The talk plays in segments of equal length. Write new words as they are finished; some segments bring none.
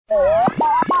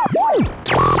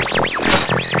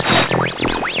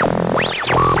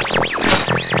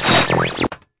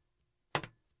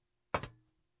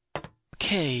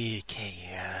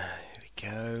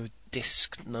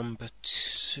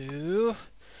2.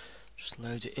 Just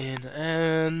load it in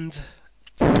and...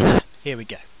 here we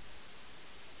go.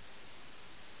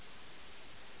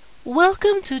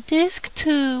 Welcome to Disc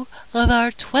 2 of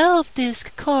our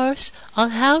 12-disc course on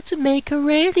how to make a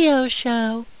radio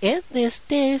show. In this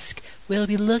disc, we'll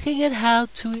be looking at how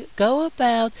to go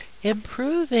about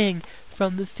improving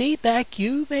from the feedback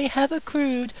you may have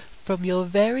accrued from your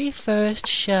very first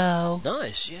show.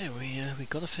 Nice, yeah, we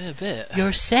got a fair bit.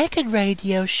 Your second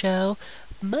radio show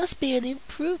must be an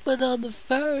improvement on the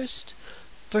first.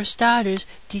 For starters,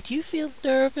 did you feel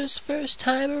nervous first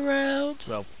time around?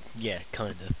 Well, yeah,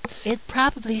 kinda. It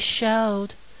probably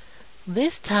showed.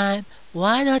 This time,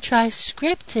 why not try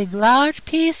scripting large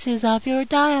pieces of your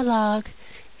dialogue?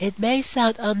 It may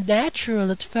sound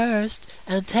unnatural at first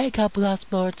and take up lots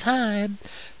more time.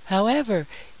 However,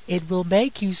 it will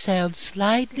make you sound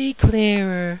slightly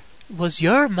clearer. Was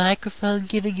your microphone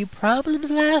giving you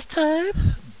problems last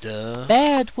time? Duh.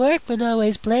 Bad workmen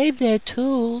always blame their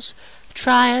tools.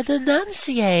 Try and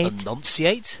enunciate.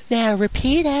 Enunciate? Now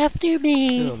repeat after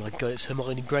me. Oh my god, it's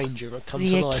Hermione Granger. Come The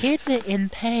to life. echidna in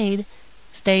pain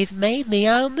stays mainly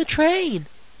on the train.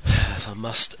 If I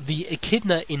must. The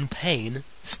echidna in pain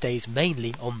stays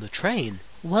mainly on the train.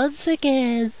 Once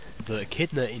again. The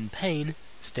echidna in pain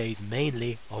stays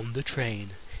mainly on the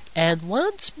train. And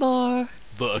once more.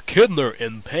 The echidna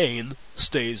in pain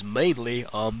stays mainly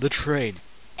on the train.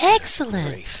 Excellent.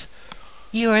 Grief.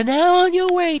 You are now on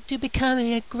your way to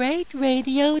becoming a great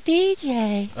radio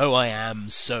DJ. Oh, I am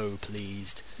so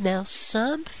pleased. Now,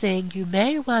 something you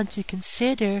may want to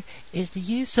consider is the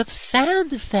use of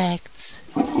sound effects.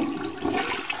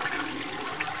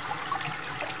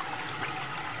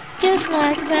 Just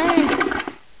like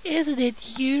that. Isn't it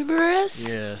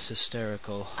humorous? Yes,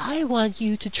 hysterical. I want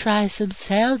you to try some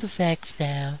sound effects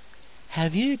now.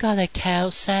 Have you got a cow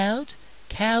sound?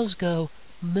 Cows go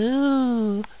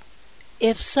moo.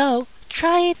 If so,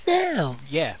 try it now.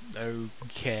 Yeah,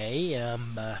 okay,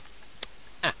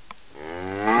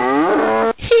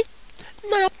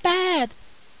 Not bad.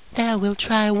 Now we'll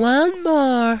try one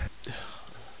more.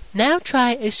 Now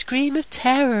try a scream of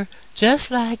terror,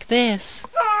 just like this.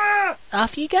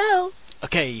 Off you go.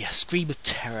 Okay, scream of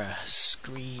terror.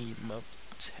 Scream of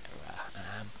terror.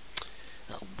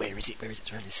 Where is it?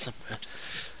 It's around here somewhere.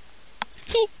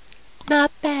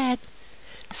 Not bad.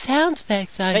 Sound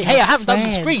effects are Hey, I haven't done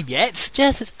the scream yet.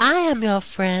 Just as I am your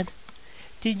friend.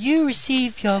 Did you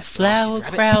receive your flower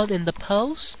crown in the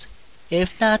post?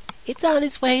 If not, it's on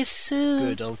its way soon.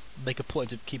 Good, I'll make a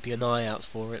point of keeping an eye out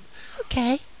for it.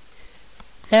 Okay.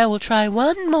 Now we'll try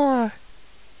one more.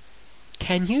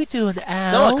 Can you do an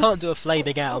owl? No, I can't do a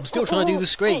flaming owl. I'm still trying to do the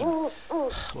scream. What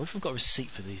if we've got a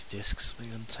receipt for these discs? We're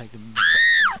going to take them.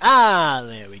 Ah,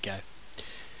 there we go.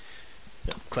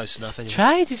 Oh, close enough anyway.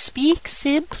 Try to speak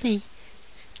simply.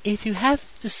 If you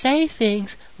have to say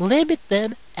things, limit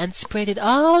them and spread it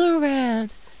all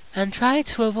around. And try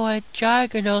to avoid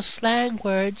jargon or slang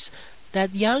words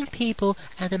that young people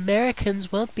and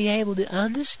Americans won't be able to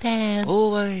understand.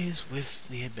 Always with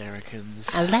the Americans.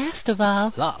 And last of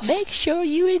all, make sure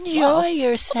you enjoy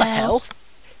yourself. What the hell?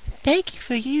 Thank you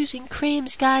for using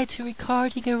Cream's Guide to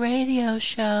Recording a Radio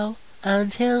Show.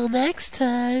 Until next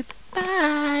time,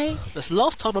 bye. That's the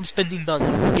last time I'm spending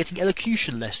money getting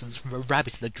elocution lessons from a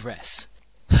rabbit in a dress.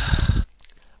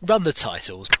 Run the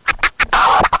titles.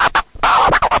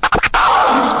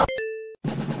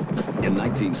 In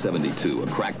 1972, a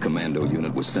crack commando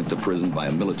unit was sent to prison by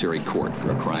a military court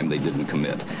for a crime they didn't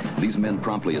commit. These men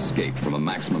promptly escaped from a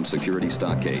maximum security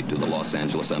stockade to the Los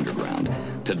Angeles underground.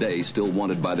 Today, still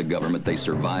wanted by the government, they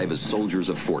survive as soldiers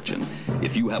of fortune.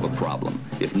 If you have a problem,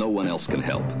 if no one else can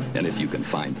help, and if you can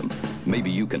find them,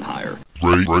 maybe you can hire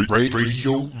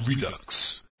Radio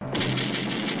Redux.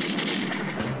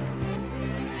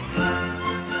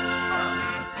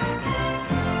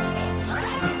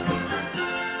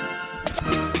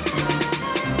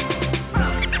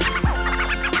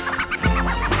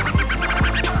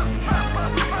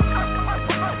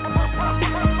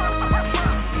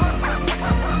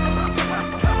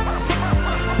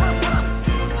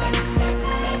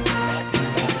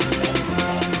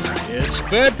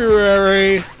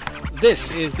 February.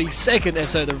 This is the second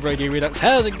episode of Radio Redux.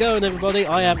 How's it going, everybody?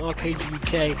 I am Arcade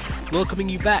UK, welcoming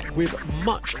you back with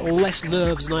much less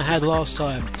nerves than I had last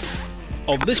time.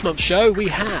 On this month's show, we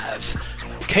have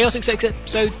Chaotic Sex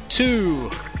Episode 2.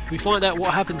 We find out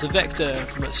what happened to Vector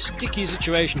from that sticky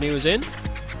situation he was in.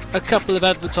 A couple of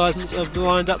advertisements are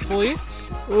lined up for you.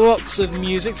 Lots of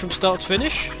music from start to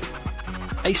finish.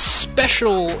 A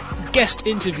special guest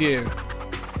interview.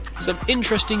 Some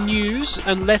interesting news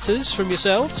and letters from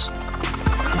yourselves.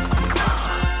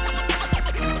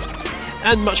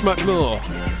 and much, much more.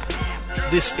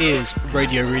 This is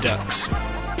Radio Redux.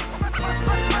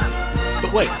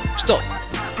 But wait, stop.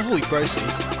 Before we proceed,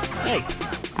 hey,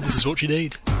 this is what you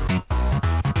need.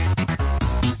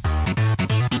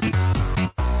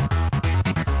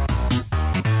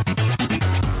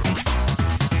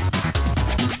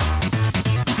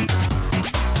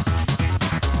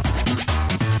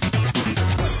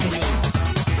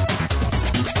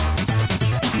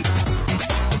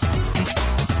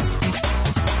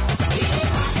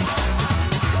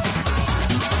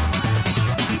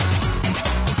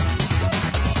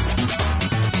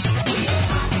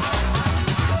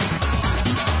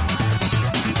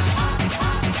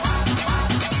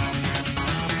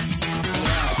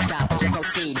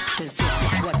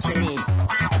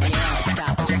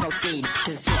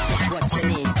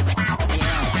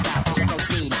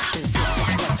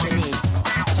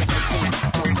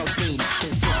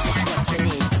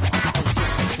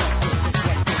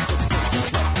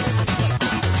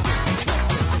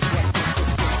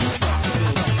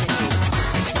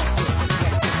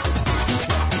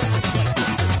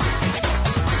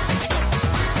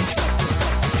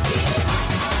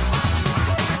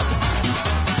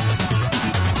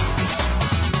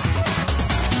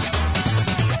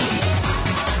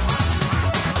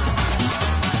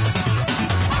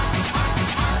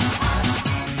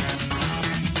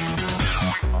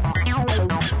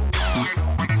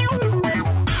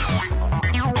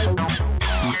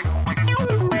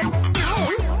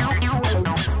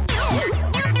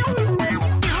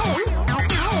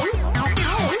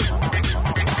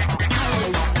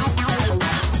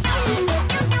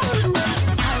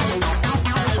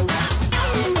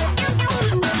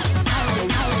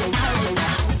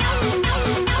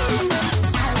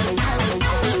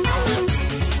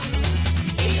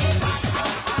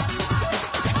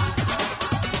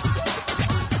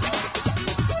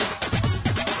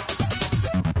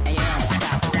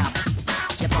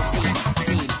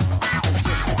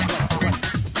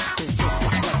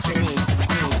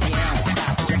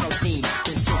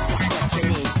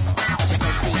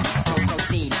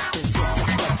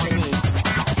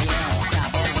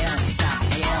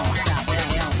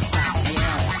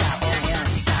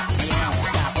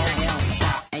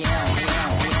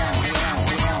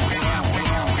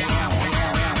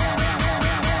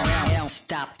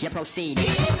 Proceed.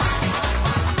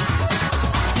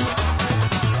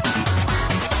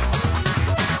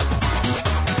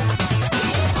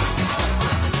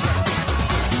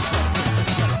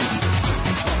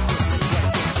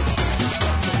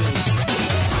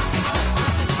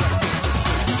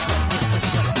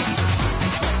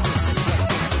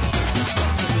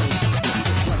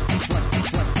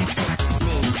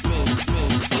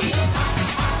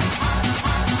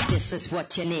 This is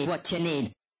what you need, what you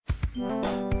need.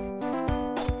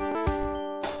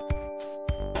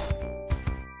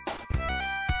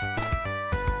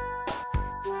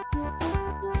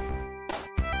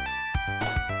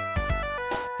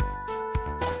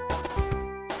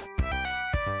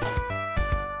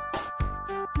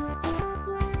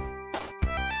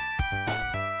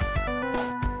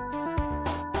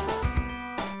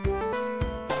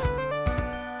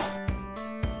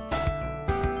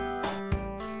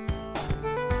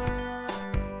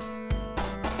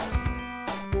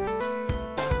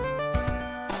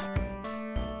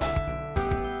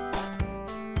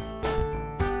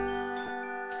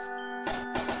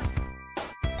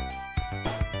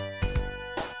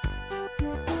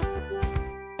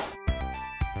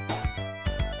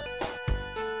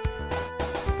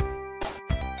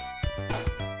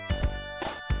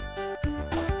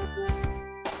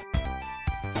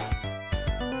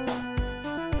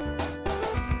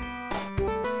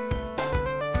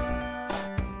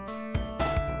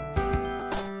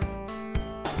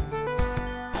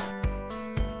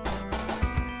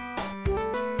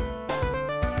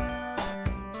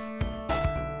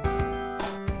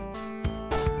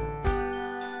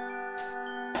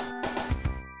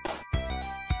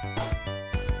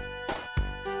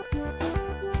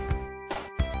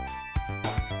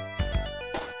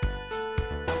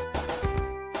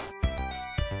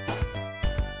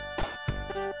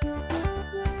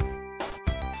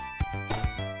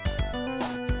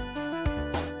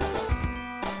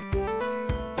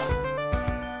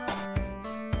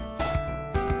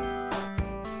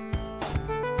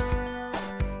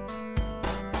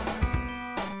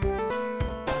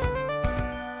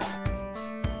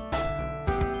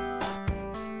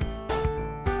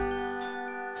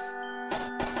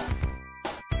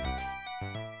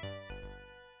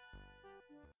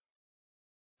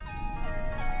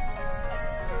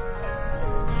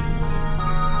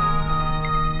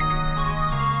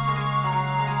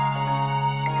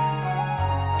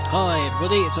 Hi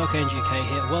everybody, it's Arcane UK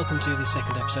here. Welcome to the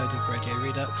second episode of Radio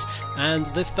Redux, and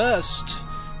the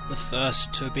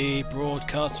first to be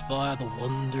broadcast via the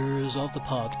wonders of the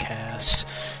podcast.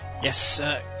 Yes,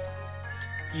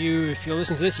 if you're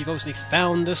listening to this, you've obviously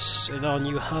found us in our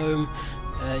new home.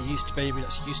 Radio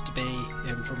Redux used to be,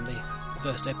 from the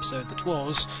first episode that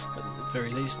was, at the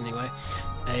very least anyway,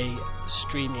 a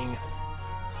streaming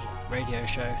radio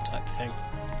show type thing.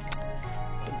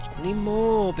 But not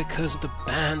anymore because of the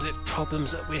bandwidth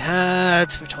problems that we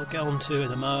had, which I'll get onto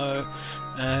in a mo,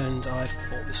 and I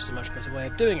thought this was a much better way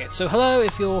of doing it. So hello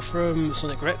if you're from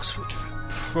Sonic Rex, which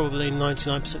probably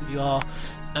 99% of you are,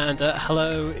 and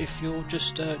hello if you're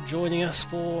just joining us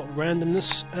for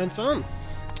randomness and fun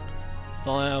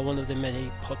via one of the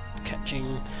many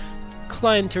pod-catching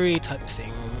clientery type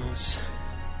things.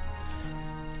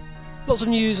 Lots of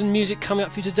news and music coming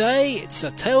up for you today. It's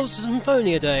a Tales of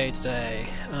Symphonia Day today.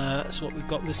 That's what we've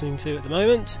got listening to at the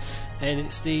moment, and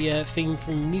it's the theme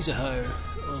from Mizuho,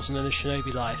 also known as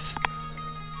Shinobi Life.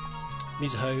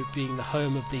 Mizuho being the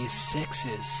home of the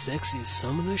sexiest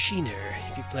Summoner Shiner,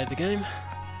 if you've played the game.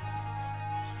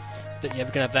 But yeah,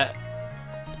 we're going to have that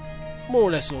more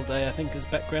or less all day, I think, as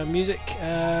background music.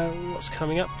 What's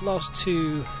coming up? Last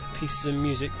two pieces of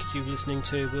music you're listening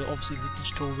to were obviously the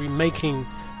digital remaking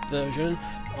version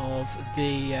of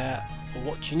the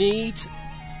What You Need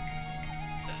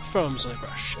from Sonic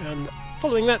Rush, and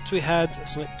following that we had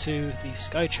Sonic 2, the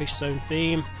Sky Chase Zone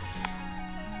theme,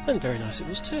 and very nice it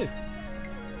was too.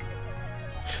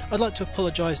 I'd like to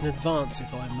apologise in advance,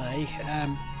 if I may.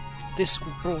 This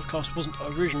broadcast wasn't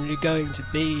originally going to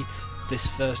be this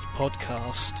first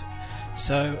podcast,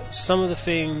 so some of the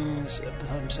things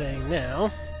that I'm saying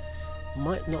now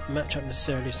might not match up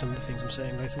necessarily with some of the things I'm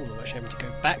saying later on. I'm actually having to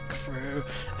go back through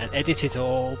and edit it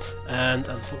all, and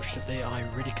unfortunately I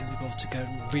really couldn't be bothered to go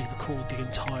and re-record the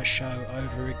entire show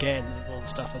over again with all the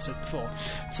stuff I said before.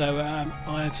 So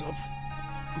I've sort of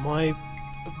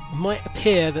might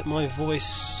appear that my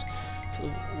voice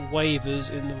sort of wavers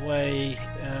in the way,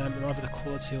 in either the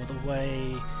quality or the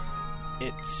way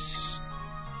it's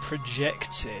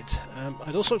projected.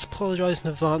 I'd also like to apologise in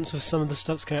advance for some of the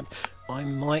stuff that's coming up. I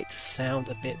might sound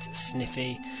a bit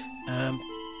sniffy.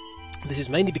 This is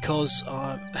mainly because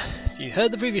if you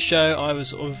heard the previous show, I was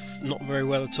sort of not very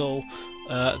well at all.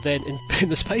 Then in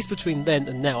the space between then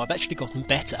and now, I've actually gotten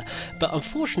better. But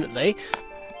unfortunately,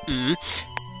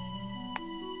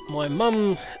 my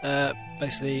mum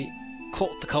basically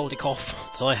caught the coldy cough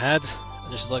that I had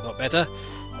just as I got better.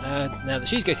 And now that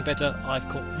she's getting better, I've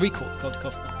re-caught the cold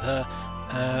cough of her,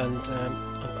 and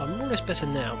I'm more or less better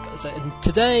now. And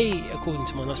today, according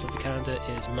to my nice lovely calendar,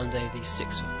 is Monday the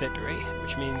 6th of February,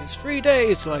 which means it's 3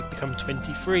 days till I become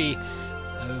 23.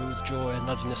 Oh, the joy and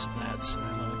loveliness of that.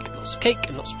 And I'll get lots of cake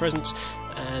and lots of presents,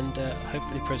 and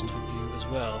hopefully presents for you as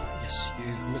well. Yes, you,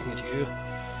 I'm looking at you.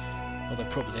 Although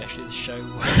probably actually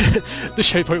the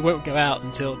show probably won't go out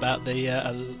until about the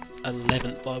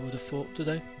 11th, I would have thought,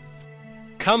 today.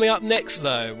 Coming up next,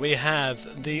 though, we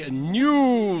have the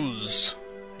news.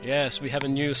 Yes, we have a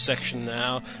news section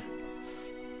now.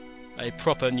 A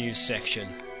proper news section.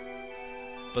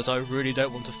 But I really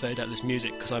don't want to fade out this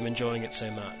music because I'm enjoying it so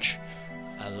much.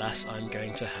 Alas, I'm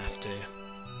going to have to.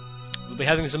 We'll be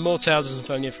having some more Tales of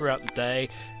Symphonia throughout the day,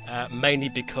 mainly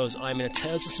because I'm in a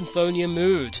Tales of Symphonia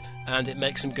mood, and it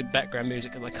makes some good background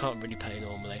music that I can't really play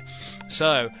normally.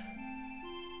 So,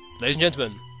 ladies and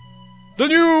gentlemen, the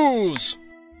news!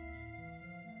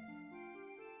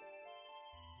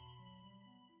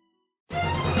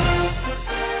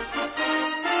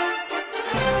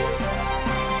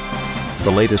 The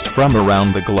latest from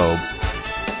around the globe.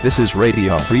 This is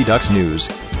Radio Redux News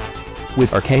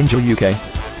with Archangel UK.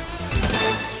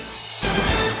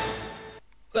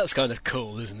 That's kind of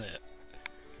cool, isn't it?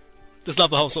 Just love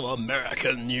the whole sort of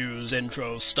American news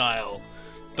intro style.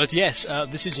 But yes,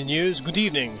 this is your news. Good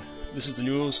evening. This is the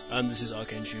news, and this is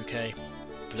Archangel UK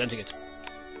presenting it.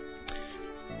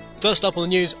 First up on the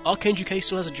news, Archangel UK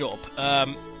still has a job.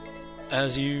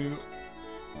 As you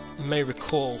may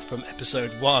recall from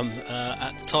episode 1,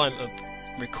 at the time of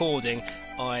recording,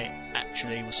 I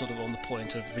actually was sort of on the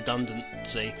point of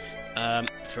redundancy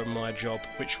from my job,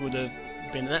 which would have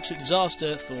been an absolute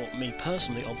disaster for me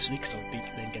personally, obviously, because I would be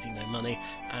then getting no money,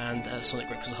 and Sonic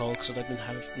Rex as a whole, because I didn't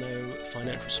have no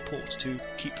financial support to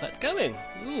keep that going.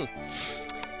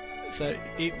 So,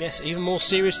 yes, even more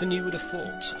serious than you would have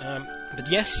thought. But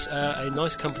yes, a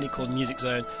nice company called Music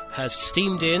Zone has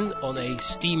steamed in on a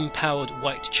steam-powered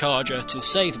white charger to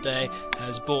save the day,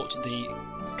 has bought the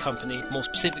company, more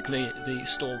specifically the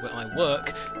store where I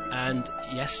work, and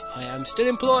yes, I am still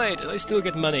employed and I still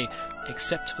get money,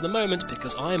 except for the moment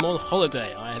because I am on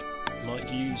holiday. I might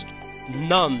have used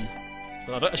none.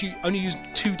 I've actually only used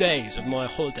 2 days of my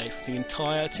holiday for the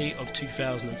entirety of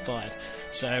 2005.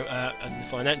 So, and the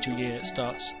financial year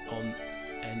starts on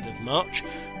end of March.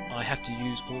 I have to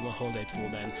use all my holiday before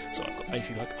then, so I've got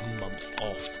basically like a month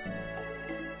off.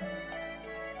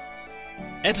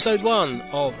 Episode 1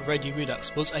 of Radio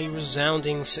Redux was a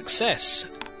resounding success.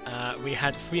 We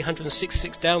had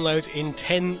 366 downloads in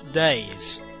 10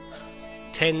 days.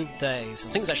 10 days. I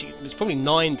think it was probably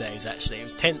 9 days actually. It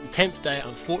was the 10th day,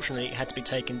 unfortunately, it had to be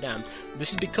taken down.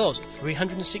 This is because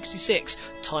 366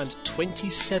 times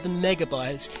 27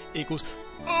 megabytes equals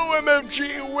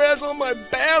OMFG, where's all my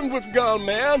bandwidth gone,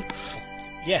 man?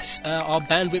 Yes, our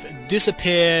bandwidth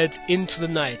disappeared into the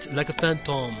night like a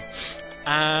phantom.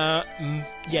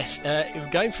 Yes, we're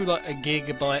going through like a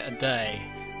gigabyte a day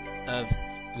of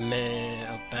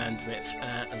bandwidth,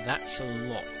 and that's a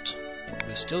lot.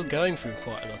 We're still going through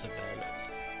quite a lot of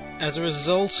bandwidth. As a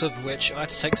result of which, I had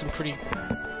to take some pretty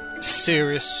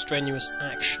serious, strenuous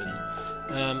action,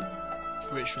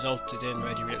 which resulted in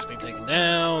Radio Redux being taken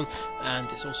down, and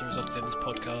it's also resulted in this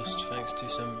podcast thanks to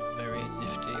some very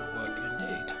nifty work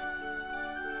indeed.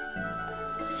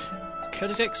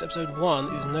 Chaotic X Episode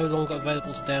 1 is no longer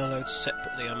available to download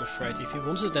separately, I'm afraid. If you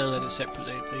wanted to download it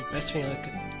separately, the best thing I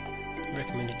could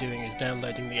recommend you doing is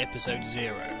downloading the Episode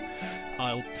 0.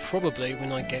 I'll probably,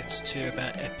 when I get to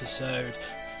about Episode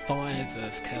 5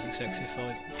 of Chaotic X, if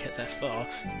I get that far,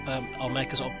 I'll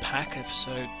make a sort of pack,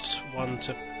 Episodes 1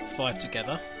 to 5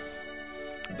 together,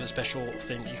 with a special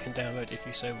thing you can download if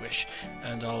you so wish,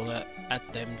 and I'll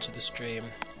add them to the stream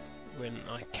when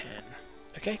I can.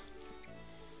 Okay?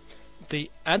 The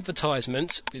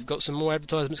advertisement, we've got some more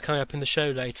advertisements coming up in the show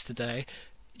later today.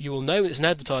 You will know it's an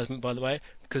advertisement, by the way,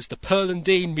 because the Pearl and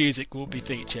Dean music will be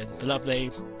featured. The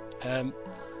lovely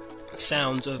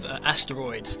sounds of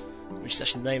asteroids, which is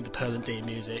actually the name of the Pearl and Dean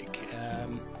music.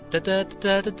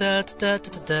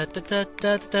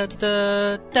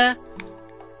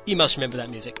 You must remember that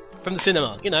music from the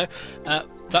cinema, you know.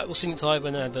 That will synchronize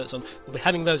when the advert's on. We'll be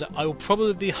having those. I will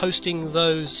probably be hosting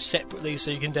those separately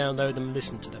so you can download them and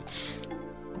listen to them.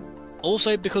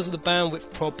 Also, because of the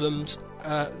bandwidth problems,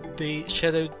 the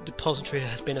Shadow Depository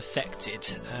has been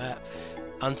affected.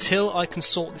 Until I can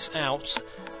sort this out,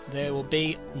 there will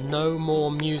be no more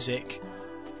music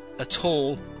at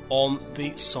all on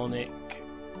the Sonic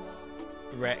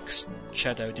Rex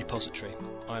Shadow Depository.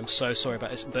 I'm so sorry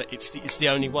about this, but it's the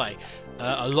only way.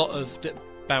 A lot of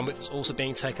bandwidth was also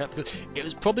being taken up because it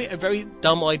was probably a very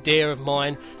dumb idea of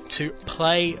mine to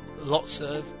play lots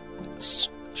of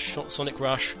Sonic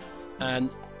Rush and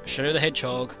Shadow the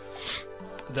Hedgehog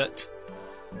that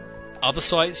other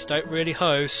sites don't really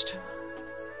host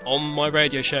on my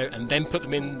radio show, and then put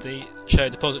them in the show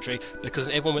depository, because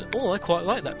everyone went, oh, I quite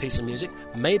like that piece of music,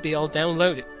 maybe I'll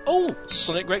download it. Oh,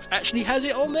 Sonic Rex actually has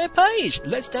it on their page,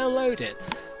 let's download it.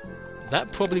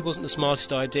 That probably wasn't the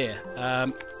smartest idea.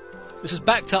 This was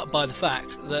backed up by the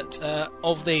fact that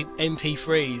of the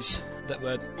MP3s that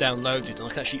were downloaded,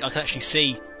 and I can actually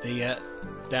see the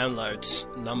downloads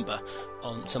number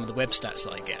on some of the web stats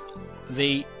that I get.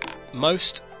 The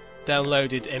most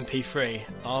downloaded MP3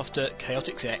 after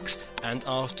Chaotix X and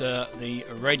after the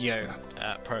radio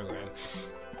program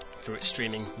through its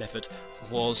streaming method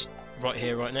was Right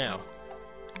Here, Right Now,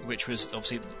 which was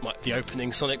obviously the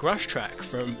opening Sonic Rush track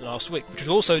from last week, which was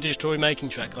also a digital remaking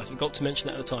track. I forgot to mention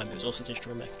that at the time, it was also a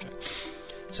digital remaking track.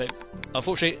 So,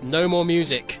 unfortunately, no more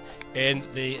music in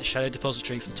the Shadow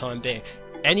Depository for the time being.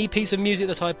 Any piece of music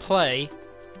that I play,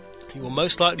 you will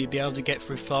most likely be able to get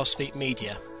through Fast Feet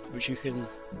Media, which you can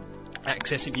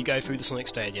access if you go through the Sonic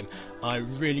Stadium. I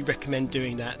really recommend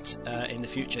doing that in the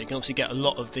future. You can obviously get a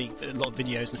lot of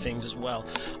videos and things as well.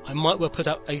 I might well put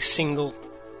up a single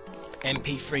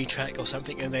MP3 track or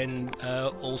something and then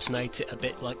alternate it a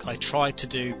bit like I tried to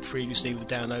do previously with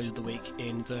the download of the week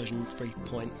in version 3.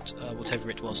 Whatever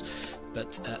it was.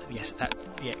 But yes,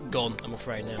 gone, I'm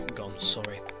afraid now, gone,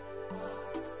 sorry.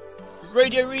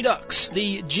 Radio Redux,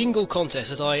 the jingle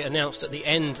contest that I announced at the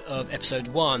end of episode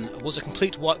 1 was a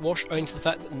complete whitewash owing to the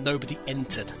fact that nobody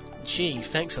entered. Gee,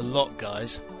 thanks a lot,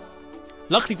 guys.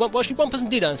 Luckily, one person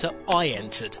did enter. I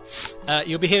entered.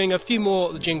 You'll be hearing a few more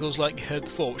of the jingles like you heard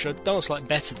before, which I dance like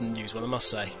better than the news one, I must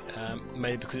say.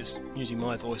 Maybe because it's using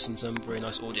my voice and some very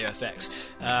nice audio effects.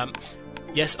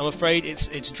 Yes, I'm afraid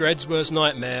it's Dread's worst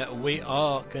nightmare. We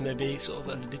are going to be sort of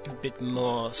a little bit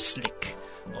more slick,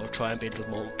 or try and be a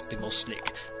little bit more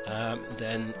slick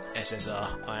than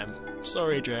SSR. I am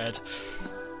sorry, Dread.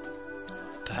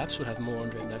 Perhaps we'll have more on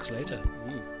Dreadnoughts later.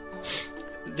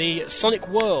 The Sonic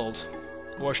World,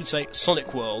 or I should say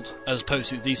Sonic World, as opposed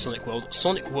to the Sonic World.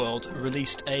 Sonic World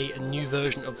released a new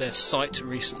version of their site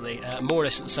recently, more or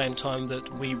less at the same time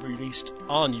that we released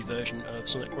our new version of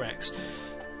Sonic Rex.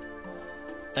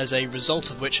 As a result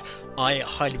of which, I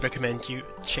highly recommend you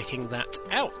checking that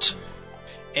out.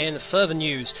 In further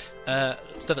news,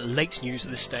 further late news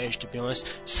at this stage, to be honest,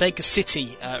 Sega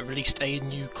City released a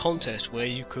new contest where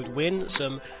you could win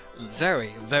some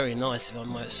very, very nice, if I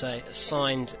might say,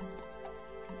 signed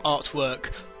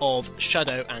artwork of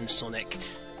Shadow and Sonic,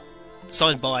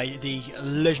 signed by the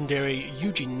legendary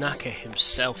uJane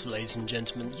himself, ladies and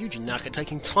gentlemen. uJane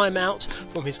taking time out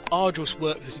from his arduous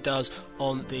work that he does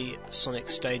on the Sonic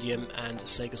Stadium and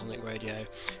Sega Sonic Radio,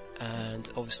 and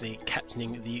obviously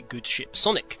captaining the good ship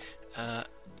Sonic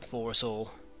for us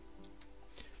all.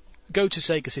 Go to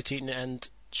Sega City and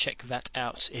check that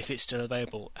out if it's still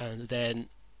available, and then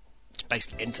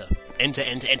basically enter.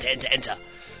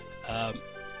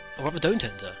 Or rather, don't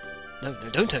enter. No,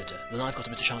 don't enter. Then I've got a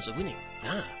better chance of winning.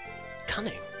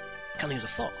 Cunning. Cunning as a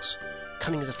fox.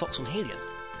 Cunning as a fox on helium.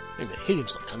 Wait a minute,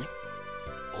 helium's not cunning.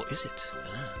 Or is it?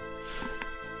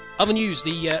 Other news,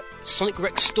 the Sonic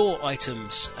Rex store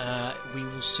items. We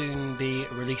will soon be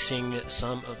releasing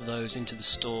some of those into the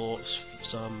stores.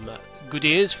 Some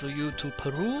goodies for you to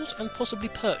peruse and possibly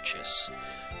purchase.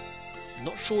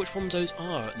 Not sure which ones those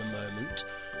are at the moment.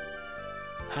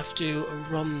 Have to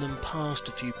run them past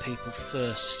a few people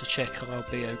first to check I'll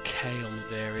be okay on the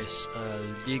various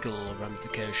legal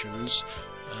ramifications.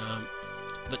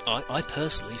 But I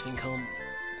personally think I'll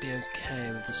be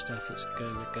okay with the stuff that's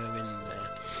going to go in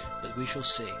there. But we shall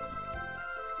see.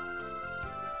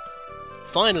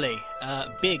 Finally,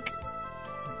 big,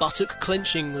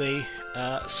 buttock-clenchingly,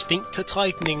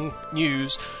 sphincter-tightening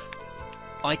news.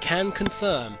 I can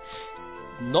confirm,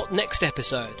 not next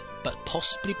episode, but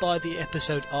possibly by the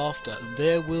episode after,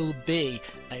 there will be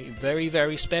a very,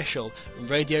 very special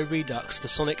Radio Redux, the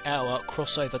Sonic Hour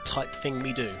crossover type thing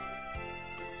we do.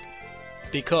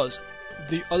 Because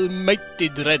the almighty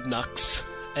Dreadnoughts,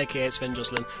 aka Sven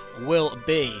Jocelyn, will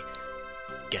be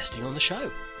guesting on the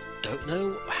show. Don't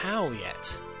know how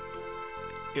yet.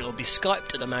 It'll be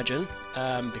Skyped, I'd imagine,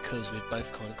 because we've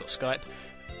both kind of got Skype.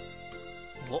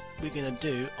 What we're going to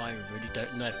do, I really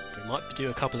don't know. We might do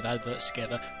a couple of adverts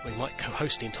together, we might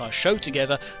co-host the entire show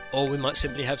together, or we might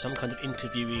simply have some kind of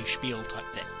interviewee spiel type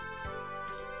thing.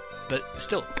 But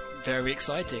still, very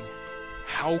exciting.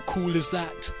 How cool is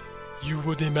that? You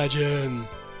would imagine,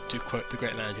 to quote the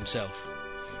great man himself.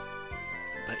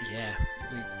 But yeah,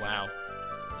 wow.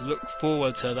 Look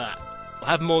forward to that. We'll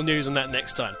have more news on that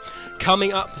next time.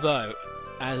 Coming up though,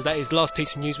 as that is the last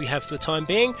piece of news we have for the time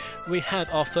being, we have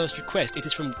our first request. It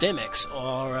is from Demex,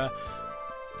 our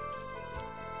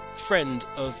friend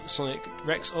of Sonic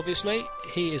Rex, obviously.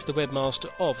 He is the webmaster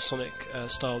of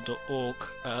SonicStyle.org,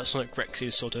 Sonic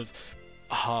Rex's sort of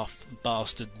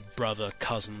half-bastard brother,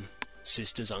 cousin,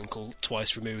 sister's uncle,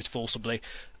 twice removed forcibly.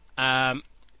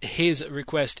 His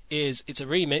request is, it's a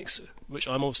remix, which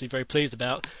I'm obviously very pleased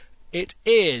about. It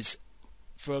is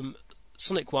from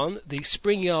Sonic 1, the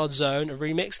Spring Yard Zone, a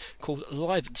remix called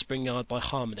Live at the Spring Yard by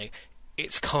Harmony.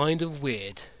 It's kind of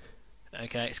weird.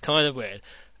 Okay, it's kind of weird.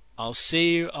 I'll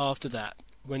see you after that,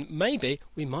 when maybe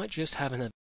we might just have an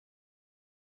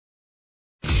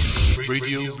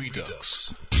Radio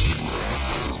Redux.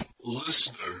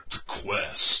 Listener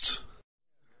Request.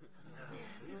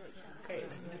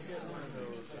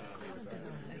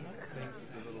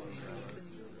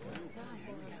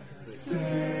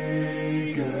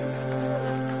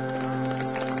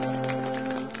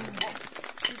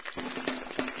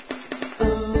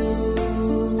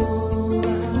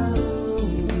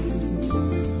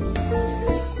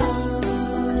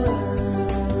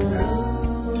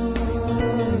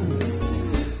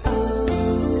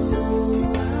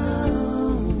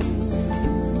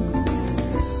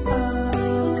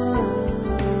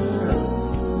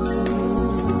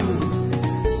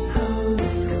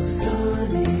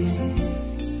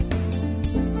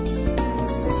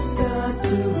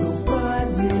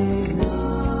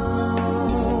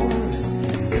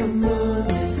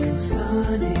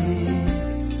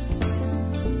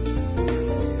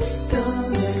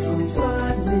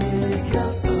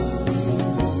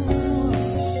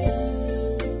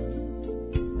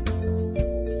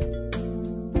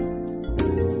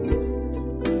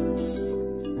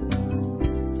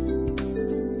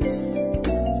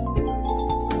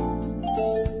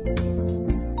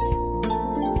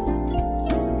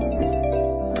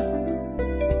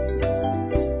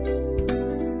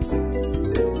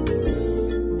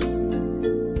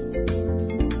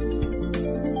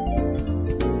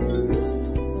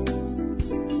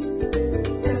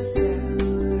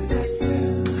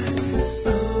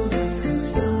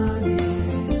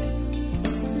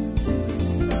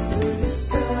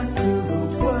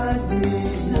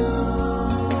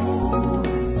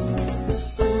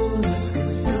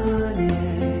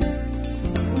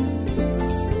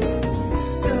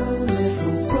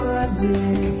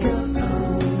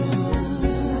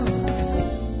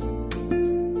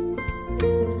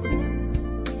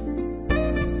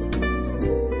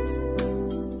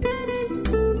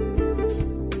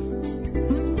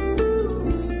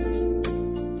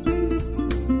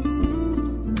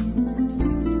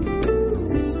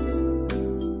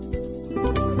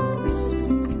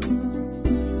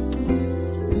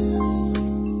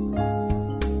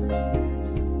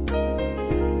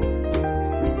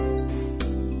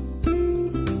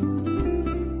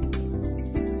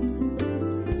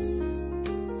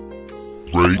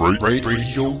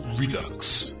 Radio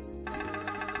Redux.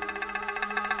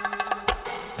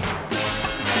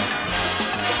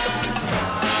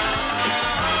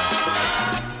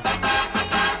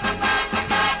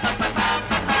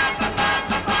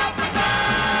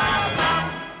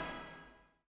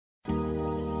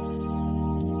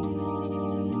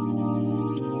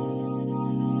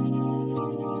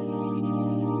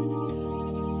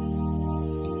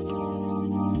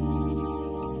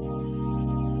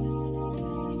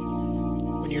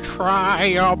 Try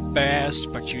your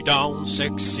best, but you don't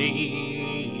succeed.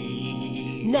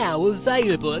 Now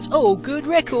available at all good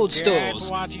record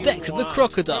stores. Vector the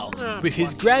Crocodile, with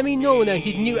his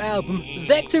Grammy-nominated new album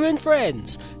Vector and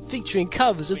Friends, featuring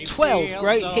covers of 12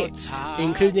 great hits,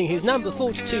 including his number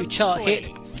 42 chart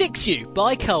hit Fix You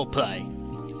by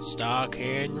Coldplay. Stuck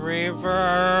in reverse,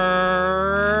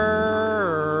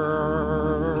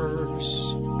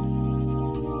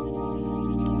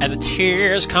 and the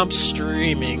tears come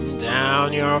streaming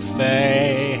down your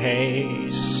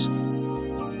face.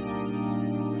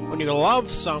 When you love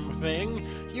something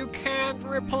you can't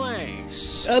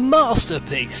replace. A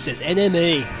masterpiece, says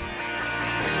NME.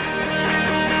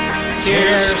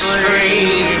 Tears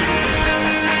stream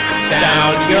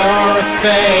down your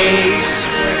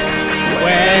face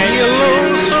when you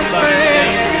lose something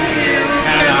you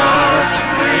cannot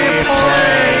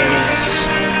replace.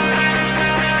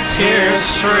 Tears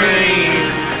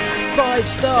stream, 5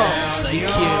 stars, say Q.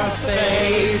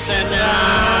 Face and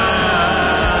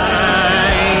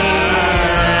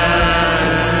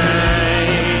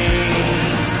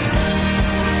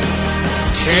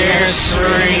tears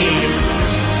stream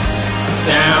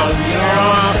down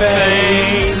your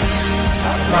face. I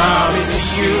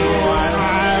promise you I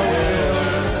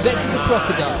will. Vector the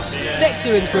Crocodile,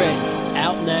 Vector and Friends,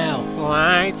 out now.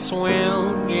 Lights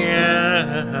will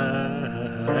guide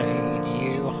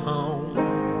you home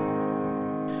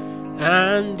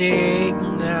and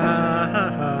ignite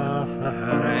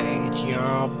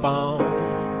your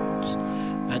bones,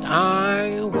 and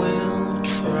I will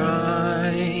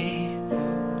try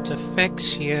to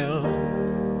fix you.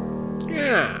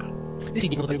 Yeah. This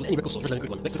CD is not available at any record store, let alone a good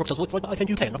one. Vector the Crocodile's voiced by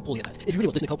iPod UK, and not poorly at that. If you really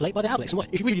want to listen to Coldplay, buy the album, X and Y.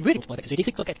 If you really want to buy Vector CD,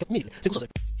 6 o'clock, get immediately. Single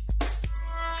stop.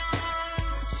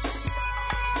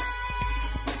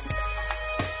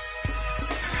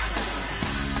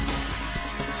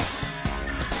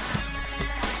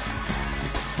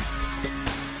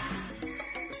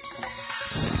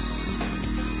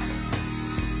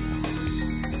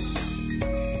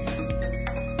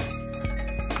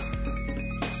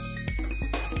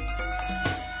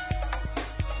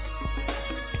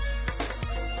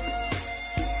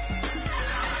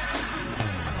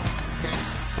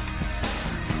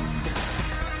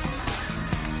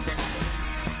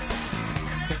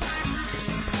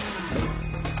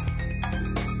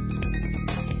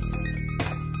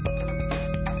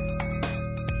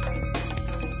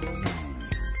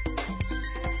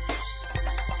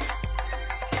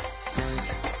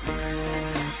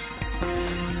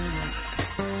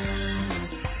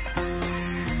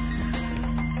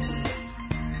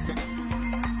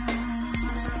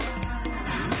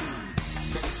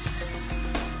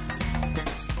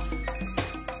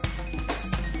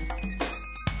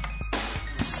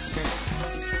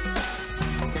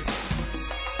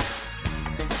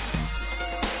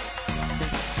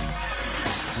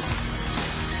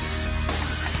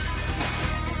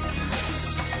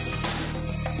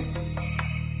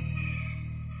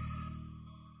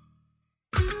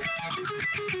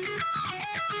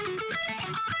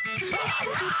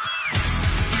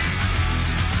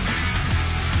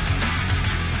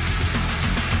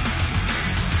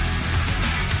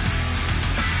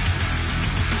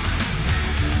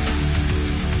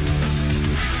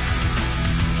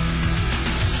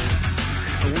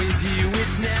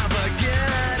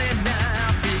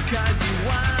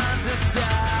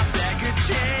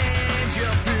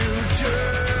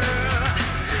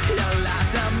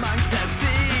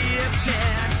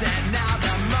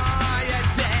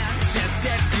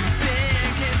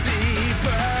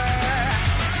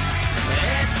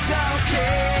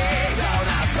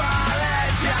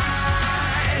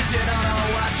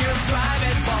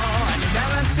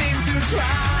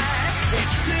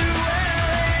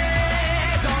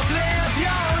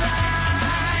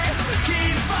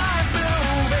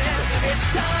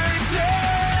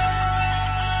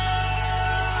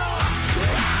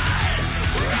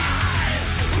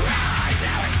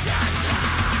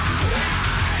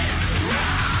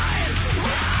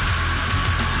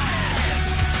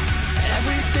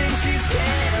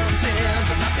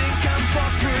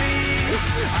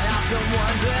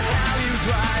 Wonder how you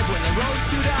drive when the road's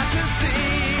too dark to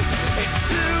see. It's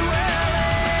too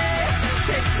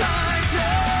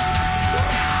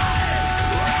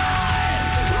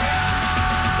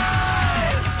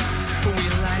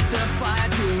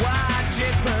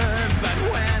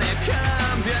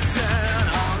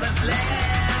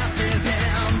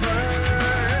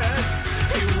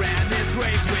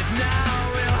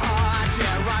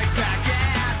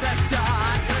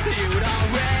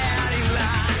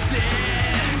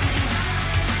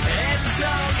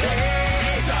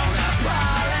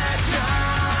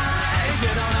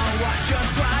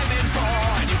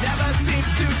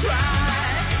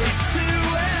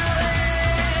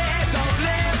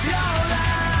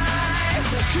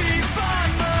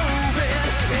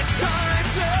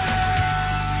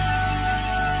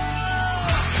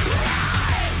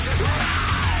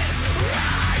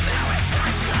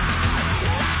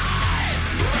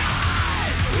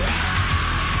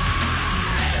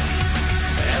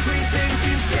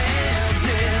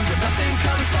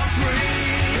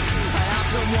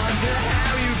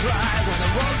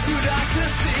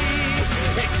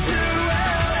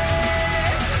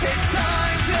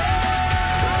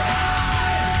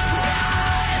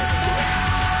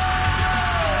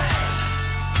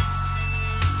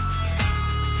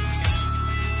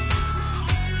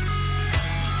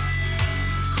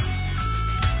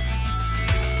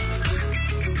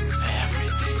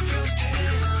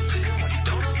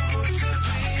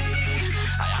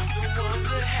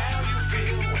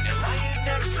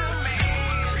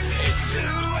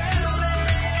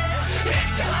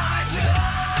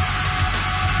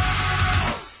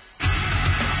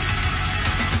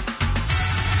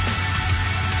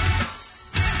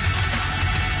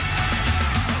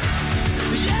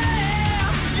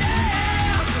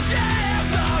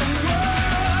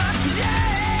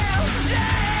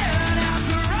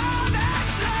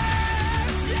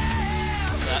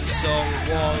that song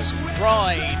was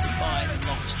Ride by the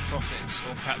Lost Prophets,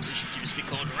 or perhaps it should just be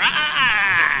called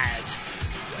Ride.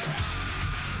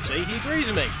 See, he agrees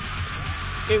with me.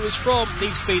 It was from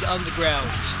Need for Speed Underground.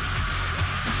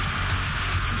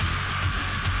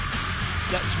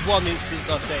 That's one instance,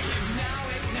 I think. It's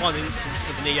one instance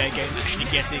of an EA game actually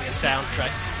getting a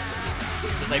soundtrack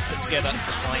that they put together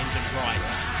kind of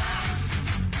right.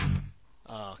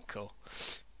 Ah, cool.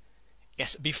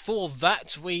 Yes, before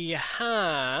that we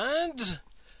had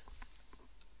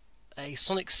a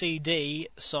Sonic CD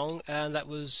song, and that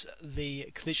was the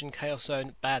Collision Chaos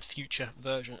Zone Bad Future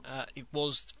version. It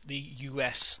was the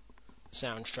US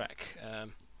soundtrack,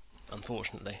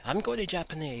 unfortunately. I haven't got any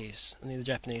Japanese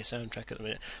soundtrack at the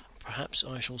minute. Perhaps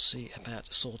I shall see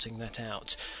about sorting that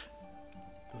out.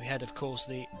 We had, of course,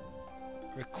 the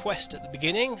request at the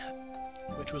beginning,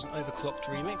 which was an overclocked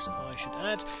remix, I should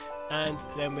add, and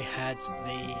then we had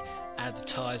the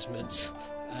advertisement,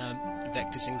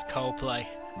 Vector sings Coldplay,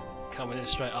 coming in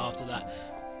straight after that.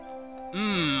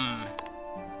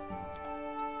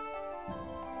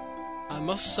 I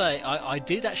must say, I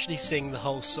did actually sing the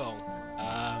whole song.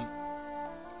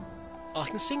 I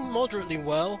can sing moderately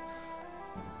well.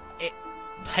 It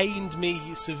pained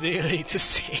me severely to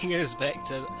sing as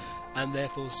Vector, and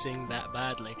therefore sing that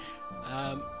badly.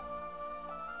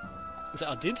 So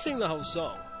I did sing the whole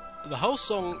song. The whole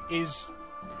song is,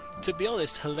 to be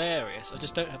honest, hilarious. I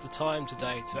just don't have the time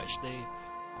today to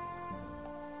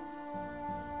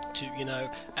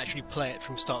actually play it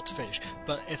from start to finish.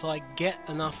 But if I get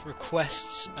enough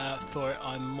requests for it,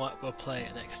 I might well play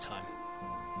it next time.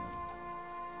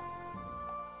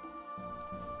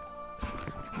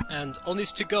 And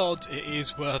honest to God, it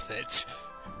is worth it.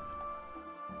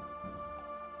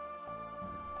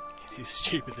 It is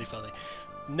stupidly funny.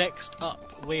 Next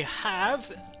up, we have...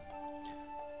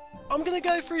 I'm going to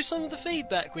go through some of the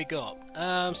feedback we got.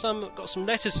 Got some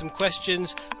letters, some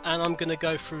questions, and I'm going to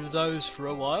go through those for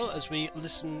a while as we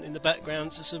listen in the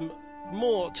background to some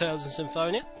more Tales of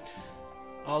Symphonia.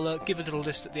 I'll give a little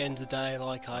list at the end of the day,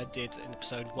 like I did in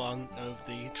episode 1, of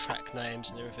the track names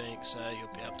and everything, so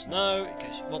you'll be able to know in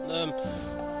case you want them.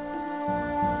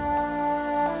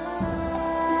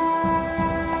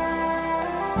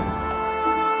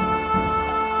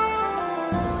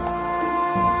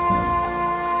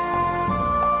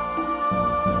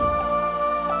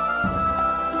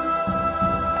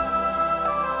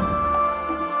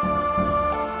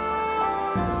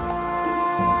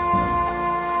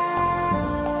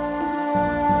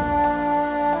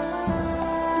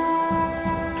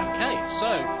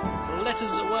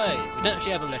 Letters away. We don't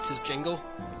actually have a letters jingle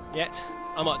yet.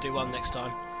 I might do one next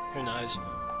time. Who knows?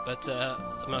 But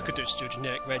I could just do a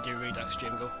generic Radio Redux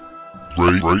jingle.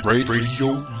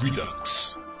 Radio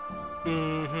Redux.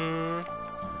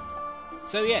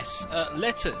 So yes,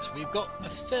 letters. We've got a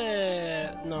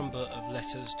fair number of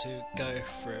letters to go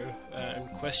through and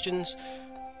questions.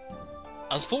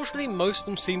 Unfortunately, most of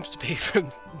them seems to be from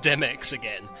Demex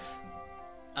again.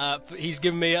 But he's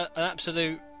given me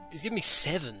He's given me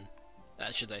 7.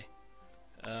 Actually,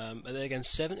 and then again,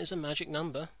 7 is a magic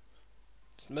number.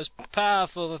 It's the most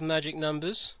powerful of magic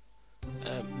numbers.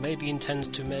 Maybe intends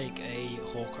to make a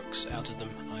Horcrux out of them.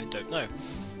 I don't know.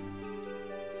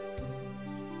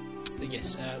 But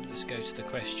yes, let's go to the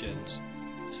questions.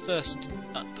 First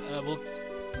up, we'll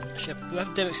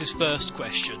have Demex's first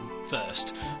question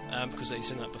first, because they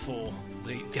sent that before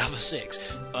the other 6.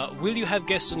 Will you have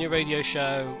guests on your radio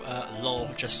show? Lol,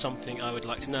 just something I would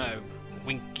like to know.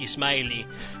 Winky smiley.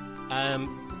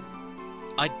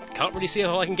 I can't really see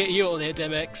how I can get you on here,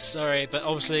 Demex. Sorry, but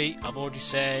obviously I've already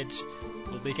said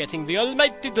we'll be getting the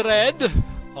Almighty Dread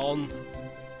on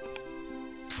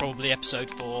probably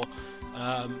episode 4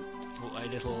 for a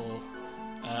little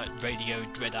Radio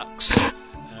Dreadux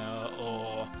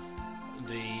or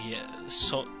the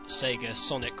Sega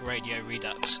Sonic Radio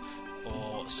Redux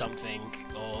or something,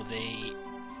 or the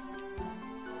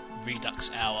Redux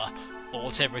Hour, or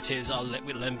whatever it is,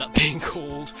 will end up being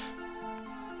called.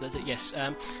 But yes,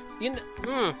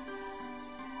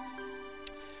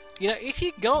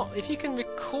 if you can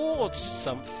record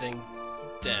something,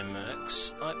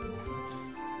 Demex,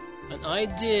 an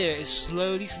idea is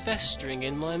slowly festering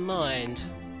in my mind.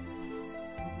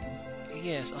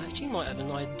 Yes, I actually might have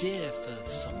an idea for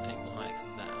something like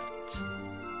that.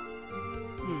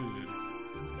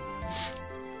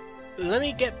 Let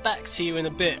me get back to you in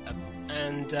a bit,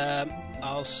 and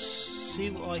I'll see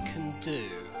what I can do.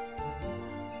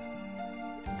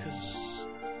 Because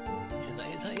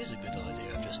that is a good idea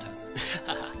I've just had.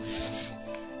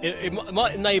 it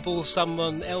might enable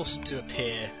someone else to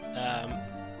appear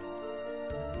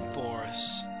for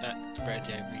us at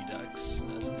Radio Redux.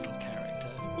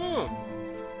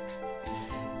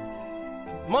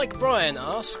 Mike Bryan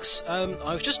asks,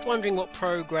 I was just wondering what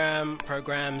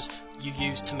programs you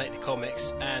use to make the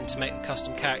comics and to make the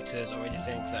custom characters, or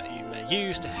anything that you may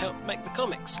use to help make the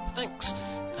comics. Thanks.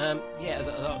 As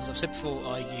I've said before,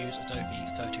 I use Adobe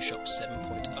Photoshop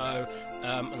 7.0,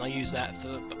 and I use that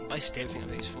for basically everything.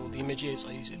 I use it for the images.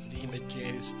 I use it for the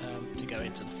images to go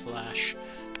into the Flash.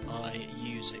 I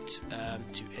use it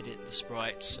to edit the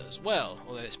sprites as well,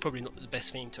 although it's probably not the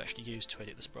best thing to actually use to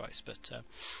edit the sprites, but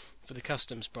for the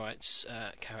custom sprites,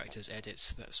 characters,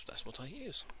 edits, that's what I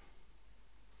use.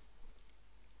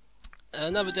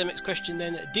 Another Demix question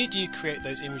then: did you create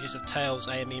those images of Tails,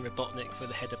 AME, and Robotnik for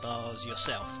the header bars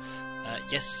yourself?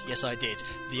 Yes, I did.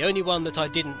 The only one that I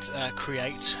didn't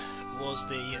create was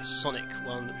the Sonic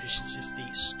one, which is just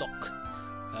the stock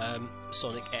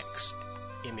Sonic X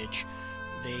image.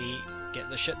 The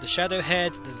Shadow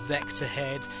head, the Vector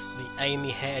head, the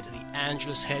Amy head, the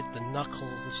Angelus head, the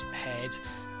Knuckles head,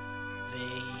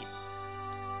 the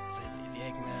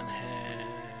Eggman head.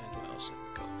 What else have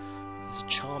we got? There's a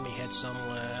Charmy head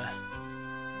somewhere.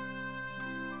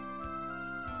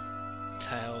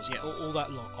 Tails, yeah, all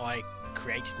that lot I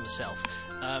created myself.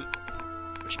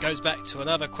 Which goes back to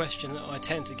another question that I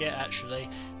tend to get actually,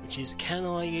 which is, can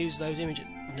I use those images?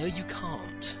 No, you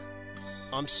can't.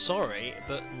 I'm sorry,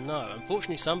 but no.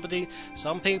 Unfortunately, some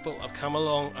people have come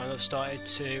along and have started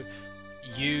to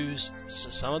use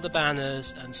some of the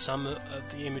banners and some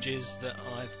of the images that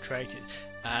I've created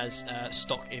as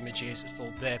stock images for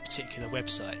their particular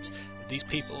website. These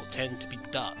people tend to be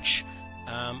Dutch.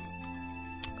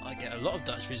 I get a lot of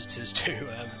Dutch visitors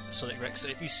to Sonic Rex, so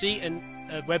if you see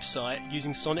a website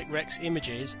using Sonic Rex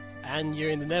images and you're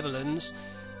in the Netherlands,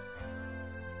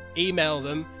 email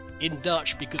them in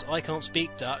Dutch, because I can't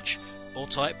speak Dutch or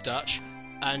type Dutch,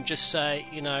 and just say,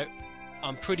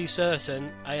 I'm pretty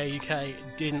certain AAUK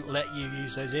didn't let you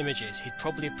use those images. He'd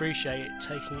probably appreciate it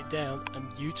taking it down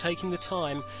and you taking the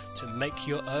time to make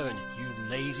your own, you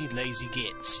lazy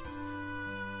gits.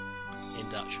 In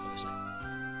Dutch, obviously.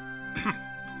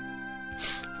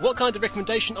 What kind of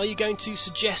recommendation are you going to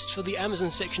suggest for the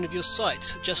Amazon section of your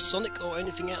site? Just Sonic or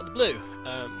anything out of the blue?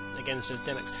 Again, says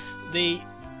Demix. The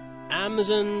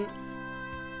Amazon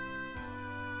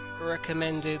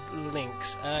recommended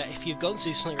links. If you've gone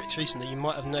to Sonic Rex recently, you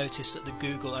might have noticed that the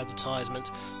Google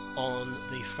advertisement on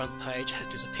the front page has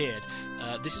disappeared.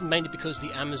 This is mainly because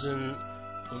the Amazon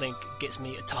link gets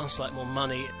me a darn sight more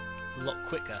money a lot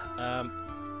quicker.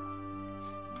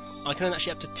 I can earn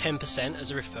actually up to 10%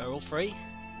 as a referral fee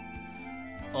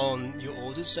on your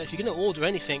orders. So if you're going to order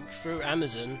anything through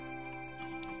Amazon,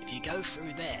 if you go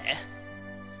through there,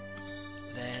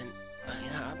 then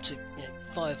up to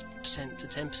 5% to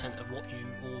 10% of what you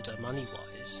order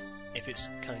money-wise, if it's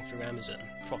coming through Amazon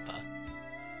proper,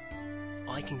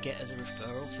 I can get as a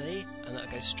referral fee, and that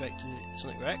goes straight to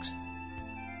Sonic Rex.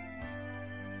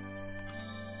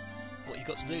 What you've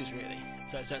got to do is really,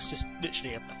 that's just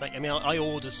literally a thing. I mean, I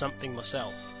ordered something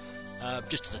myself,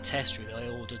 just as a test really. I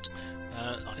ordered,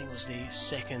 I think it was the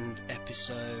second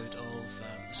episode of,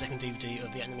 the second DVD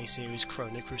of the anime series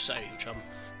Chrono Crusade, which I'm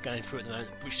going through at the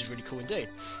moment, which is really cool indeed.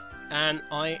 And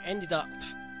I ended up,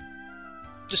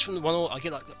 just from the one order, I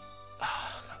get like,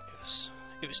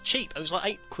 it was cheap. It was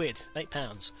like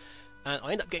 £8, and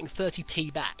I ended up getting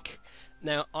 30p back.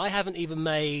 Now I haven't even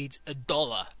made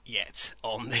 $1 yet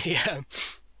on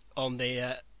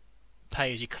the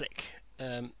pay as you click,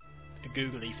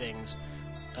 googly things,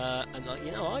 and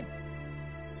I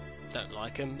don't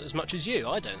like them as much as you.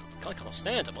 I can't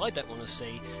stand them. I don't want to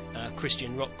see a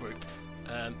Christian rock group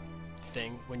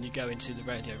thing when you go into the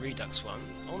Radio Redux one,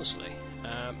 honestly.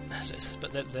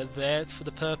 But they're there for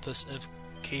the purpose of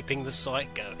keeping the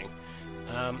site going.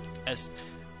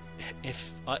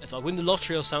 If I win the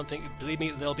lottery or something, believe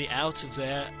me, they'll be out of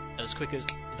there as quick as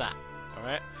that. All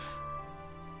right.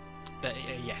 But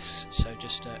yes, so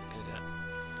just go do that.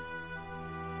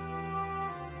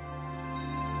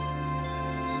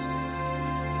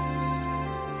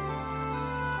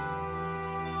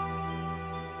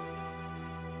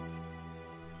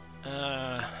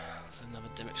 That's another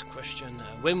Demix question.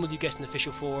 When will you get an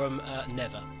official forum?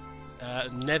 Never.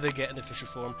 Never get an official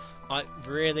forum.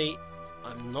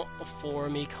 I'm not a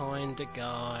forumy kind of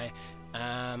guy.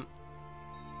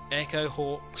 Echo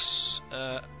Hawks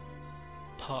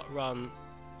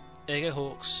Echo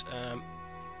Hawks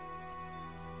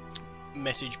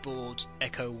message board,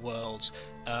 Echo Worlds,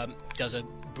 does a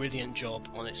brilliant job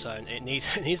on its own. It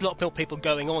needs a lot more people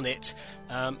going on it.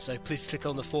 So please click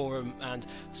on the forum and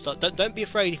start. Don't be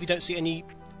afraid if you don't see any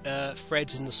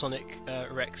threads in the Sonic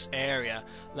Rex area.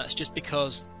 That's just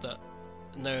because that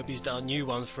nobody's done a new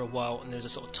one for a while, and there's a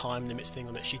sort of time limit thing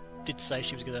on it. She did say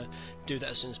she was going to do that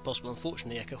as soon as possible.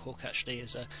 Unfortunately, Echo Hawk actually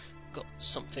has got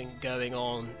something going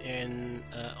on in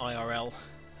IRL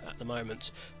at the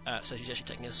moment, so she's actually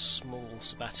taking a small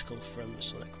sabbatical from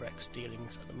Sonic Rex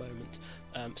dealings at the moment.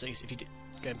 So if you did,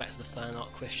 going back to the fan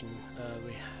art question,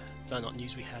 fan art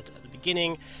news we had at the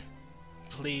beginning,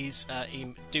 please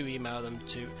do email them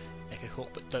to Echo Hawk,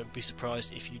 but don't be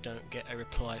surprised if you don't get a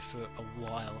reply for a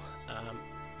while.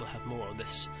 We'll have more on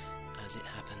this as it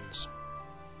happens.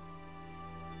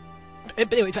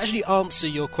 But anyway, to actually answer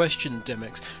your question,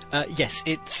 Demex, yes,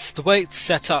 it's the way it's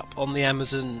set up on the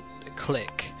Amazon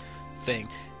Click thing.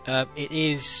 It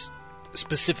is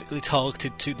specifically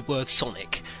targeted to the word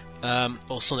Sonic,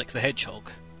 or Sonic the Hedgehog.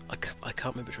 I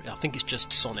can't remember. I think it's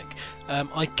just Sonic.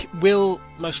 I will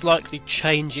most likely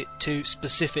change it to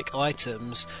specific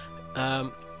items,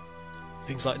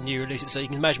 things like new releases. So you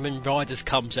can imagine when Riders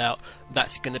comes out,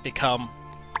 that's going to become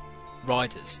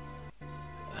Riders.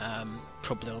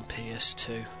 Probably on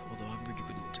PS2, although I really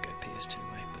wouldn't want to go PS2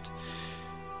 way, but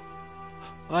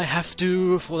I have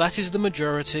to, for that is the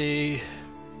majority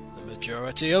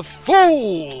of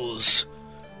fools.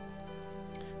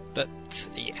 But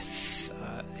yes,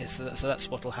 so that's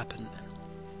what'll happen then.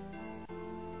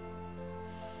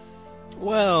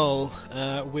 Well,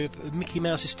 with Mickey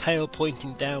Mouse's tail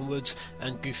pointing downwards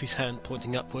and Goofy's hand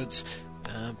pointing upwards,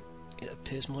 it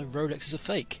appears my Rolex is a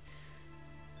fake.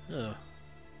 Oh.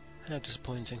 How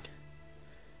disappointing.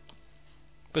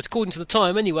 But according to the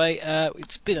time anyway,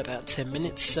 it's been about 10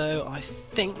 minutes, so I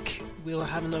think we'll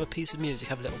have another piece of music,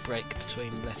 have a little break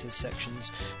between letters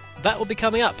sections. That will be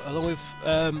coming up, along with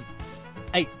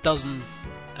 8 dozen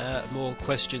more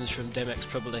questions from Demex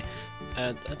probably,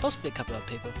 and possibly a couple of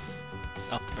other people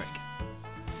after the break.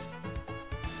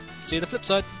 See you on the flip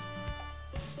side.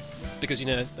 Because, you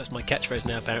know, that's my catchphrase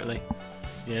now apparently.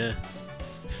 Yeah.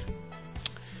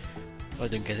 I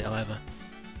don't get it either.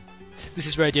 This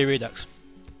is Radio Redux.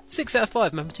 6 out of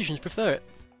 5 mathematicians prefer it.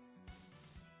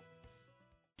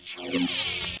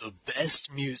 The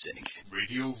best music.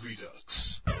 Radio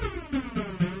Redux.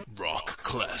 Rock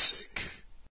classic.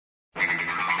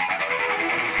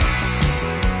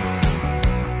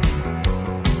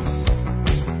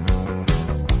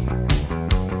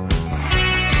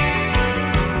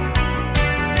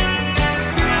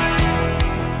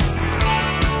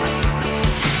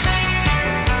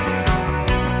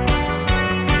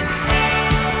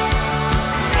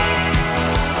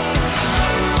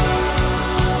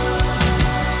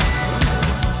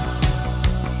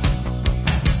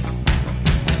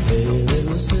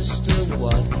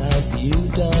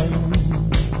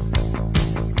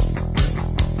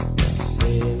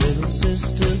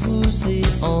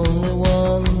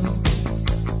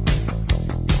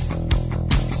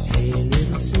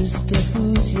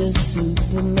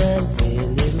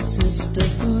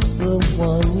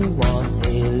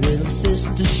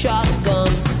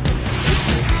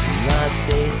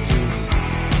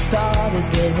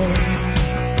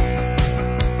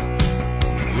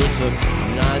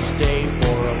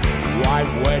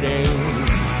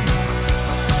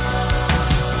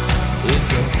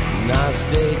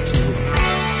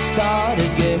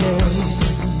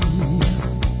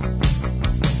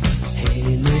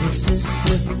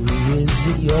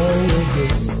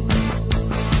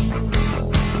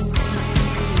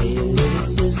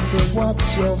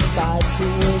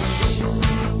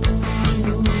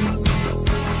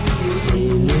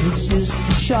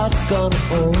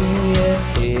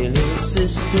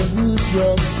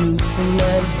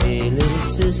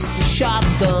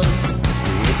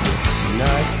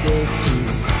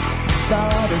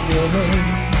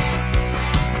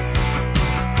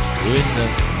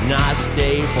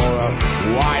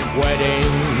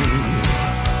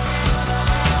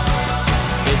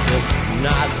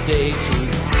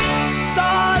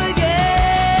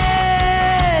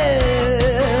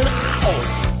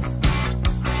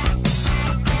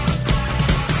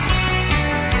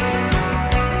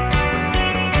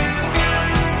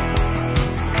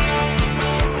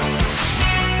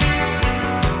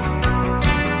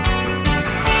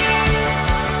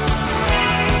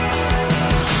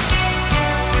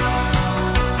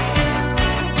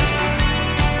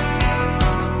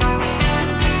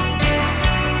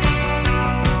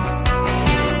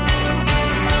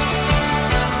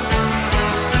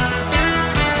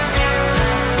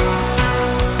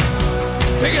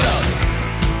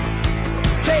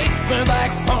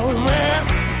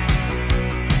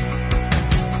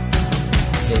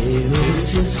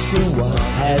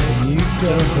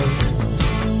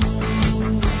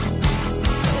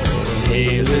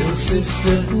 Hey little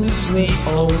sister, who's the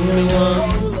only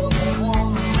one?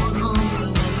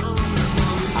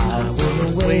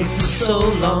 so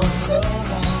long.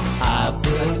 I've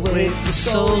been away for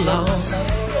so long.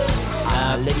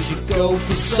 I let you go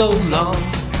for so long.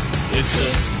 It's a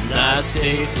nice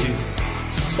day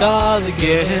to start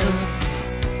again.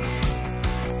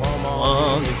 Come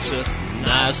on, it's a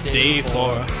nice day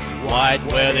for a white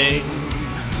wedding.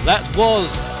 That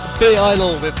was Billy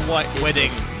Idol with White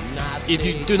Wedding. If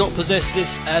you do not possess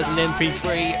this as an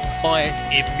MP3, buy it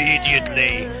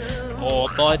immediately. Or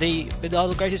buy the Billy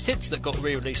Idol Greatest Hits that got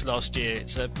re-released last year.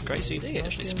 It's a great CD,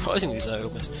 actually, surprisingly so,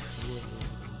 almost.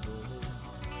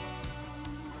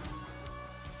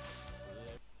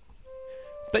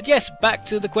 But yes, back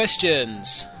to the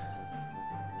questions.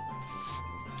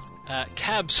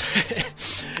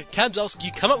 Cabs Cabs ask,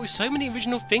 you come up with so many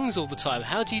original things all the time.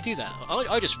 How do you do that?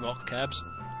 I just rock, Cabs.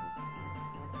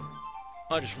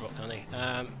 I just rock, honey.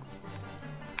 I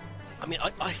mean,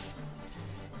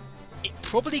 it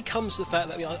probably comes to the fact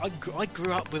that I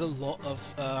grew up with a lot of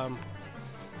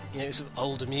sort of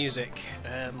older music.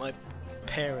 My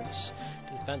parents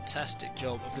did a fantastic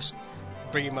job of just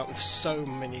bringing me up with so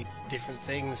many different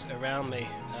things around me,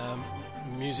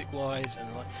 music-wise, and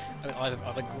I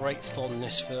have a great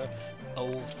fondness for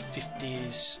old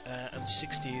 50s and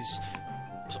 60s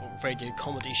sort of radio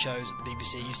comedy shows that the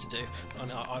BBC used to do,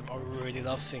 and I really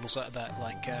love things like that,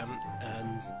 like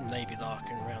Navy Lark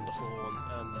and Round the Horn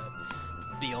and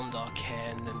Beyond Our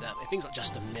Ken and things like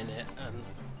Just a Minute and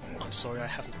I'm Sorry I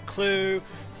Haven't a Clue,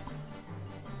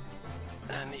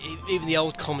 and even the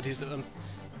old comedies that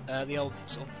the old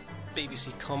sort of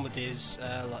BBC comedies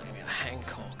like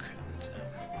Hancock and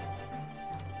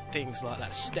things like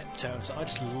that, Steptoe. So I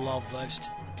just love those to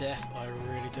death. I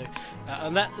really do,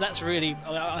 and that's really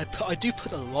I do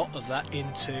put a lot of that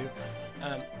into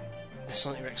the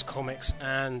Sonic Rex comics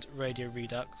and Radio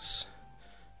Redux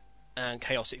and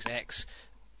Chaos X.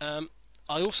 I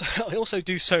also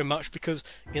do so much because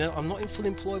I'm not in full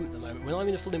employment at the moment. When I'm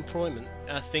in full employment,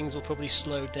 things will probably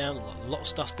slow down a lot. A lot of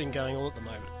stuff's been going on at the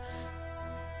moment.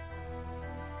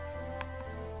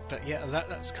 But yeah,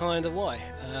 that's kind of why.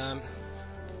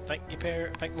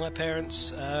 Thank my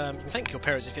parents. You can thank your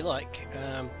parents if you like.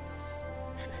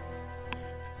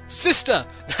 Sister.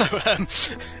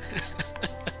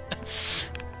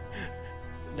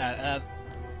 No.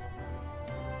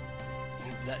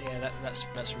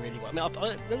 That's really what I mean.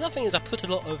 The other thing is I put a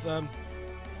lot of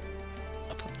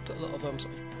sort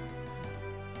of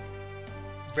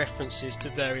references to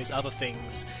various other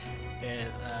things in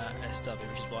SW,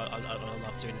 which is why I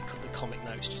love doing the comic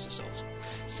notes, just to sort of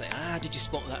say, did you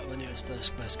spot that when it was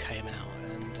first came out?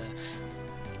 And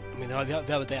I mean,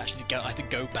 the other day I had to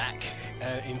go back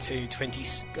into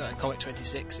Comic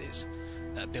 26's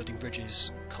Building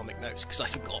Bridges comic notes because I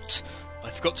forgot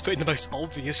to put in the most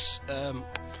obvious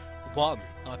one.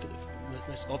 I put the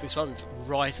most obvious one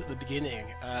right at the beginning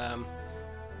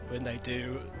when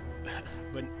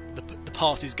the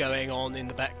party's going on in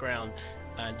the background.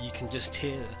 And you can just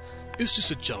hear, it's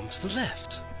just a jump to the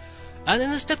left, and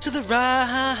then a step to the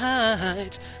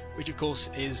right, which of course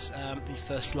is the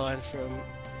first line from,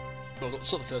 well, not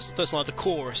the first line of the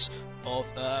chorus of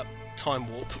Time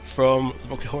Warp from the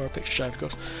Rocky Horror Picture Show, of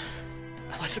course.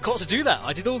 And I forgot to do that.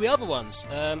 I did all the other ones,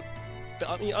 but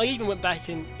I mean, I even went back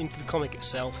into the comic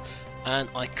itself, and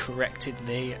I corrected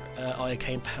the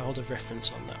iocane powder reference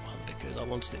on that one because I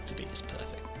wanted it to be as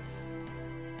perfect.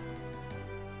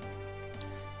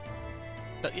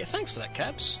 But yeah, thanks for that,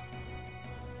 Cabs.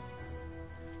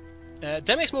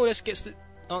 Demex more or less gets the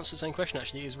answer to the same question,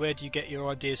 actually, is where do you get your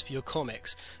ideas for your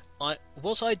comics?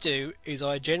 What I do is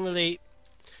I generally...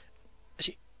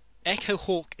 Actually, Echo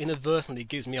Hawk inadvertently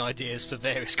gives me ideas for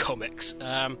various comics.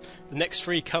 The next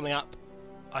 3 coming up,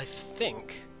 I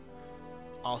think,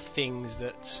 are things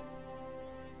that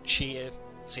she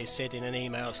said in an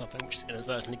email or something, which is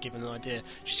inadvertently given an idea.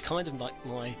 She's kind of like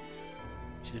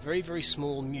she's a very, very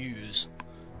small muse.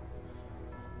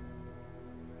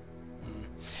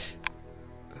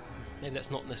 Maybe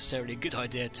that's not necessarily a good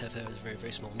idea to have her as a very,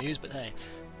 very small muse, but hey.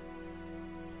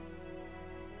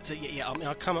 So yeah. I mean,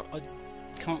 I come up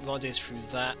with ideas through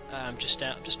that. Just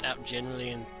out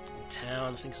generally in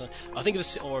town. I think of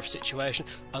a situation.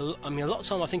 I mean, a lot of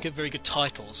time I think of very good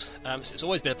titles. So it's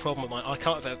always been a problem of mine. I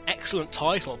can't have an excellent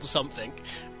title for something,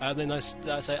 and then I say,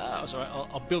 it's alright.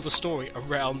 I'll build a story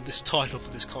around this title for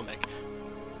this comic.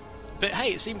 But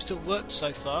hey, it seems to have worked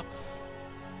so far.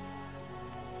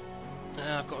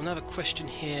 I've got another question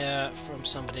here from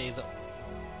somebody that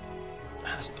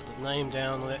hasn't put the name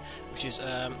down on it, which is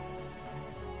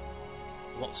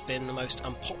what's been the most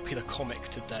unpopular comic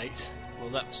to date? Well,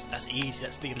 that's easy.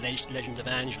 That's the Legend of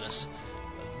Angelus.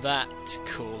 That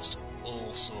caused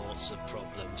all sorts of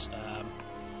problems.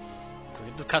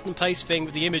 did the cut and paste thing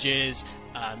with the images,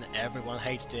 and everyone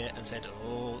hated it and said,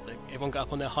 everyone got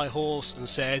up on their high horse and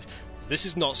said, this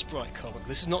is not Sprite Comic,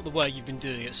 this is not the way you've been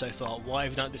doing it so far, why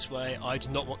have you done it this way, I do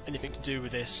not want anything to do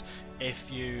with this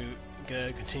if you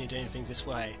continue doing things this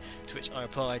way. To which I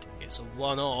replied, it's a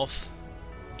one-off,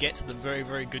 get to the very,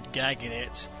 very good gag in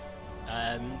it,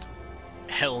 and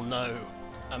hell no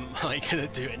am I going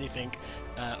to do anything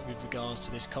with regards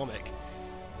to this comic.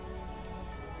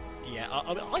 Yeah,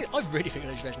 I really think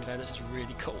those Legend of Evidence is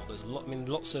really cool. There's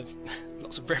lots of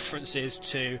references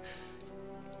to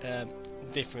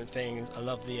different things. I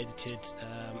love the edited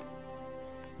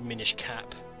Minish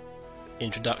Cap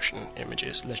introduction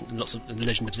images. Lots of the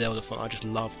Legend of Zelda font. I just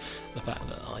love the fact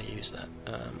that I use that.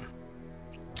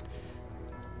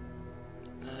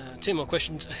 Two more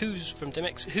questions. Who's from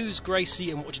Demex? Who's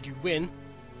Gracie and what did you win?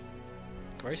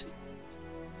 Gracie?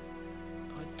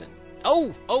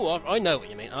 I know what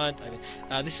you mean.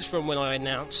 This is from when I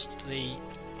announced the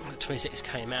 26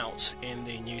 came out in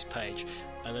the news page,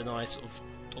 and then I sort of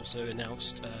also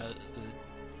announced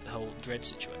the whole Dread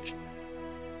situation.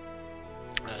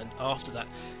 And after that,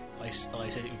 I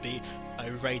said it would be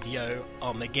a Radio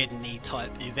Armageddon-y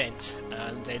type event,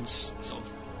 and then sort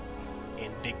of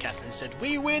in big capitals said,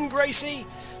 "We win, Gracie!"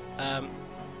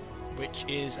 Which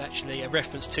is actually a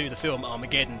reference to the film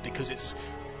Armageddon, because it's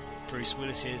Bruce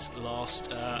Willis's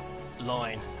last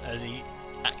line as he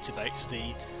activates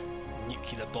the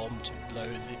nuclear bomb to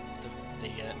blow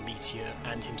the meteor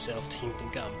and himself to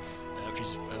Kingdom Come, which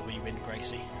is "We win,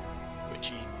 Gracie," which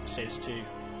he says to,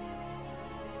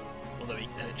 although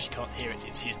she can't hear it,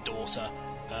 it's his daughter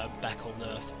back on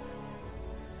Earth.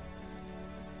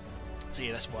 So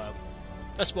yeah, that's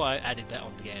why I added that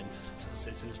on the end. So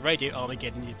it says Radio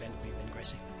Armageddon event, "We win,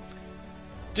 Gracie."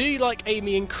 Do you like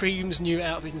Amy and Cream's new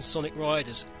outfit in Sonic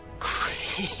Riders?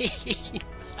 Cream.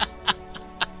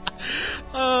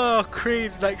 Oh,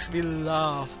 Cream makes me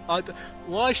laugh.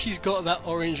 Why she's got that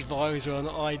orange visor on,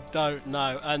 I don't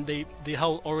know. And the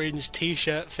whole orange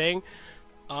T-shirt thing,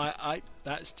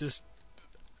 that's just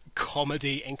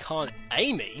comedy incarnate.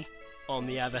 Amy, on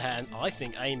the other hand, I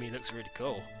think Amy looks really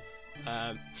cool.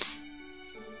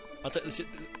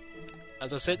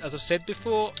 As I've said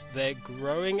before, they're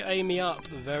growing Amy up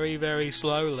very, very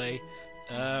slowly.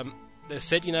 They've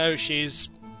said, she's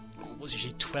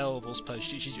 12, I suppose.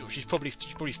 She's probably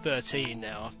 13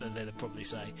 now. They'll probably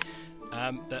say,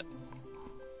 but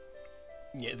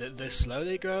yeah, they're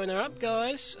slowly growing her up,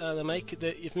 guys.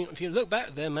 If you look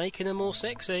back, they're making her more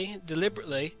sexy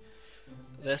deliberately.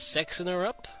 They're sexing her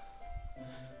up.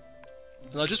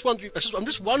 And I'm just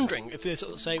wondering if they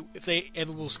sort of say, if they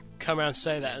ever will come around and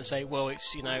say that and say, well,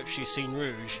 it's she's seen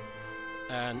Rouge,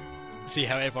 and see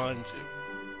how everyone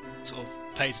sort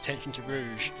of pays attention to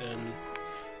Rouge, and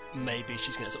maybe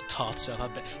she's going to sort of tart herself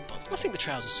up a bit. But I think the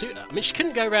trousers suit her. I mean, she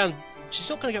couldn't go around. She's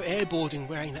not going to go airboarding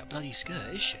wearing that bloody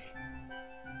skirt, is she?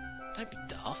 Don't be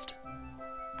daft.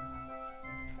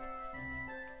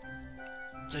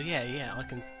 So yeah,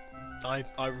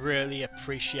 I really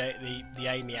appreciate the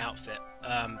Amy outfit,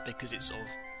 because it's sort of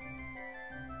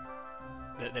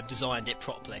they've designed it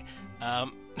properly.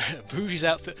 Rouge's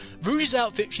outfit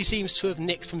she seems to have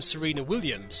nicked from Serena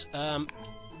Williams.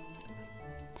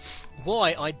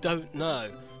 Why, I don't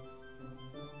know.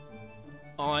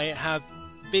 I have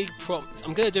big problems.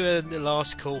 I'm going to do a little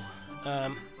article,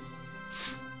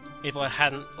 if I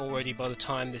hadn't already by the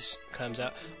time this comes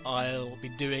out. I'll be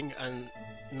doing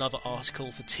another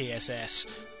article for TSS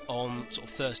on sort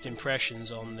of first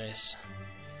impressions on this.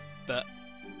 But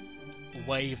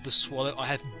Wave the Swallow, I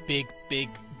have big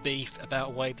beef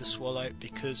about Wave the Swallow,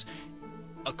 because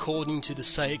according to the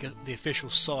Sega, the official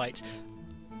site,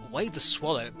 Wave the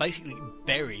Swallow basically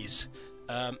buries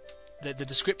the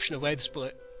description of Wave the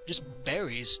Swallow just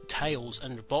buries Tails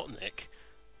and Robotnik,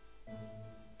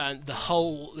 and the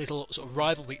whole little sort of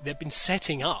rivalry they've been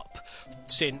setting up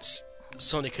since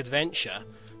Sonic Adventure.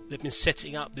 They've been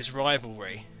setting up this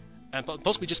rivalry, and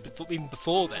possibly even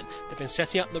before then, they've been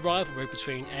setting up the rivalry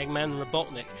between Eggman and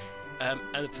Robotnik, and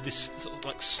for this sort of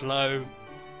like slow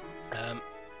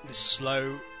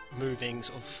moving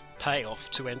sort of payoff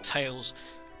to when Tails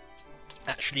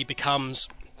actually becomes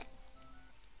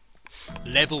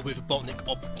level with Robotnik,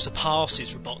 or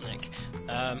surpasses Robotnik,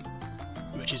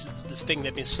 which is the thing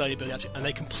they've been slowly building up to, and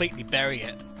they completely bury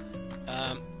it.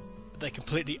 They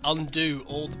completely undo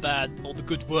all the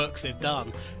good work they've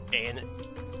done in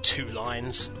 2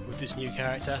 lines with this new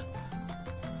character,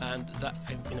 and that,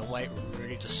 in a way,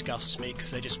 really disgusts me,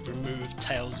 because they just removed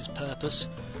Tails' purpose,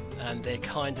 and they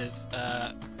kind of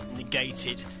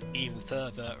negated even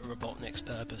further Robotnik's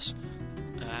purpose.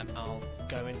 I'll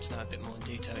go into that a bit more in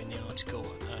detail in the article,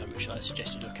 which I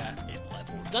suggest you look at if I've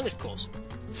already done it, of course.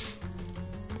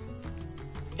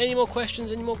 Any more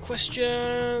questions?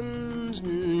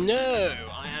 No,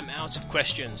 I am out of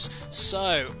questions.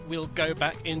 So, we'll go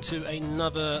back into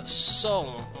another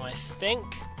song, I think.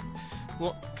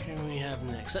 What can we have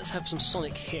next? Let's have some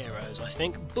Sonic Heroes, I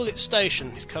think. Bullet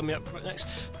Station is coming up right next.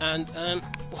 And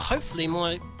hopefully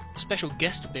my special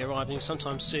guest will be arriving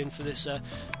sometime soon for this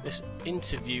this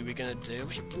interview we're going to do.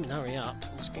 We should hurry up.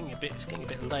 It's getting a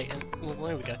bit late. And, well,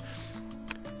 there we go.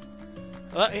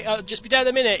 I'll just be down in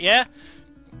a minute, yeah?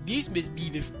 This must be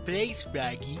the place,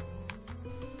 Froggy.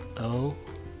 Oh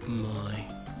my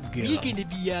god. We're gonna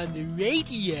be on the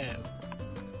radio.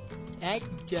 I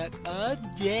can talk all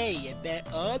day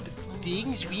about all the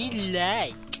things we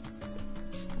like.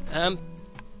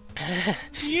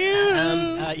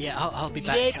 Yeah, I'll be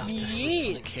back after some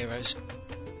Sonic Heroes.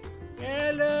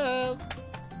 Hello.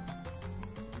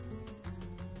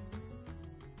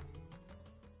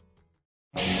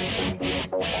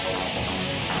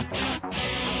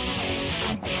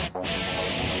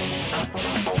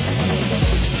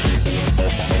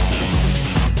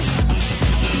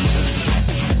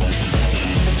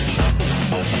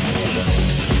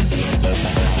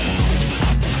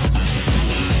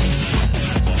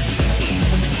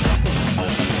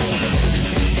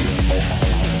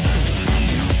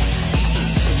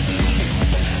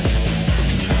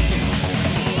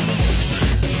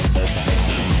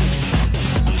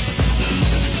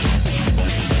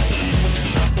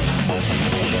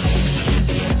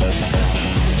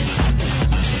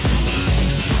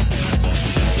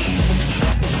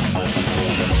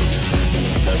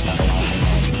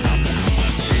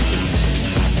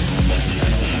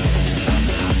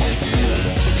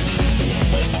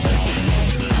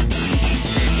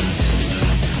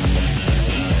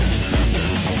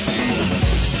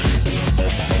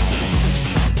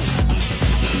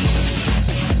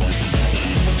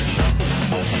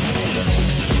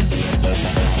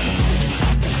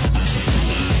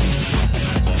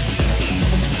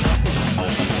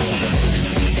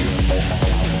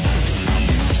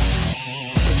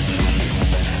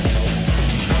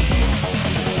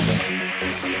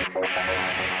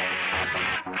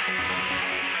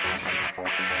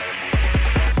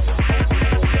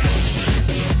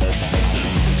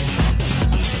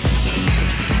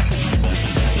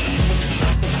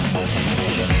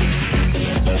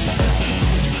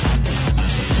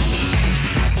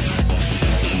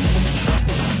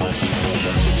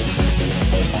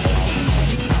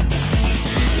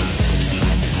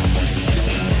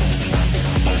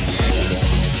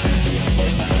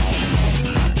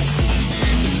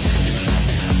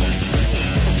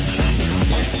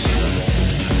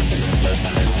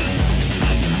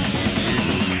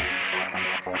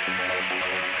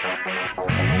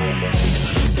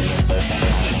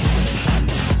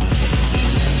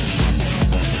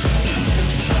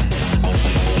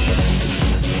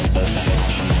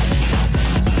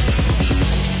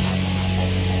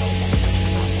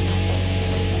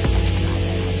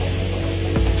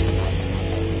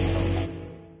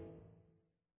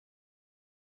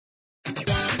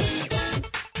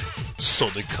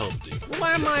 Sonic comedy.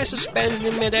 Why am I suspended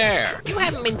in midair? You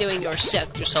haven't been doing your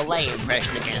Cirque du Soleil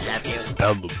impression again, have you?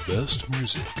 And the best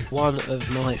music. One of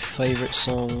my favourite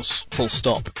songs, full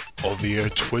stop. On the air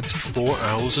 24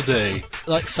 hours a day.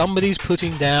 Like somebody's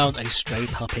putting down a stray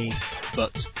puppy,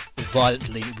 but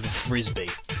violently with a frisbee.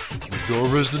 With your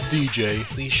resident DJ.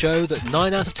 The show that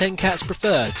 9 out of 10 cats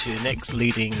prefer to the next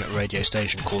leading radio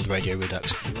station called Radio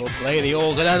Redux. We will play the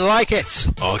organ and like it!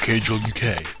 Archangel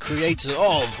UK. Creator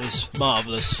of this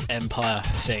marvellous empire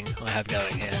thing I have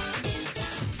going here.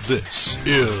 This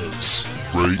is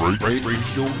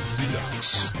Radio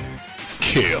Redux.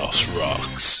 Chaos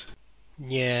Rocks.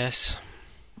 Yes.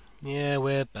 Yeah,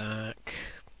 we're back.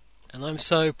 And I'm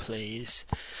so pleased.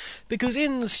 Because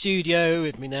in the studio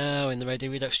with me now, in the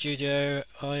Radio Redux studio,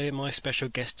 my special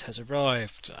guest has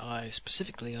arrived. I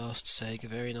specifically asked Sega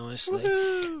very nicely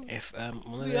if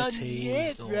one of their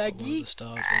team or one of the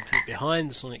stars behind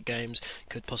the Sonic games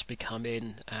could possibly come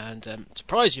in and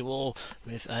surprise you all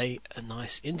with a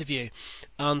nice interview.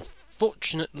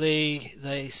 Unfortunately,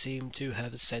 they seem to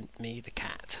have sent me the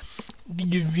cat.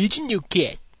 The original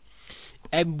cat.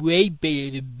 I'm way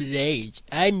better than Blade.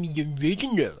 I'm the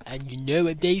original, and you know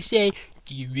what they say,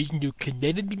 the original can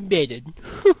never be bettered.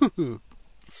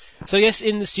 So yes,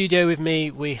 in the studio with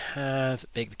me we have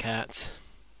Big the Cat.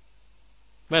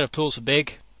 Round of applause for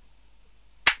Big.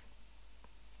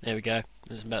 There we go.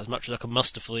 That's about as much as I can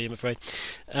muster for you, I'm afraid.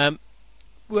 Why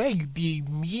are you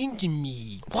being mean to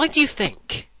me? Why do you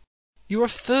think You're a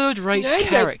third-rate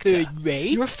character.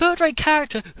 You're a third-rate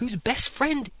character whose best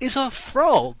friend is a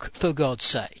frog, for God's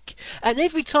sake. And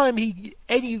every time he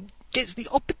gets the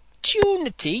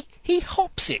opportunity, he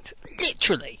hops it,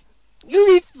 literally.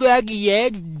 You're a froggy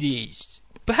out of this.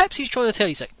 Perhaps he's trying to tell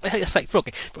you something. Say,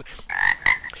 Froggy.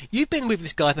 You've been with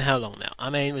this guy for how long now? I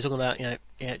mean, we're talking about,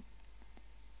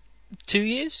 2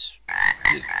 years?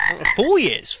 4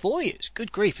 years. 4 years.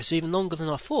 Good grief, it's even longer than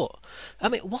I thought. I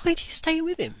mean, why did you stay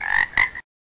with him?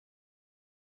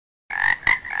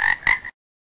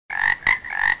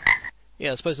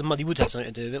 Yeah, I suppose the money would have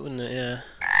something to do with it, wouldn't it? Yeah.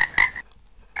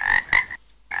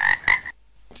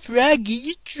 Froggy,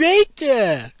 you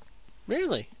traitor!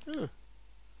 Really? Oh.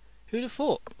 Who'd have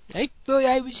thought? I thought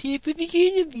I was here for the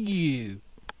interview.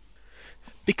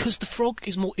 Because the frog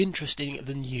is more interesting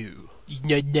than you.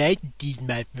 You're not these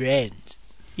my friends.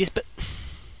 Yes, but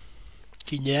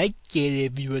can I tell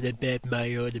everyone about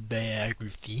my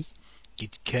autobiography?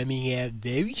 It's coming out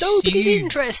very soon. Nobody's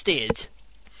interested.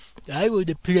 I want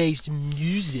to play some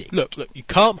music. Look, you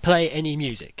can't play any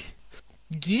music.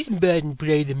 This button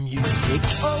play the music.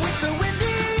 Oh, it's a windy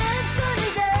and sunny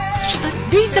day. Just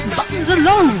leave the buttons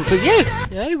alone, will you?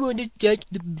 I want to touch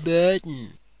the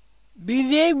button. But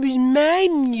that was my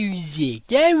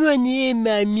music. I want to hear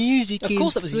my music. Of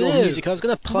course that was your music. I was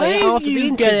going to play it after the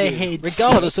interview,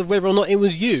 regardless of whether or not it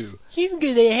was you. You've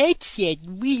got a headset.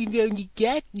 We've only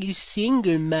got the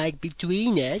single mic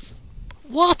between us.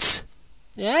 What?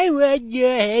 I want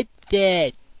your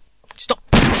headset. Stop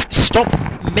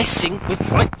messing with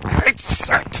my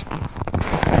headset.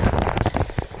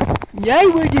 I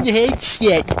want a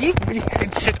headset. Give me a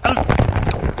headset. Oh,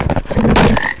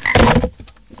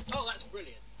 that's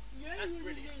brilliant. That's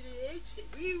brilliant.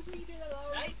 Will you leave it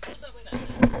alone? Hey, what's up with that?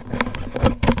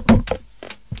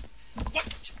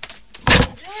 What?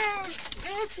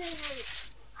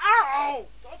 Ow!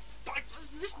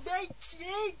 This makes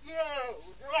it now.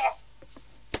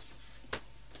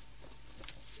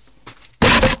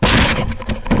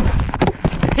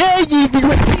 Hey,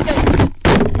 everyone!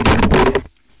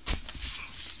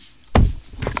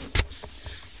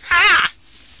 Ah!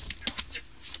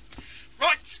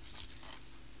 Right!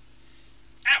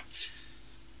 Out!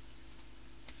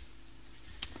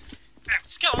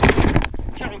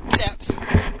 Come on, get out.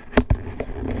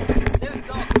 Never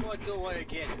darken my doorway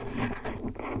again.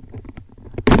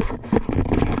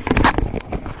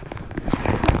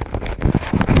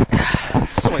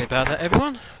 Sorry about that,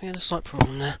 everyone. We had a slight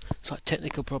problem there. Slight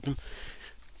technical problem.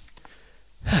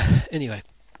 Anyway,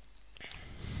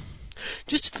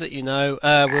 just to let you know,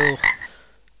 what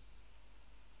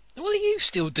are you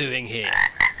still doing here?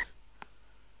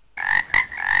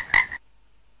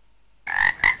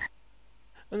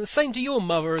 And the same to your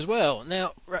mother as well.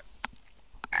 Now,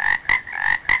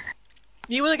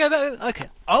 you want to go back? Okay,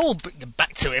 I'll bring you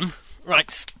back to him.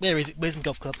 Right, where is it? Where's my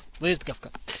golf club?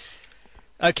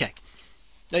 Okay.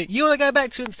 Now, you want to go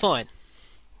back to him? Fine.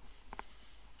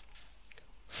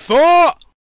 4!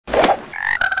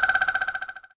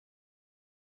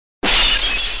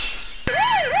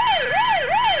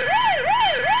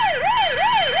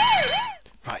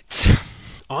 Right.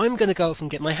 I'm going to go off and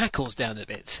get my hackles down a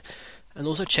bit. And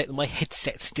also check that my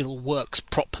headset still works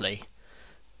properly.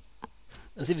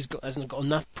 As if it hasn't got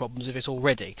enough problems with it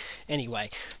already. Anyway.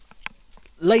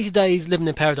 Lazy Days Living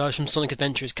in Paradise from Sonic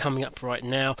Adventure is coming up right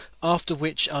now, after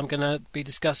which I'm going to be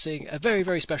discussing a very,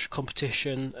 very special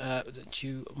competition that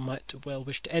you might well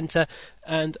wish to enter,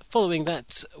 and following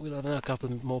that we'll have a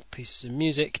couple more pieces of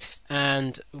music,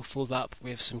 and we'll follow up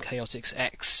with some Chaotix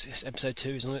X. Yes, episode 2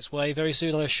 is on its way very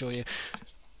soon, I assure you.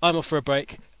 I'm off for a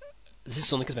break. This is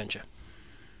Sonic Adventure.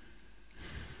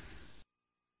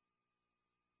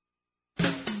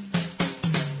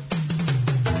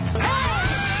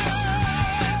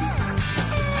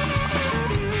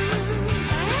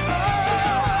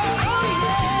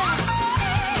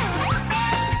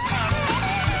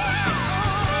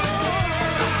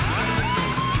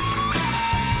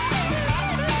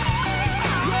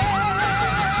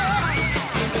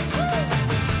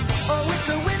 Oh, it's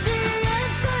a windy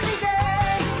and sunny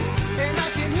day, and I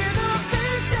can hear the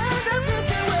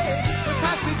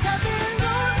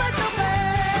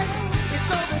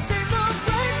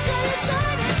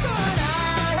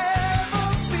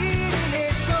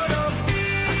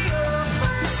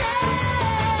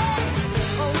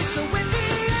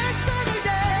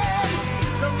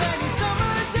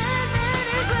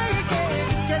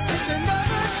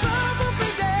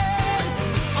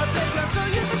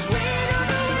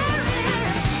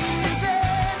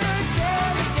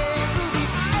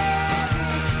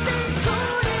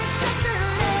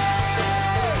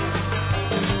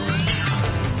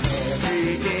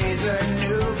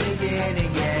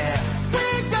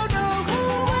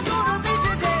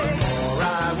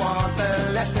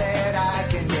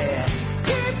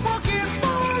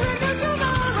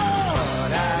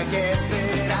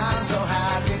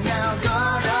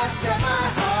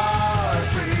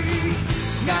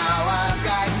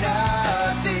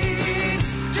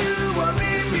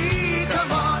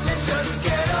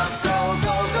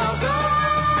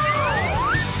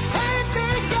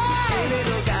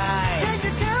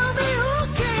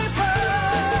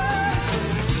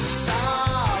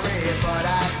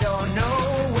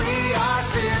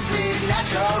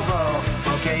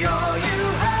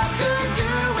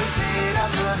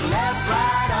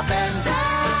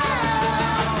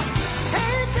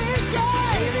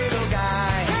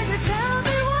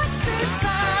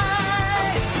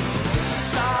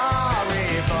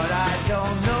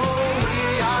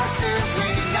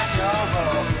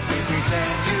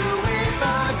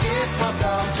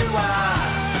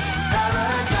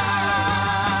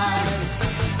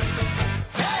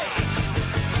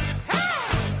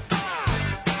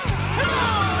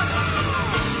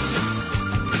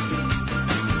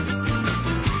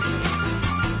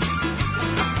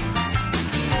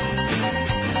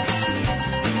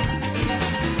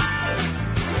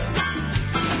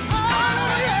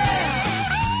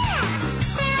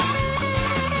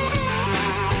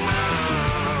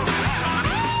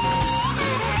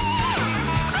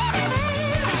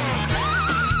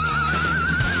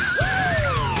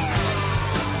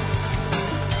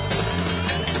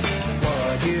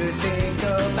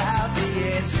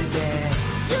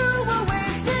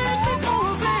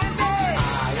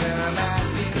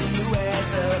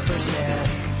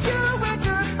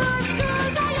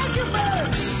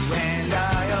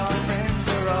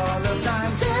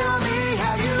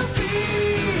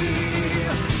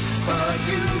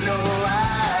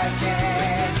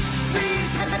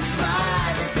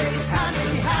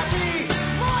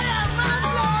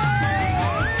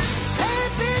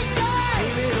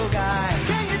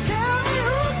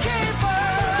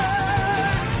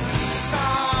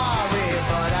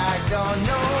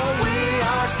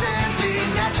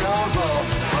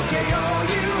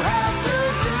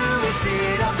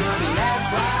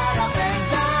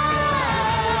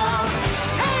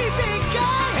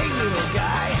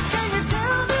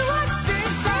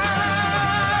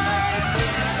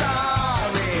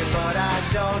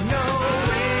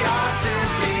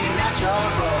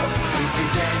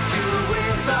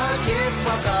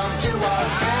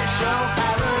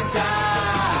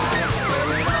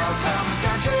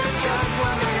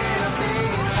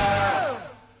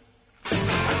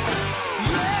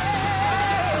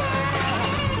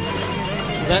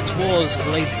That was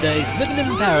Lazy Days Living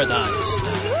in Paradise,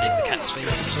 being the cat's theme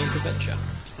from Sonic Adventure.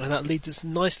 And that leads us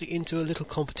nicely into a little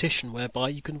competition whereby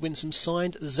you can win some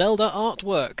signed Zelda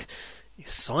artwork.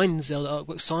 Signed Zelda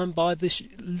artwork signed by the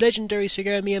legendary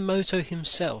Shigeru Miyamoto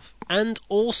himself. And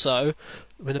also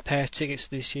win a pair of tickets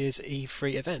to this year's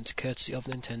E3 event, courtesy of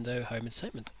Nintendo Home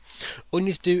Entertainment. All you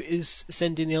need to do is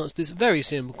send in the answer to this very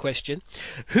simple question.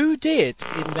 Who did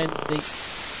invent the...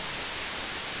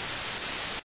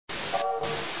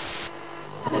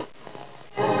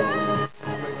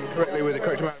 Correctly with the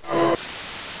correct amount.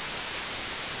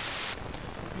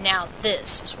 Now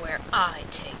this is where I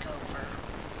take over.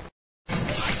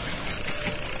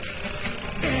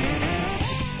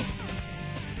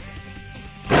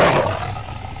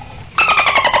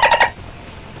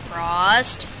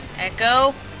 Frost,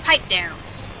 Echo, pipe down.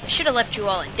 I should have left you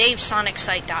all at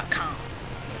davesonicsite.com.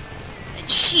 And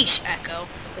sheesh, Echo,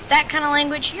 with that kind of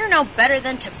language, you're no better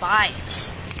than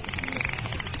Tobias.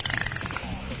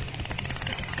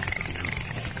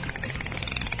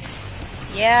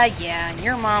 Yeah, and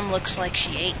your mom looks like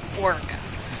she ate Orga.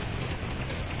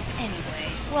 Anyway,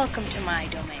 welcome to my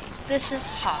domain. This is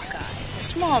Hawkeye, the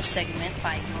small segment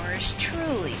by yours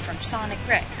truly from Sonic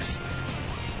Rex.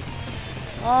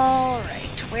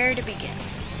 Alright, where to begin?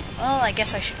 Well, I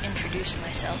guess I should introduce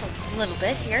myself a little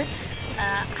bit here.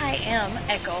 I am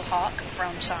Echo Hawk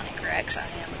from Sonic Rex. I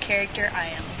am a character, I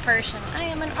am a person, I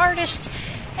am an artist,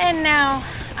 and now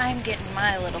I'm getting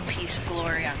my little piece of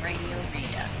glory on Radio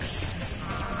Redux.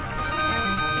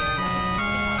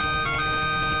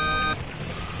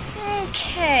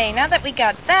 Okay, now that we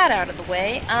got that out of the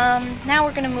way, now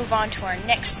we're going to move on to our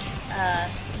next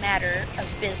matter of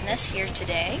business here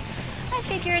today. I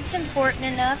figure it's important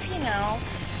enough, you know.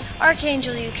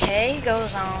 Archangel UK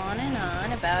goes on and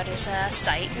on about his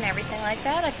site and everything like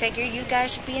that. I figure you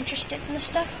guys would be interested in the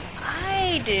stuff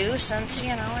I do, since, you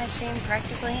know, I seem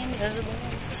practically invisible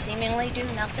and seemingly do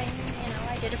nothing. You know,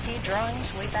 I did a few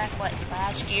drawings way back,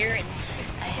 last year, and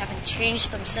I haven't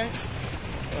changed them since.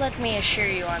 Let me assure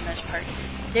you on this part,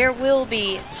 there will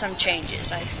be some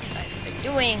changes. I've been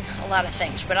doing a lot of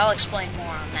things, but I'll explain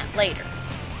more on that later.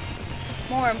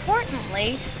 More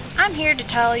importantly, I'm here to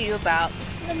tell you about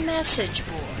the message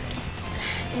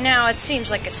board. Now, it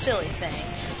seems like a silly thing.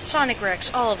 Sonic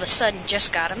Rex all of a sudden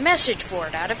just got a message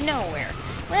board out of nowhere.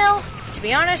 Well, to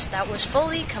be honest, that was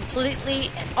fully,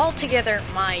 completely, and altogether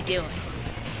my doing.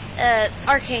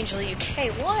 Archangel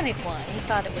UK wanted one. He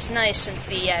thought it was nice since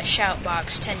the shout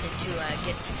box tended to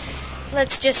get,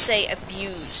 let's just say,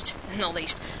 abused, in the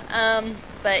least.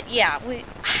 But yeah,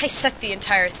 I set the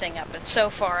entire thing up, and so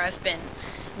far I've been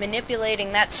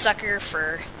manipulating that sucker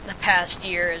for the past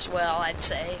year as well, I'd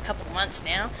say, a couple months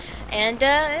now, and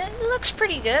it looks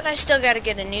pretty good. I still got to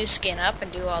get a new skin up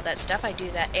and do all that stuff. I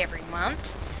do that every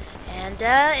month, and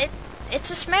it's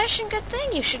a smashing good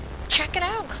thing. You should check it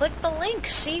out. Click the link.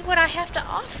 See what I have to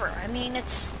offer. I mean,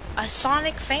 it's a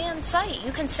Sonic fan site.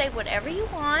 You can say whatever you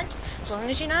want, as long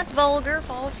as you're not vulgar,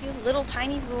 follow a few little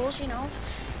tiny rules, you know, of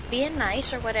being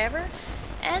nice or whatever,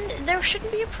 and there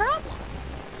shouldn't be a problem.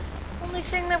 Only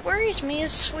thing that worries me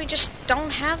is we just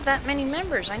don't have that many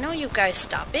members. I know you guys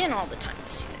stop in all the time.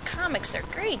 You see the comics, they're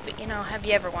great, but, you know, have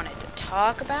you ever wanted to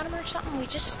talk about them or something? We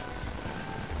just...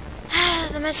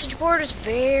 the message board is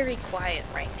very quiet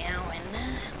right now, and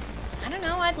I don't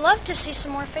know, I'd love to see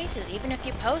some more faces, even if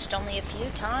you post only a few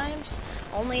times,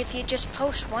 only if you just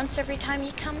post once every time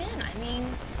you come in. I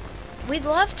mean, we'd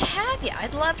love to have you.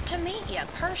 I'd love to meet you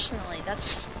personally.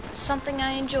 That's something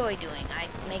I enjoy doing. I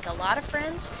make a lot of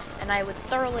friends, and I would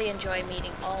thoroughly enjoy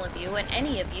meeting all of you and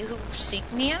any of you who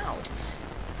seek me out.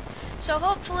 So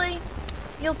hopefully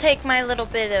you'll take my little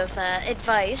bit of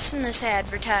advice in this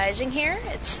advertising here.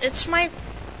 It's my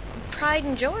pride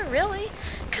and joy, really.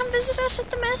 Come visit us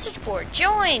at the message board.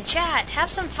 Join, chat, have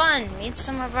some fun, meet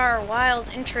some of our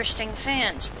wild, interesting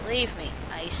fans. Believe me,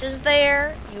 Ice is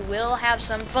there. You will have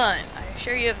some fun. I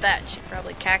assure you of that. She's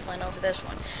probably cackling over this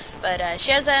one. But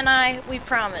Sheza and I, we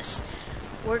promise,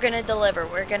 we're going to deliver.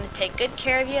 We're going to take good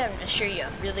care of you and assure you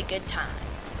a really good time.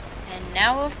 And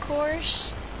now, of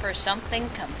course, for something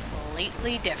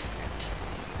completely different.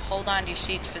 Hold on to your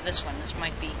seats for this one. This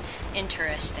might be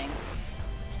interesting.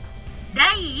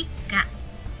 第1課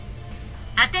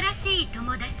新しい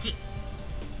友達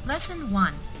Lesson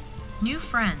 1 New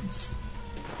Friends.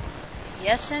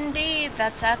 Yes, indeed.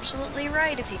 That's absolutely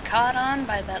right if you caught on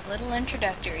by that little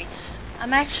introductory.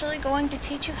 I'm actually going to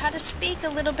teach you how to speak a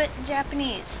little bit in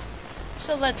Japanese.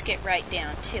 So let's get right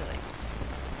down to it.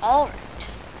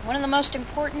 Alright. One of the most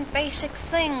important basic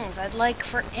things I'd like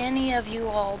for any of you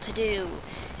all to do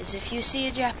is if you see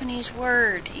a Japanese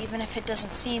word, even if it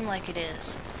doesn't seem like it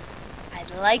is, I'd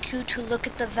I'd like you to look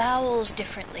at the vowels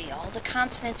differently. All the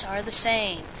consonants are the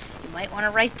same. You might want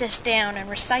to write this down and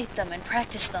recite them and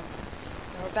practice them.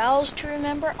 Your vowels to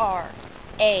remember are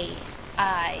A,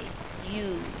 I,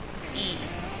 U, E,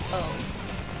 O.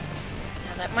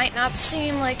 Now that might not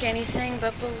seem like anything,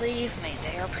 but believe me,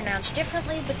 they are pronounced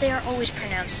differently, but they are always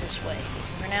pronounced this way. You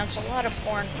can pronounce a lot of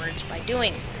foreign words by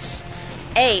doing this.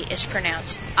 A is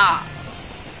pronounced A.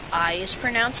 I is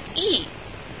pronounced E.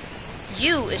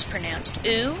 U is pronounced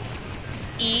U.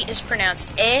 E is pronounced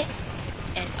E.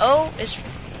 And O is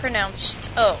pronounced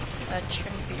O. That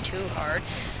shouldn't be too hard.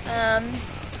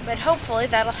 But hopefully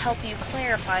that'll help you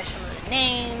clarify some of the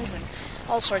names and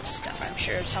all sorts of stuff. I'm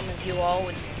sure some of you all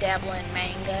would dabble in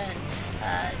manga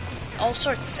and all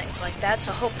sorts of things like that,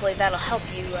 so hopefully that'll help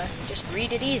you just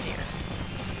read it easier.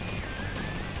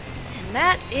 And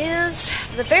that is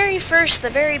the very first,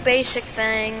 the very basic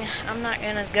thing. I'm not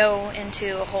going to go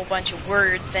into a whole bunch of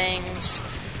word things.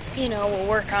 You know, we'll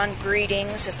work on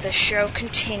greetings if the show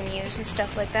continues and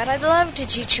stuff like that. I'd love to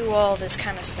teach you all this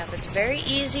kind of stuff. It's very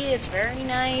easy, it's very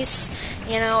nice,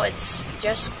 you know, it's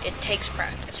just, it takes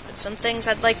practice. But some things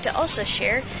I'd like to also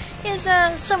share is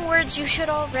some words you should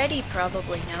already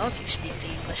probably know if you speak the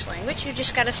English language. You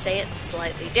just gotta say it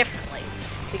slightly differently,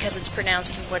 because it's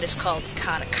pronounced in what is called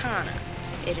katakana.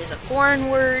 It is a foreign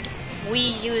word, we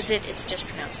use it, it's just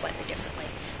pronounced slightly differently.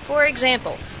 For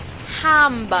example,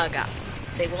 hamburger.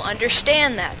 They will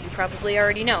understand that. You probably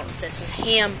already know. This is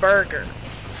hamburger.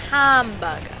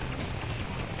 Hamburger.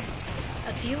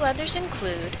 A few others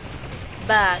include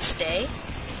birthday,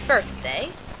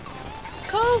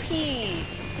 kohi,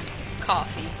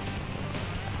 coffee,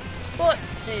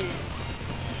 sportsu,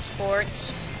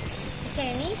 sports,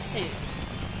 tennisu,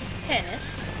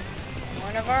 tennis,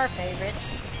 one of our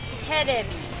favorites,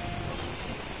 terebi,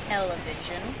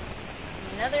 television.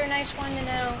 Another nice one to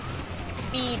know,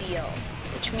 video,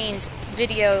 which means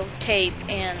videotape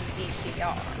and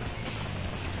VCR.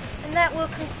 And that will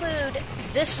conclude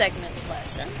this segment's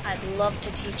lesson. I'd love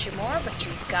to teach you more, but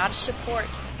you've got to support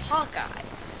Hawkeye.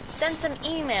 Send some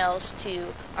emails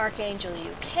to Archangel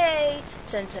UK,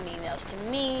 send some emails to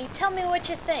me. Tell me what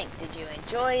you think. Did you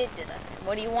enjoy it?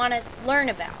 What do you want to learn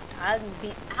about?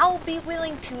 I'll be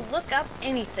willing to look up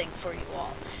anything for you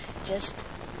all. Just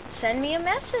send me a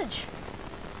message.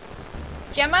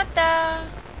 Jamata!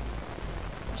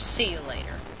 See you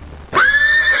later.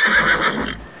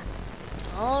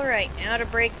 Alright, now to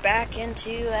break back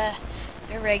into a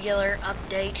regular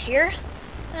update here.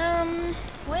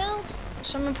 Well,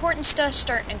 some important stuff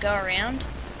starting to go around.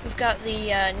 We've got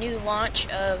the new launch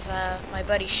of my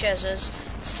buddy Sheza's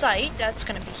site. That's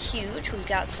going to be huge. We've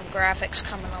got some graphics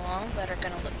coming along that are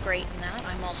going to look great in that.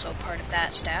 I'm also a part of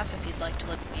that staff if you'd like to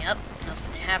look me up.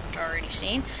 Nothing you haven't already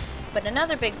seen. But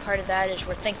another big part of that is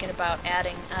we're thinking about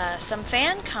adding some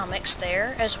fan comics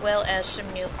there, as well as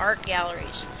some new art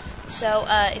galleries. So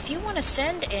if you want to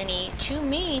send any to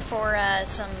me for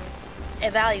some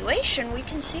evaluation, we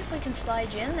can see if we can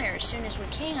slide you in there as soon as we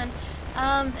can.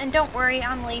 And don't worry,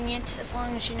 I'm lenient, as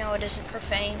long as you know it isn't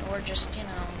profane or just,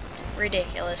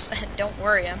 ridiculous. Don't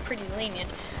worry, I'm pretty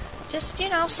lenient. Just,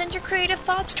 send your creative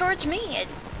thoughts towards me.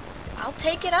 I'll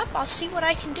take it up. I'll see what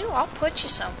I can do. I'll put you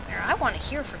somewhere. I want to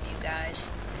hear from you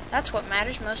guys. That's what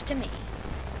matters most to me.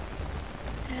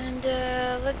 And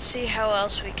let's see how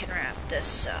else we can wrap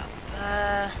this up.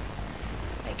 I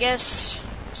guess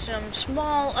some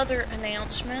small other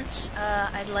announcements.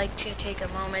 I'd like to take a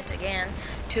moment again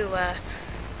to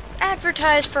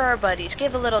advertise for our buddies.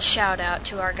 Give a little shout out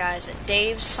to our guys at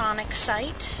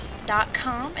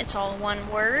DaveSonicSite.com. It's all one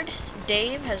word.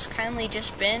 Dave has kindly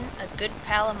just been a good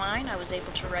pal of mine. I was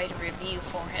able to write a review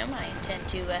for him. I intend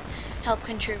to help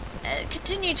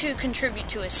continue to contribute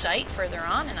to his site further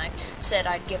on, and I said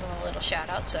I'd give him a little shout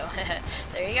out, so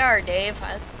there you are, Dave.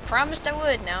 I promised I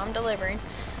would. Now I'm delivering.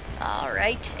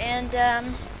 Alright, and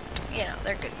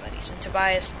they're good buddies. And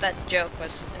Tobias, that joke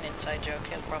was an inside joke.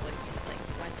 He'll probably think,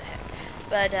 what the heck.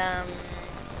 But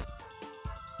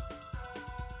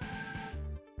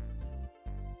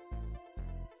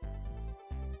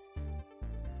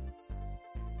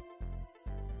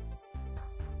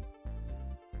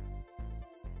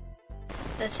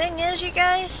the thing is, you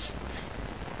guys,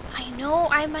 I know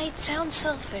I might sound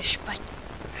selfish, but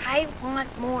I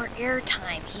want more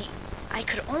airtime. I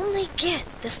could only get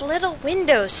this little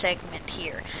window segment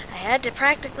here. I had to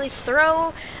practically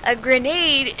throw a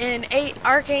grenade in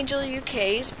Archangel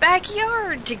UK's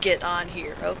backyard to get on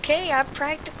here, okay? I'm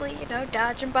practically,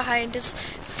 dodging behind his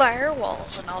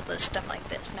firewalls and all this stuff like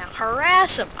this. Now,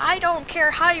 harass him. I don't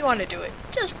care how you want to do it.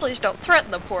 Just please don't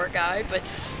threaten the poor guy, but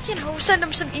send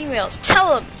him some emails.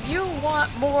 Tell him you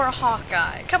want more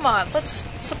Hawkeye. Come on, let's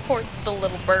support the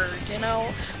little bird,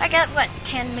 I got,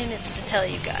 10 minutes to tell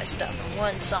you guys stuff in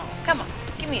one song. Come on,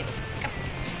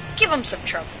 give him some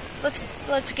trouble.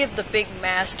 Let's give the big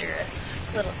master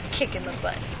a little kick in the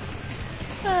butt.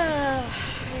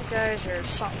 You guys are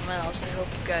something else. I hope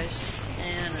you guys,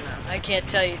 I don't know. I can't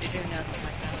tell you to do nothing.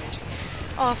 I can always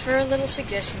offer a little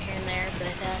suggestion here and there, but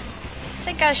I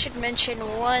think I should mention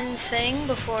one thing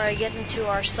before I get into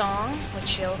our song,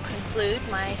 which will conclude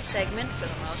my segment for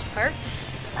the most part.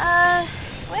 I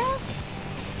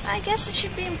guess it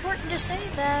should be important to say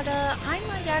that I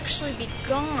might actually be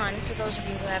gone, for those of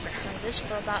you who haven't heard this,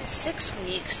 for about 6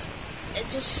 weeks.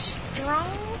 It's a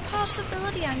strong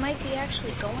possibility I might be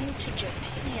actually going to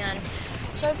Japan.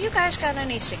 So if you guys got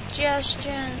any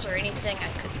suggestions or anything I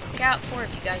could look out for,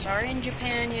 if you guys are in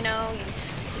Japan, you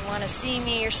want to see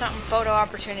me or something, photo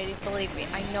opportunity, believe me,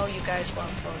 I know you guys love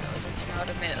photos. It's not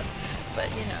a myth.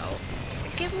 But,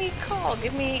 give me a call.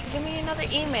 Give me another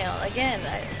email. Again,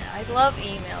 I love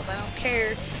emails. I don't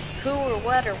care who or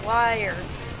what or why or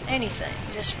anything.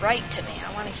 Just write to me.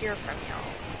 I want to hear from y'all.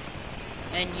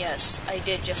 And yes, I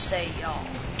did just say y'all,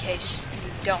 in case you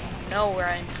don't know where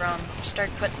I'm from. Start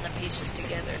putting the pieces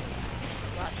together.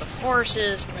 Lots of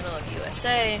horses, middle of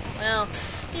USA. Well,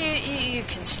 you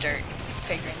can start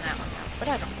figuring that one out, but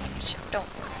I don't think so. Don't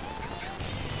worry.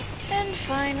 And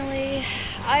finally,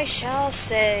 I shall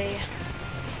say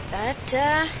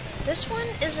that this one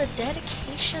is a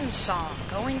dedication song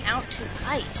going out to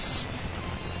Ice.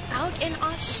 Out in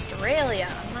Australia.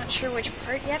 I'm not sure which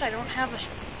part yet. I don't have a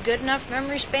good enough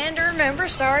memory span to remember.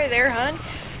 Sorry there, hun.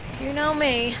 You know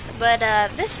me. But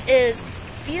this is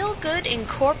Feel Good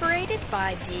Incorporated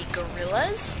by the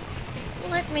Gorillaz.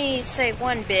 Let me say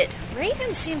one bit.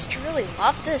 Raven seems to really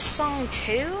love this song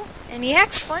too, and he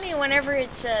acts funny whenever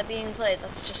it's being played.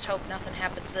 Let's just hope nothing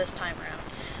happens this time around.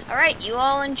 Alright, you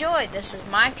all enjoy. This is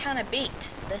my kind of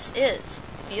beat. This is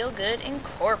Feel Good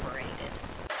Incorporated.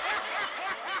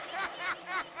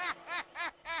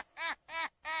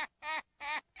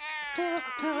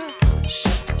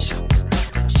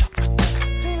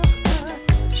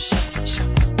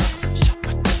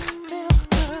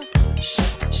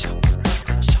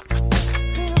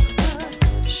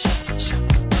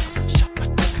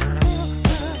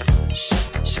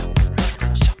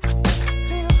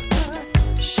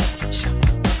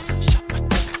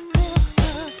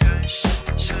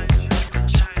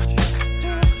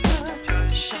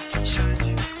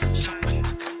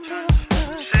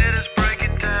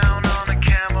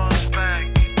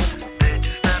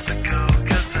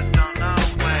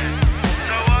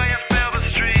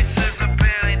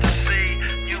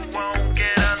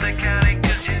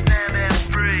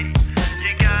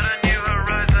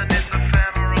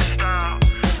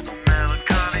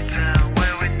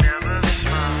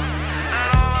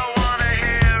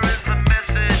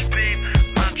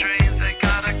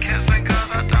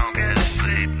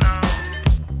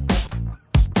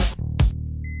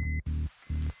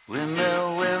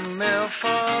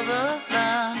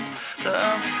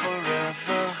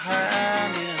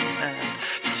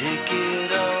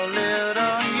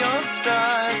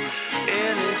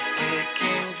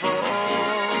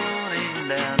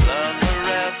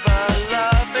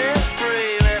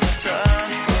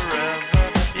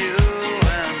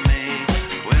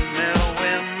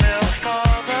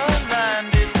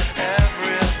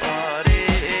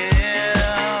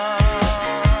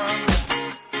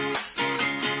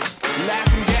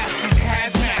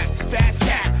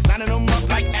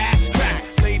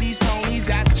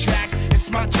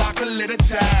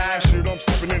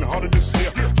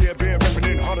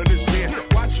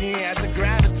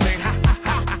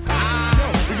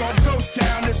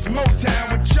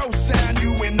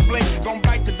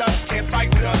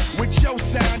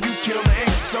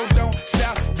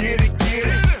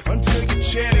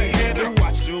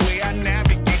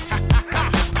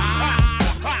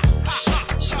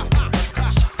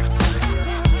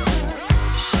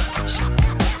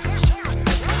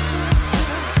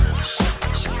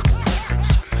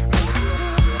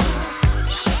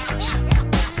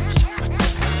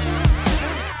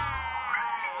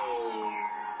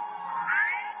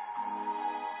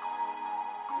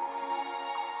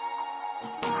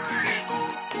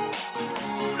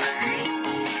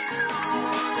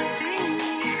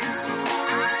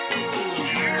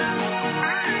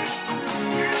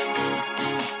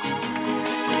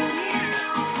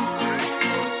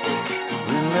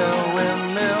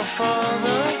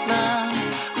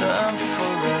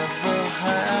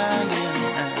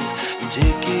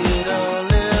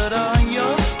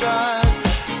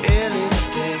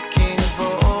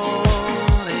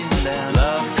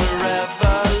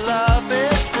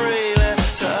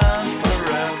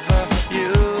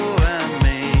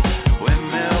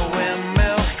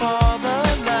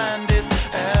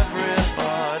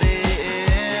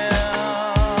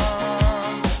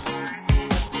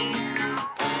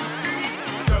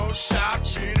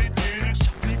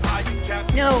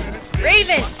 No,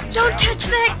 Raven, don't touch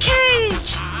that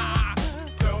cage!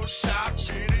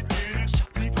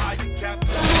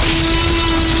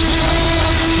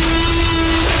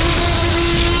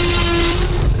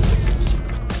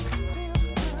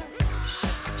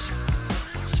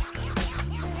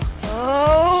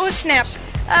 Oh, snap.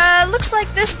 Looks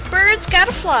like this bird's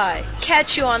gotta fly.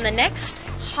 Catch you on the next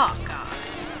Hawkeye.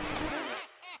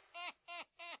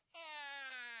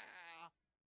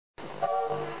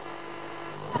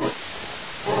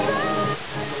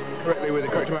 Correctly with the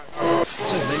correct amount.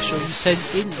 So make sure you send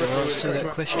in your answer to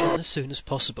that question as soon as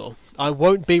possible. I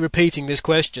won't be repeating this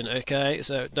question, okay?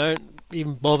 So don't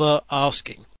even bother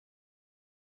asking.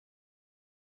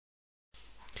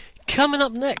 Coming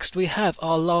up next, we have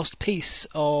our last piece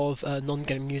of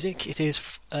non-game music. It is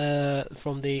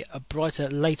from the Brighter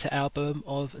Later album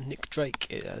of Nick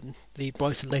Drake. The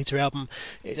Brighter Later album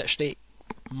is actually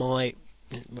my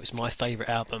favourite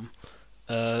album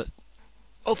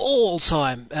of all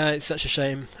time. It's such a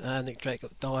shame Nick Drake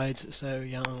died so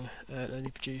young.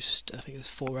 Only produced, I think it was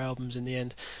 4 albums in the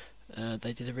end.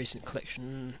 They did a recent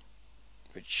collection,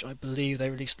 which I believe they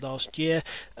released last year.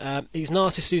 He's an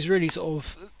artist who's really sort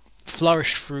of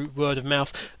flourished through word of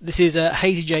mouth. This is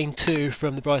Hazy Jane 2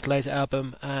 from the Brighter Later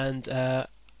album, and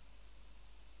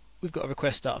we've got a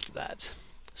request after that.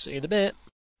 See you in a bit.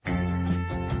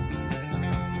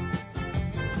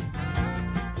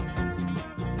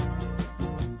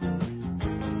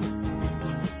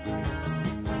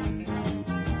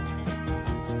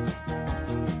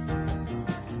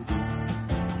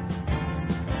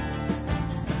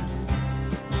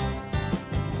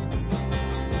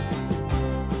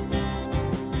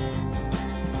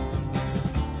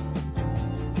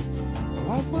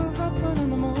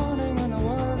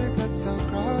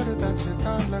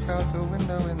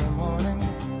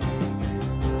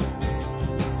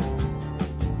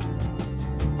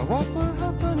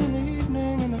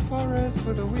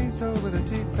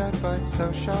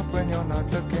 So sharp when you're not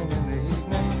looking in the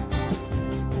evening.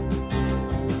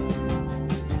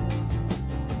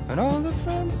 And all the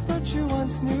friends that you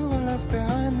once knew and left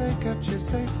behind, they kept you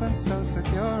safe and so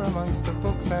secure amongst the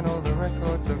books and all the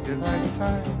records of your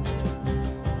lifetime.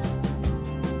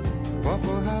 What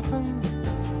will happen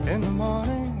in the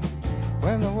morning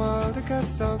when the world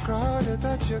gets so crowded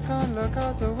that you can't look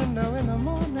out the window in the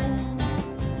morning?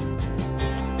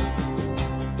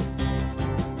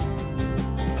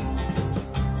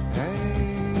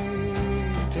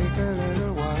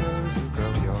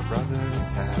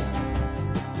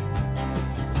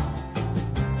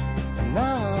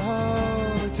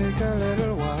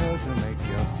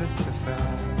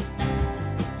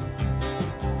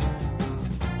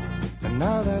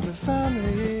 Now that the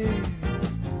family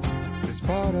is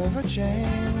part of a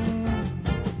chain,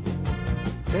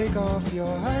 take off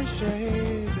your high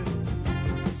shade,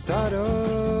 start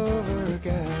over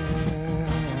again.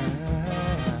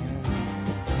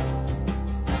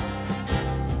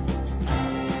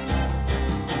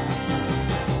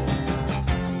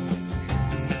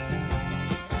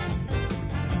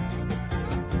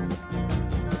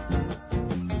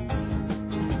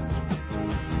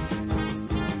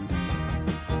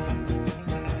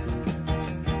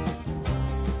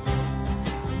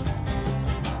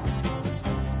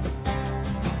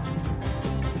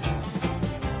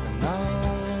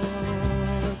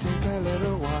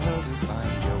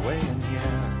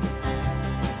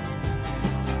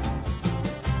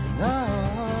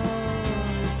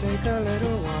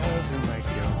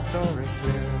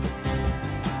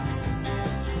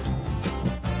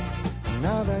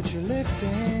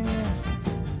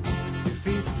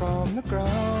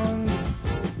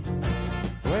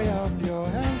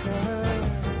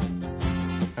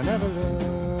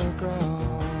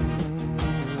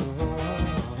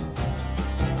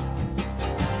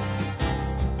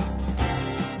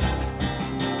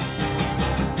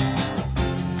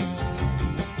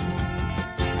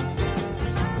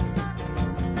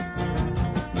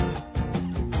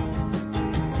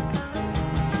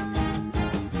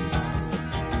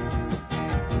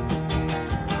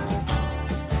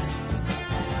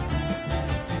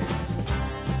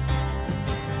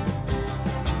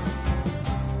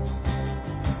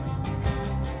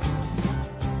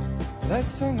 Let's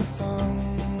sing a song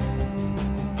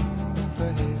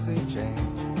for Hazy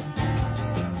Jane.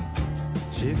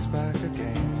 She's back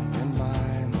again in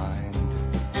my mind.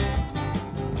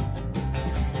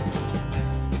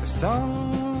 If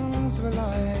songs were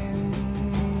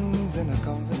lines in a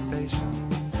conversation,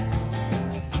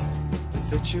 the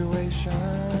situation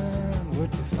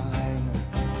would be fine.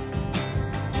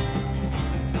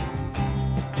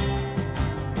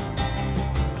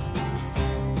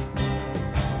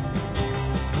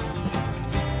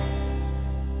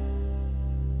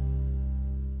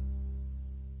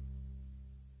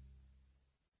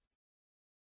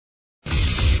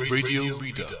 Radio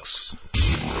Redux.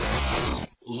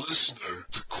 Listener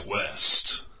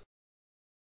Request.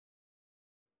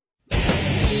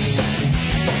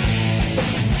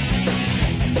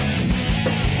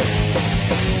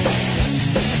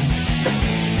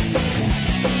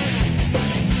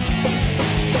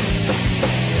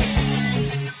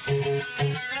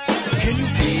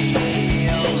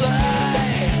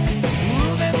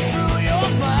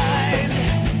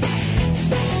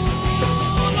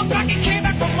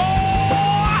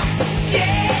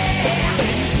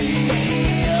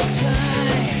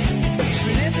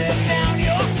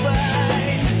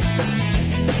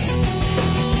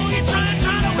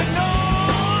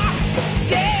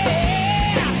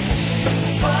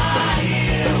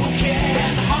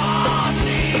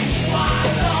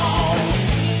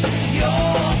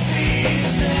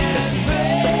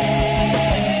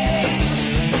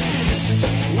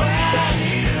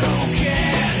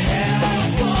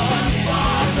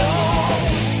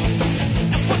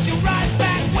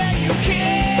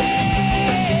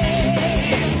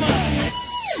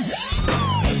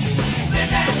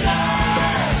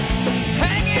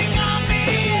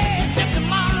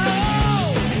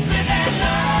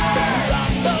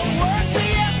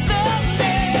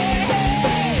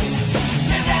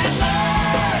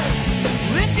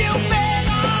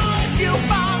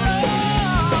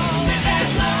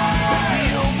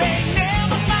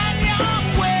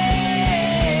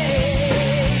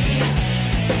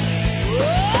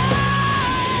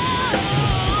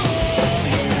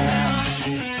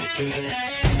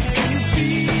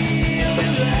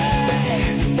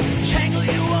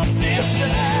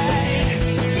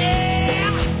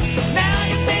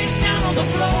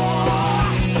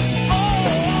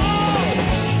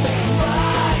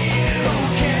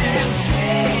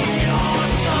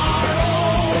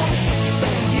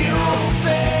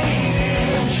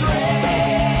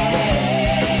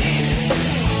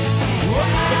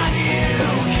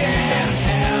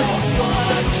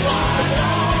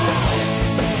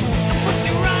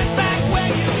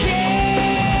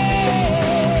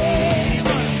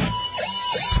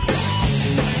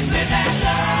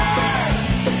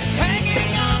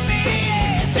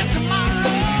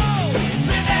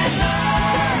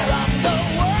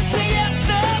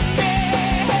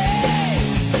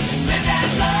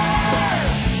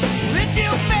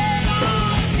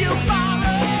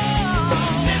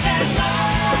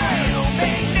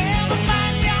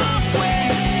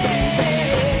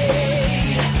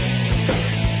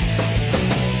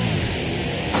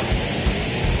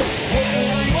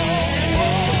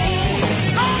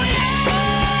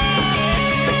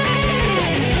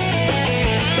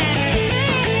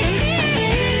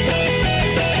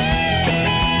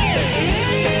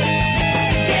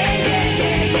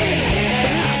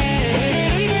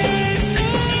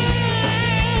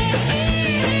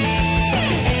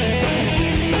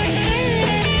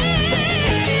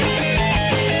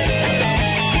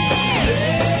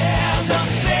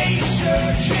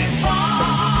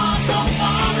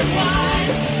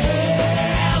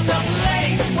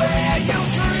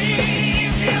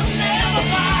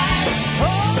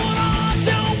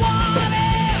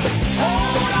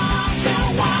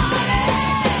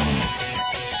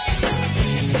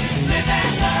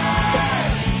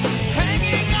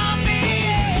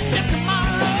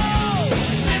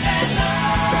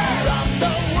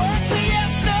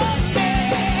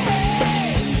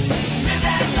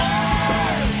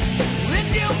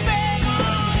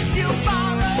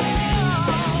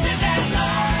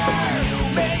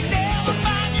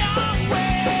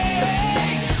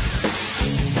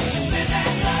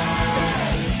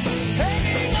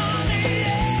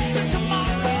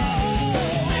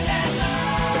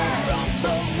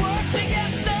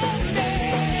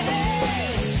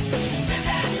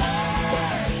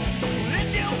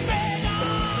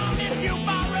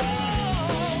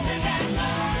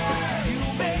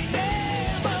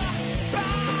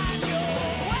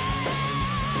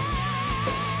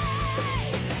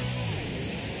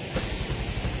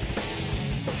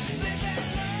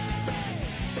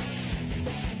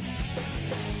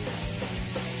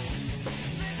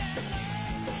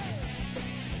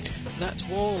 That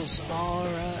was our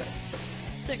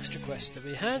next request that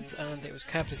we had, and it was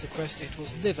Capital's request. It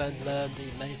was Live and Learn, the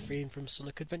main theme from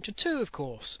Sonic Adventure 2, of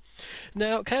course.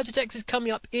 Now, Chaotic X is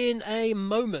coming up in a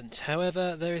moment.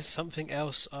 However, there is something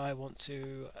else I want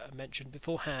to mention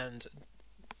beforehand.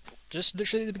 Just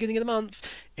literally at the beginning of the month,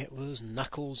 it was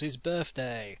Knuckles'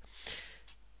 birthday.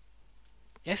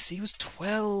 Yes, he was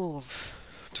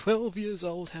 12. 12 years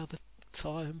old. How the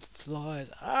time flies.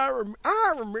 I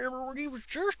remember when he was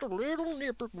just a little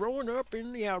nipper growing up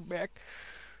in the outback.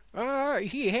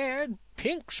 He had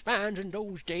pink spines in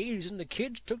those days, and the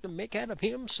kids took the mick out of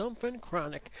him, something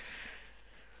chronic.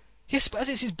 Yes, but as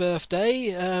it's his birthday,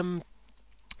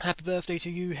 happy birthday to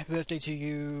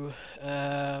you,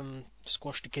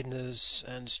 squashed echidnas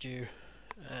and stew,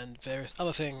 and various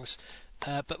other things.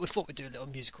 But we thought we'd do a little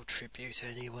musical tribute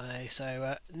anyway.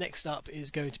 So next up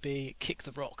is going to be Kick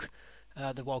the Rock,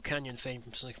 the Wild Canyon theme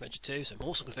from Sonic Adventure 2. So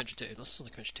more Sonic Adventure 2, not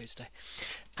Sonic Adventure 2 today.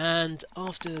 And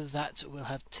after that we'll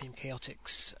have Team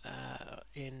Chaotix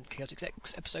in Chaotix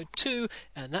X episode 2,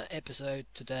 and that episode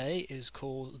today is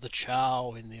called The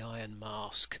Chow in the Iron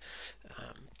Mask.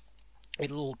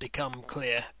 It'll all become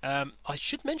clear. I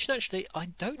should mention actually, I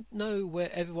don't know where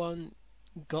everyone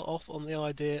got off on the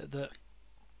idea that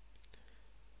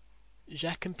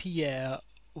Jacques and Pierre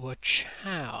were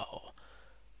Chow.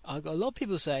 I've got a lot of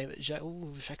people saying that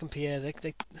Jacques and Pierre, they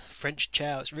French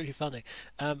Chow, it's really funny.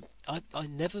 I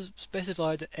never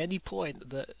specified at any point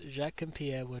that Jacques and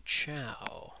Pierre were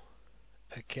Chow.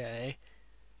 Okay,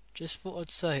 just thought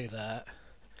I'd say that.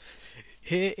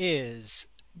 Here is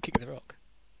Kick the Rock.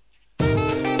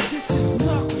 This is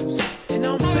Knuckles, and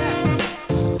I'm back.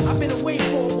 I've been away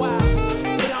for a while,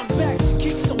 but I'm back to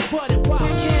kick some butt at Wild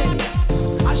Canyon.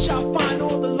 I shall find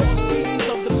all the lost pieces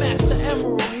of the Master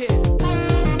Emerald here.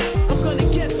 I'm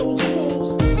gonna get those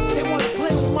fools. They wanna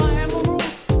play with my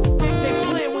emeralds? They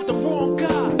playing with the wrong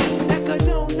guy. Heck, I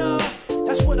don't know.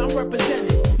 That's what I'm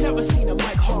representing. Never seen a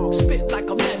Mike Hogg spit like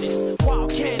a menace.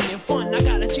 Wild Canyon fun, I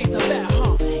gotta chase a bat,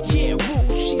 huh? Yeah,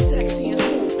 rude, she's sexy and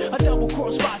smooth. A double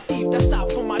cross by thief, that's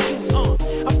out for my juice,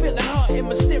 I'm feeling her in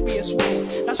mysterious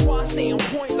ways. That's why I stay on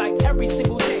point like every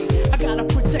single day. I gotta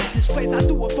protect this place, I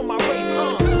do it for my race,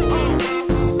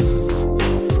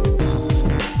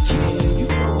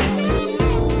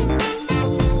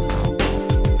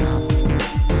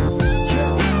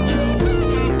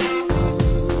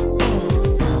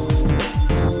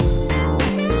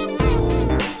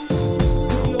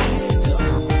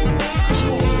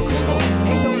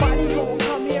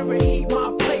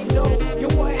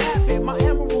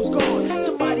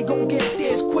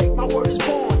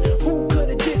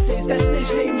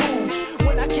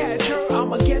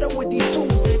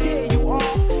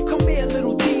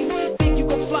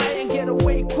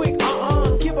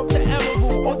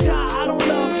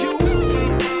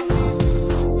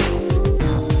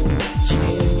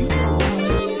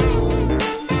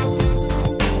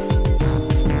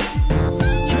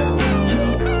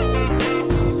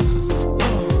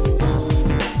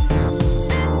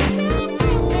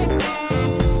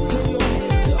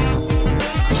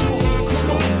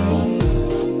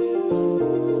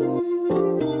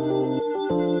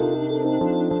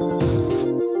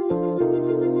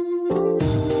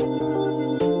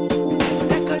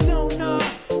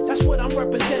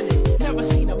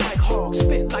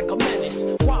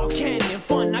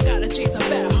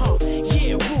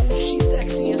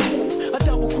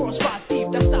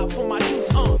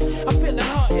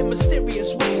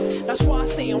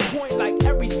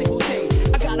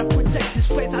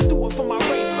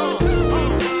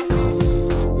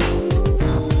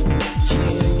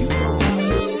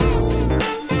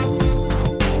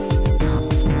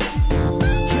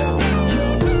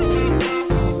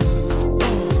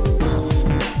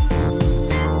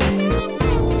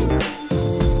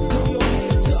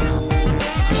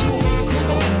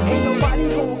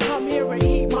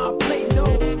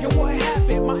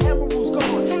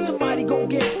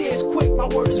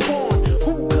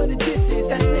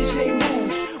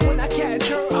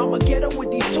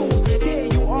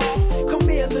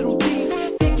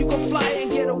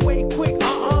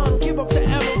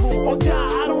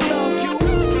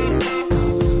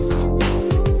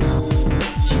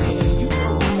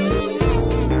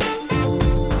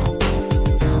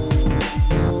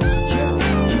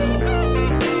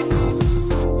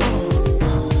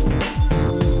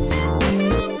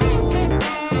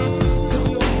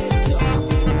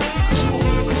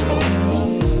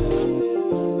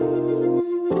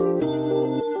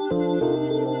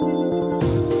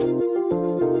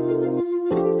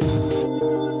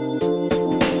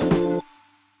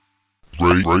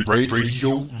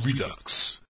 Radio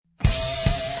Redux.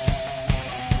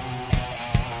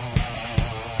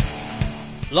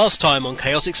 Last time on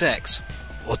Chaotix X.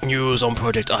 What news on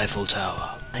Project Eiffel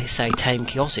Tower? They say Tame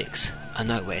Chaotix are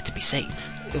nowhere to be seen.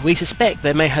 We suspect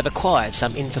they may have acquired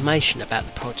some information about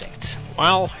the project.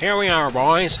 Well, here we are,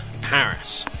 boys.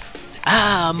 Paris.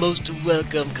 Ah, most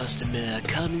welcome customer.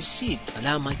 Come and sit.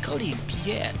 Allow my colleague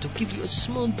Pierre to give you a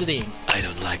small drink. I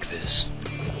don't like this.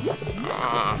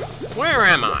 Where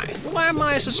am I? Why am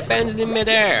I suspended in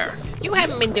midair? You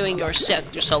haven't been doing your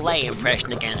Cirque du Soleil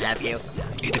impression again, have you?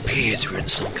 It appears we're in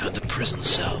some kind of prison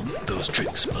cell. Those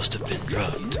drinks must have been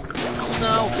drugged. Oh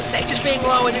no, Vector's being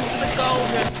lowered into the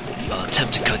cauldron. I'll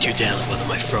attempt to cut you down with one of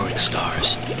my throwing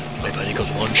stars. I've only got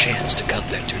one chance to cut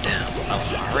Vector down. Oh,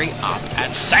 hurry up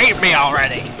and save me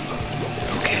already!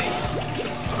 Okay.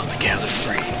 On the count of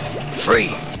 3. 3!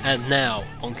 And now,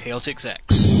 on Chaotix X.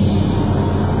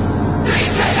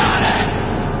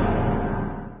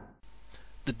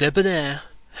 The debonair,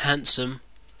 handsome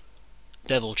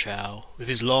Devil Chow, with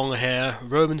his long hair,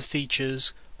 Roman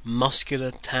features,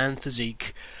 muscular, tan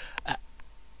physique.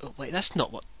 Wait, that's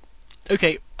not what...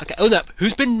 Okay, own up.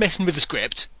 Who's been messing with the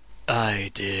script?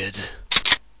 I did.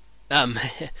 Oh,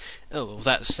 well,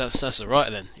 that's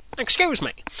alright then. Excuse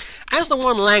me. As the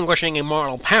one languishing in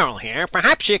mortal peril here,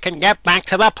 perhaps you can get back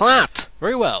to the plot.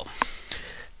 Very well.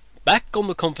 Back on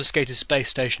the confiscated space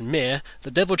station Mir,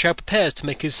 the Devil Chow prepares to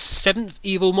make his 7th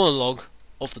evil monologue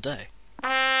of the day.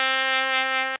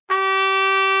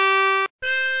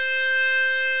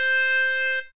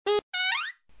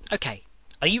 Okay,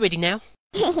 are you ready now?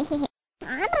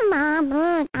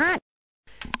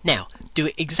 Now, do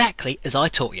it exactly as I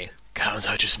taught you. Can't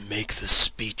I just make the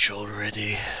speech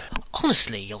already?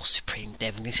 Honestly, your supreme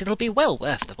devilness, it'll be well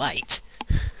worth the wait.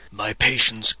 My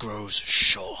patience grows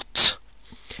short.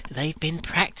 They've been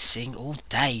practicing all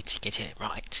day to get it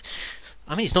right.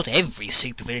 I mean, it's not every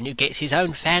supervillain who gets his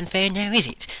own fanfare now, is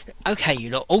it? Okay, you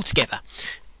lot, all together.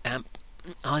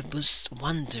 I was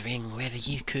wondering whether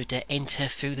you could enter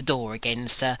through the door again,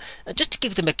 sir, just to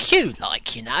give them a cue,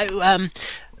 like, you know.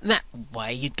 That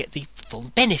way you'd get the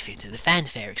full benefit of the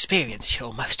fanfare experience,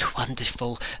 your most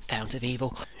wonderful fount of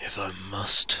evil. If I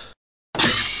must.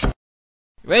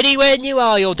 Ready when you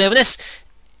are, your devilness.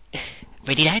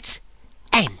 Ready, lads?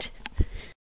 And...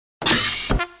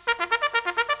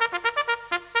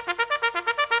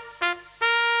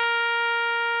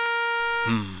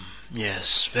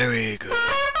 Yes, very good.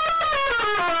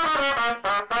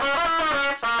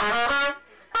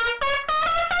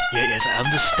 Yes, I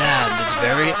understand. It's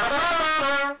very...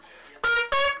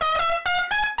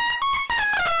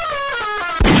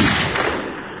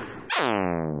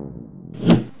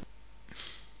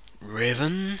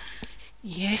 Raven?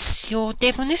 Yes, your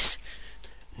devilness?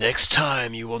 Next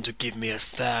time you want to give me a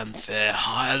fanfare,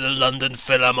 hire the London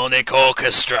Philharmonic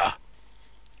Orchestra.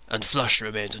 And flush the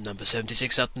remains of number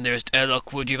 76 out the nearest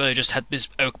airlock wood. You've only just had this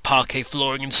oak parquet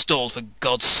flooring installed, for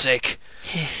God's sake.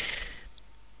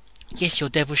 Yes, your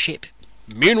devilship.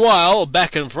 Meanwhile,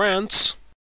 back in France...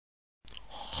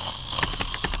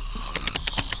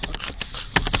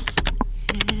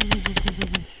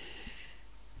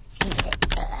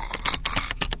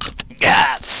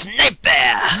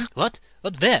 Sniper! What?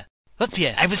 What there? What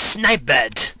there? I was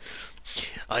sniped.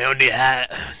 I only had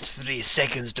 3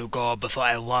 seconds to go before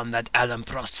I won that Alan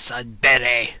Prost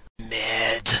berry.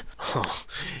 Mad. Oh,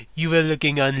 you were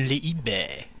looking on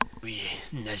eBay. Oui,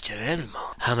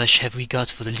 naturellement. How much have we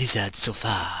got for the lizard so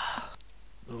far?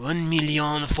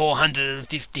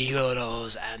 1,450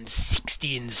 euros and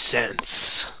 16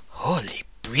 cents. Holy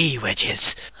brie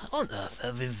wedges. How on earth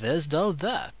have we versed all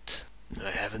that?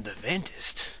 I haven't the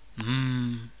faintest.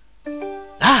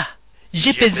 Ah!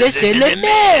 J'ai possessé le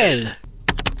mail!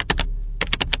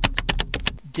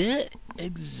 Dear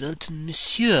exultant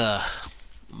monsieur,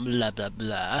 blah blah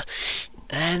blah,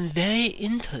 I'm very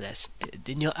interested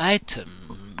in your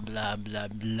item, blah blah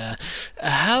blah.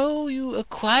 How you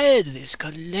acquired this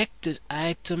collector's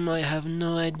item, I have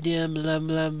no idea, blah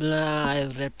blah blah. I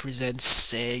represent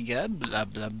Sega, blah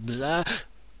blah blah.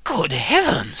 Good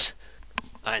heavens!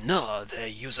 I know their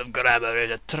use of grammar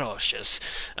is atrocious,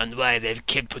 and why they've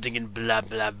kept putting in blah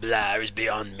blah blah is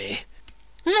beyond me.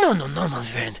 No,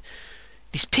 my friend.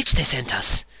 This pitch they sent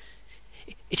us.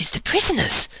 It is the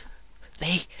prisoners.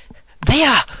 They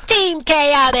are Team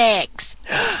Chaotix!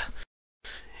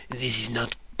 This is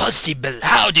not possible.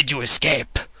 How did you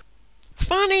escape?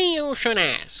 Funny you should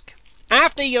ask.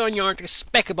 After you and your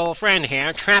despicable friend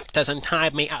here trapped us and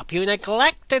tied me up, you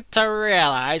neglected to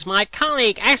realize my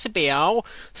colleague Espio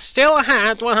still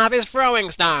had one of his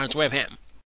throwing stars with him.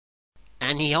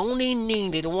 And he only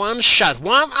needed one shot,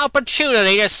 one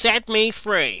opportunity to set me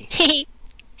free.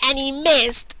 And he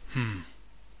missed.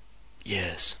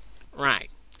 Yes. Right.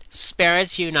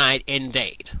 Spirits unite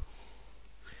indeed.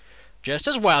 Just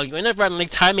as well you inadvertently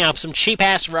tied me up some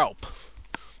cheap-ass rope.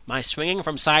 My swinging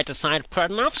from side to side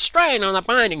put enough strain on the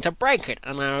binding to break it,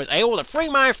 and I was able to free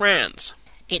my friends.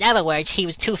 In other words, he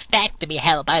was too fat to be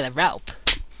held by the rope.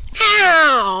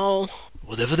 Ow!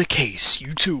 Whatever the case,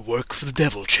 you two work for the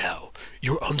Devil Chow.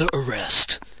 You're under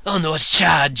arrest. On what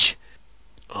charge?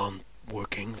 On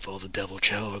working for the Devil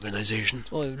Chow organization.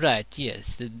 Oh, right,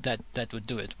 yes, that would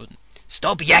do it, wouldn't it?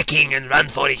 Stop yakking and run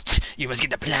for it. You must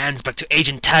get the plans back to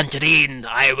Agent Tangerine.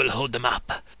 I will hold them up.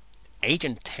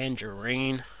 Agent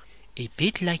Tangerine? A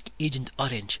bit like Agent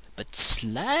Orange, but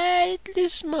slightly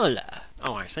smaller.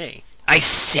 Oh, I see. I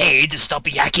said stop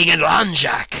yakking and run,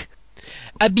 Jack.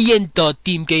 A bientôt,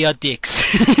 Team Chaotix.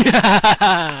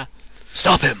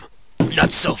 Stop him.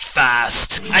 Not so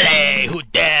fast. Allez, who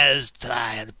dares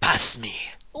try and pass me?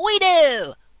 We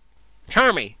do.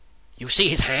 Charmy, you see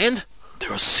his hand?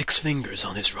 There are 6 fingers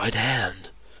on his right hand.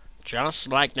 Just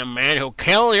like the man who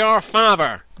killed your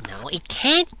father. No, it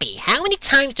can't be. How many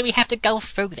times do we have to go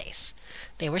through this?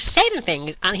 There were 7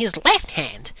 fingers on his left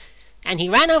hand, and he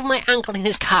ran over my uncle in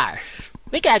his car.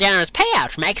 We got a generous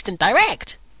payout from Accident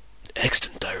Direct.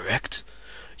 Accident Direct?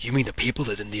 You mean the people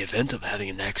that in the event of having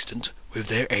an accident, with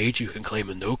their aid you can claim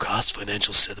a no-cost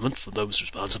financial settlement for those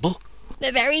responsible?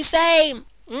 The very same.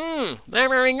 They're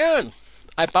very good.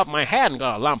 I popped my head and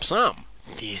got a lump sum.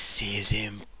 This is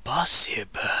impossible.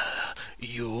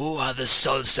 You are the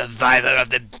sole survivor of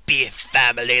the Beef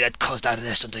family that caused our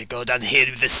restaurant to go downhill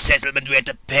with the settlement we had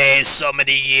to pay so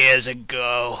many years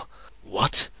ago.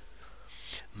 What?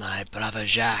 My brother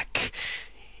Jacques.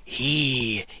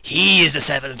 He is the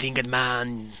 7-fingered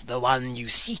man, the one you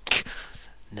seek.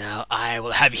 Now I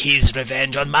will have his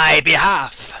revenge on my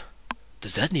behalf.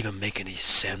 Does that even make any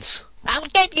sense? I'll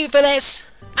get you for this.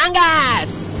 On guard!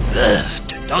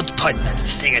 Ugh, don't point that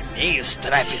thing at me, you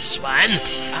stripy swine.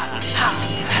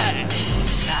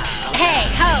 Hey,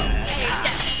 ho!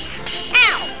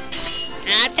 Ow!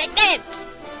 Take this!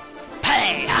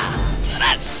 Pay!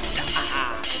 Rust!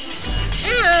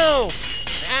 Ow!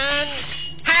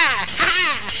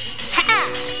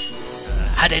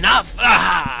 Had enough?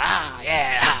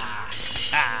 Yeah.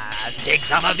 Take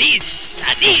some of this.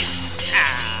 This.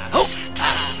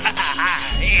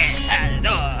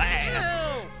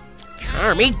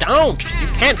 Charmy, don't! You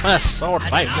can't put a sword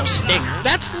fight with your stick.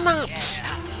 That's nuts!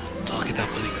 Talk about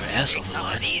putting your ass on the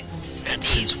line. And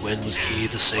since when was he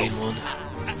the sane one?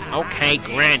 Okay,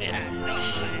 granted.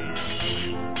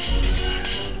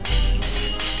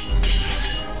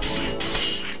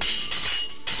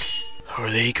 Are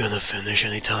they gonna finish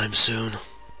anytime soon?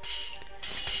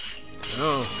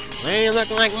 Oh, they look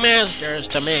like masters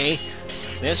to me.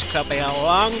 This could be a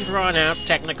long, drawn-out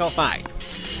technical fight.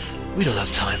 We don't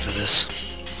have time for this.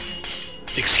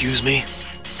 Excuse me?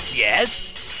 Yes?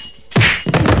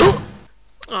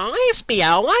 Oh,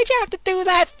 SBO, why'd you have to do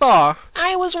that for?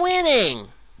 I was winning.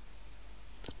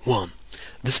 1.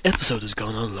 This episode has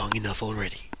gone on long enough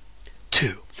already.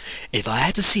 2. If I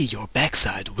had to see your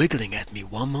backside wiggling at me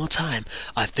one more time,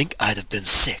 I think I'd have been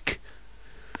sick.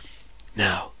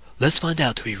 Now, let's find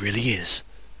out who he really is.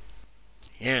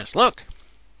 Yes, look.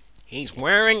 He's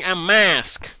wearing a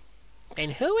mask.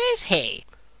 And who is he?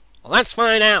 Let's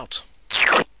find out.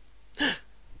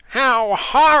 How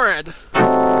horrid!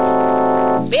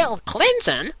 Bill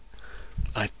Clinton?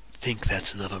 I think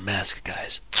that's another mask,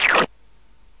 guys.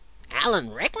 Alan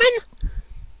Rickman?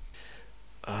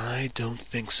 I don't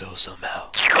think so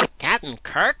somehow. Captain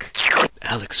Kirk?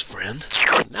 Alex friend?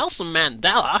 Nelson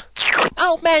Mandela?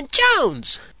 Old Man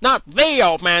Jones! Not the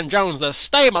Old Man Jones, the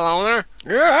stable owner.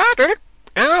 Yeah, I did it.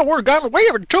 And I would have gotten away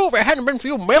with it too if it hadn't been for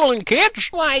you meddling kids.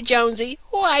 Why, Jonesy?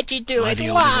 Why'd you do Am I it? the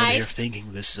only one here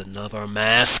thinking this is another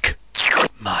mask?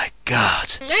 My God.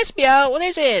 SBO, what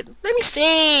is it? Let me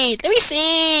see. Let me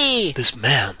see. This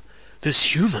man,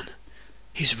 this human,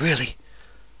 he's really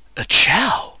a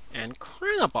Chow.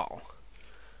 Incredible.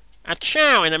 A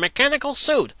Chow in a mechanical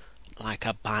suit, like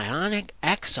a bionic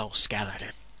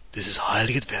exoskeleton. This is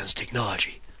highly advanced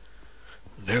technology.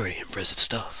 Very impressive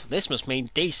stuff. This must mean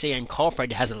DC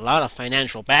Incorporated has a lot of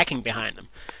financial backing behind them.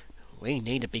 We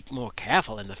need to be more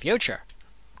careful in the future.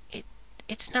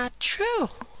 It's not true.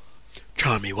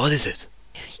 Charmy, what is it?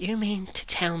 You mean to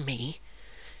tell me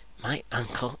my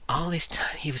uncle, all this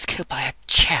time, he was killed by a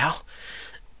Chow?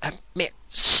 A mere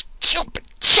stupid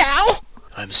Chow?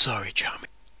 I'm sorry, Charmy.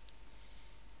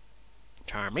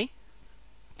 Charmy?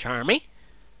 Charmy?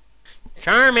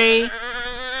 Charmy?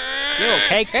 You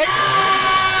okay, kid?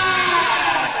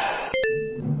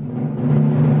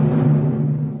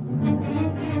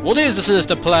 What is the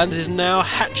sinister plan that is now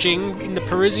hatching in the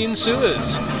Parisian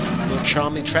sewers? Will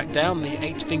Charmy track down the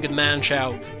 8-fingered man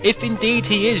Chow? If indeed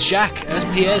he is Jacques, as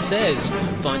Pierre says.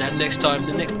 Find out next time in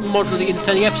the next moderately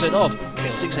entertaining episode of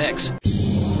Chaotix X.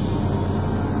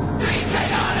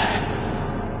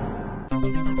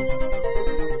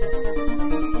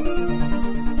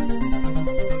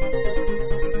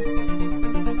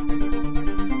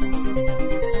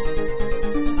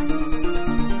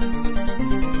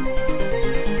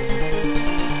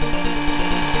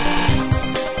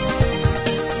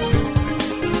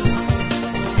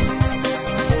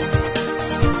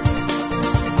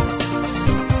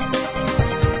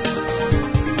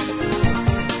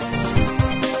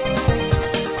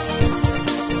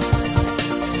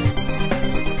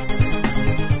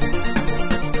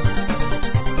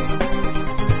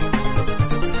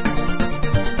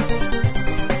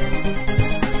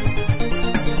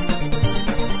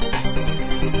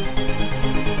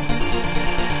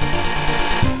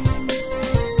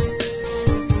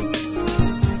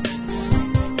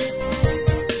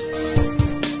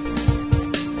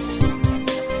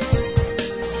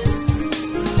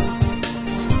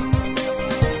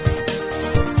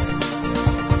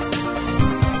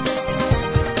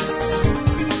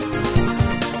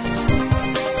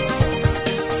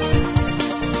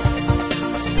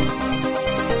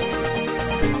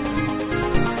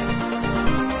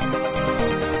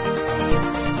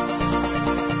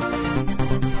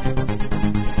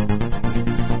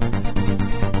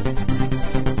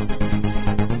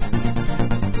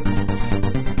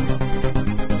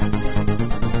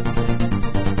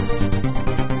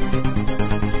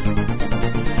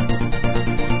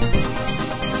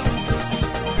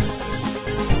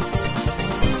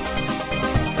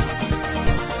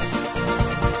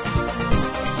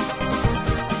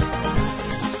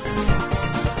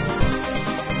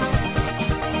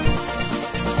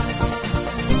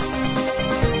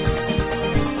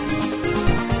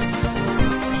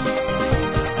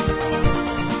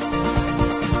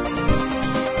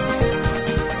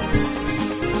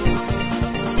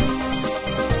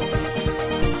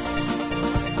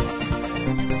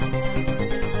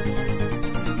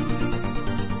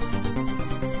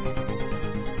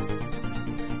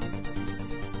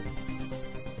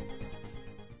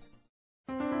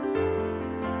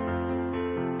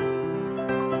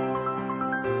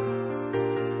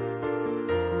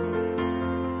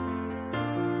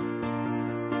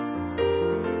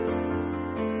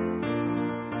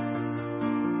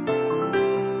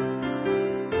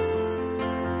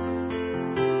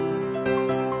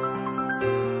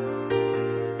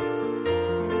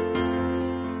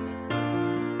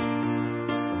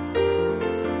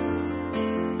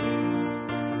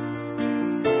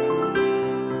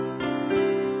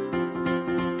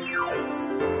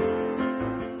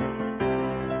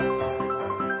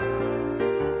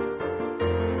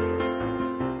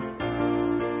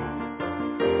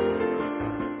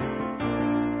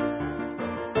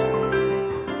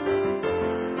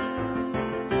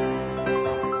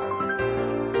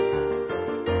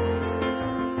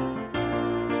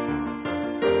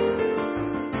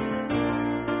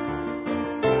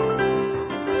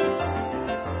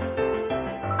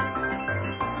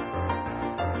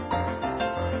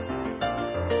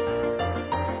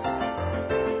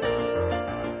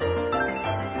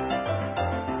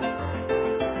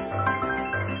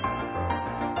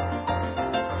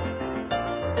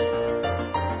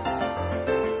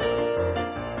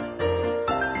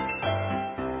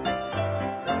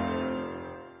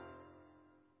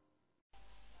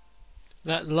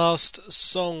 That last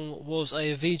song was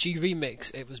a VG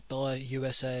remix. It was by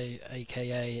USA,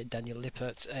 aka Daniel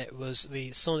Lippert. It was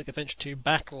the Sonic Adventure 2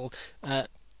 Battle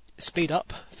speed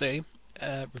up theme,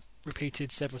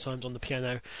 repeated several times on the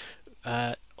piano,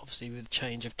 obviously with a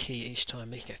change of key each time,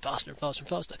 making it faster and faster and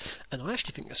faster. And I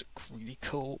actually think that's a really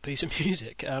cool piece of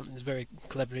music. It's very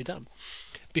cleverly done.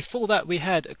 Before that, we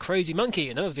had a Crazy Monkey,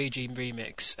 another VG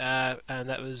remix, and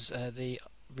that was the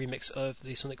remix of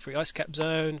the Sonic 3 Ice Cap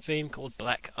Zone theme called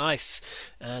Black Ice.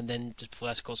 And then just before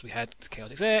that, of course, we had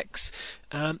Chaotix X.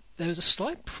 There was a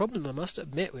slight problem, I must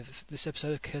admit, with this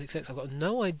episode of Chaotix X. I've got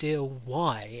no idea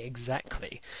why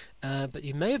exactly, but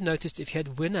you may have noticed if you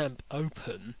had Winamp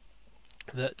open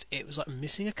that it was like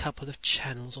missing a couple of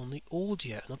channels on the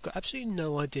audio, and I've got absolutely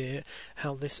no idea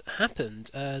how this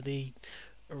happened. The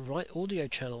right audio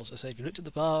channels, I say, if you looked at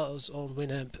the bars on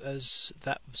Winamp as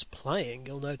that was playing,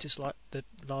 you'll notice like the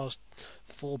last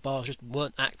 4 bars just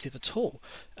weren't active at all.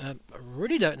 I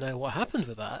really don't know what happened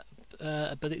with that,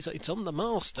 but it's on the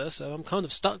master, so I'm kind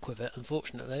of stuck with it,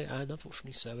 unfortunately, and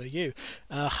unfortunately so are you.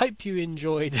 Hope you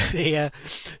enjoyed the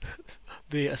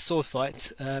sword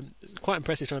fight. Quite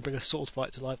impressive trying to bring a sword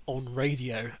fight to life on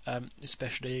radio,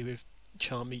 especially with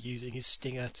Charmy using his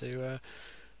stinger to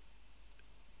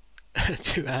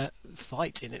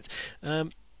fight in it.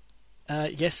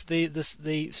 Yes,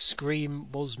 the scream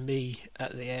was me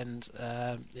at the end.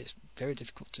 It's very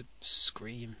difficult to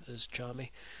scream as Charmy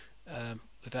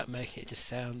without making it just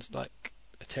sound like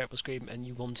a terrible scream and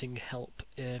you wanting help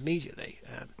immediately,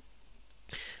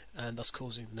 and thus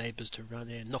causing neighbours to run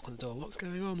in, knock on the door, what's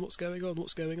going on, what's going on,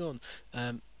 what's going on.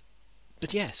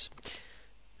 But yes,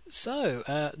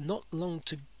 so not long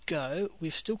to go.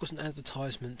 We've still got an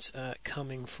advertisement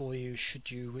coming for you should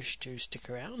you wish to stick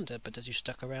around, but as you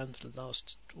stuck around for the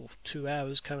last 2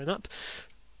 hours coming up,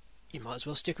 you might as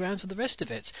well stick around for the rest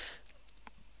of it.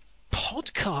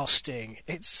 Podcasting,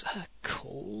 it's a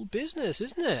cool business,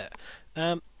 isn't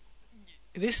it?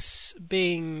 This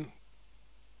being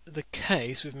the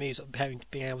case with me sort of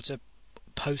being able to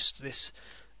post this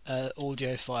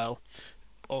audio file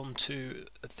onto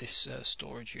this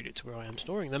storage unit where I am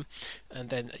storing them, and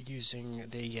then using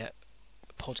the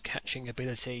pod catching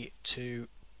ability to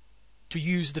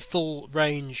use the full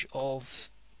range of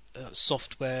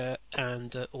software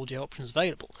and audio options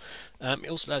available. It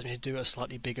also allows me to do a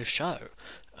slightly bigger show.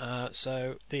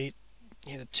 So the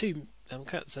two.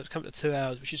 So it's come to 2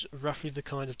 hours, which is roughly the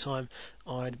kind of time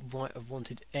I might have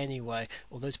wanted anyway.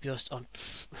 Although to be honest, I'm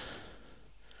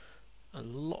a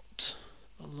lot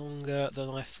longer than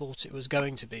I thought it was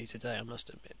going to be today, I must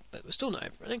admit, but we're still not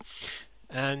overrunning,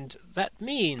 and that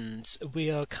means we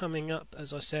are coming up,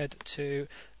 as I said, to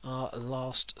our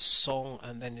last song,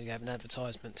 and then we have an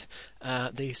advertisement.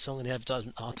 The song and the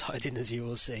advertisement are tied in, as you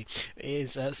will see. It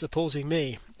is Supporting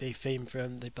Me, the theme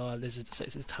from the Bio Lizard. So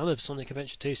it's a ton of Sonic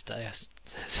Adventure 2 today, as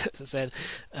I said.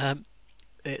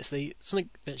 It's the Sonic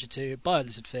Adventure 2 Bio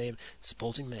Lizard theme,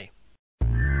 Supporting Me.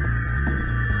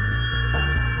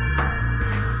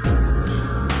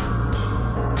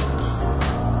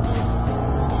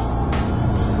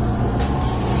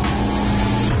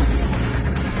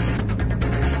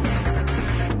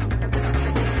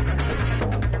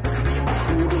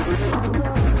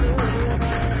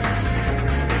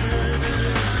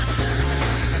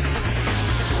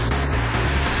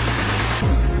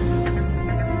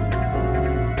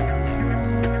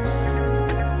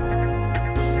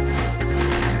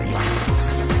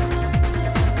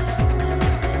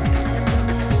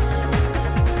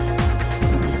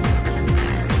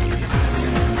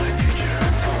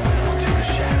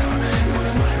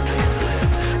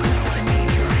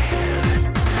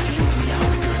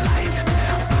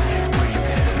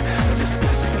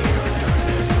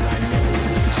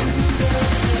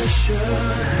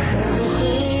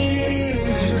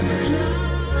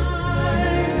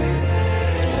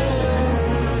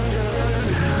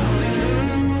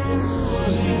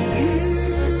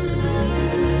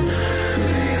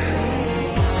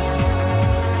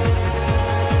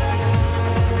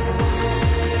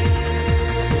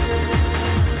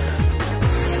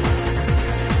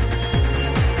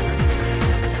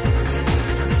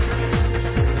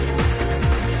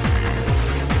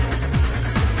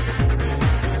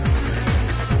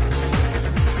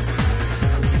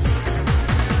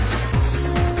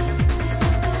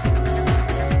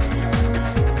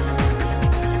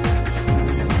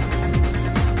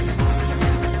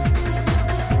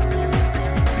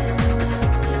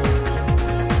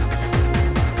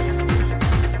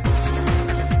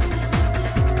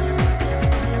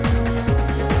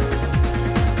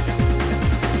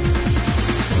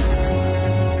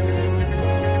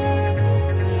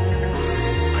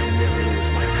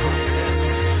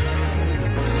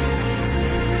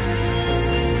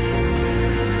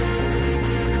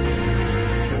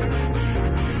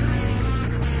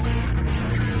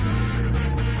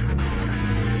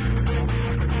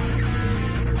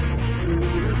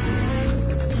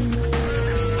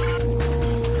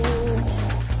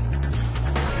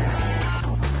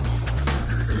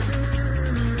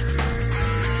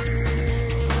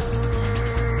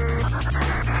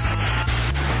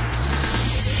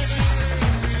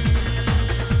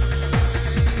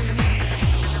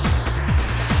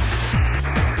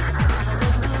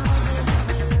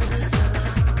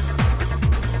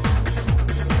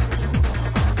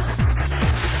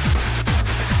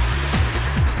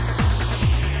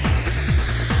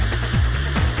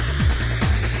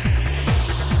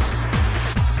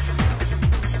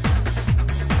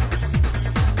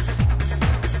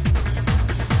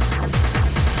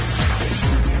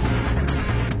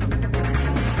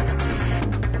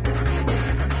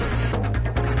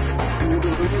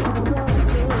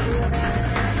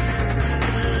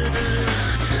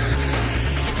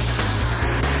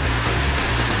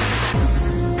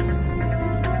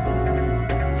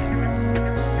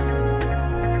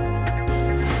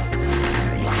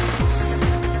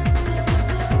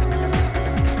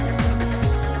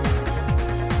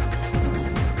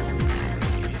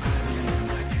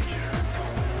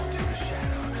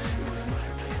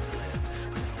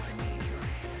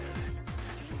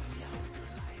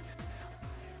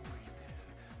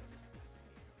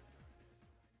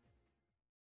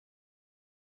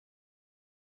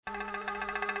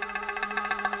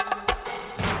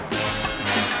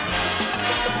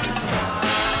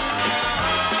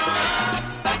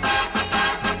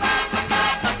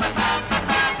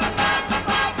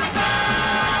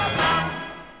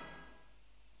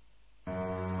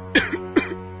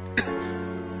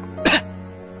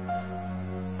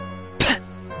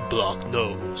 blocked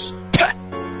nose,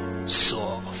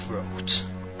 sore throat,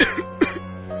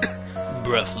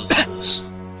 breathlessness,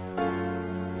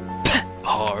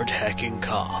 hard hacking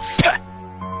cough,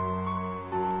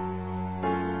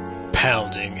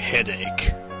 pounding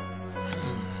headache,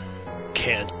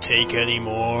 can't take any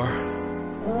more.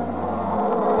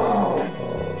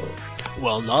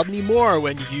 Well, not anymore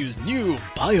when you use new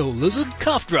BioLizard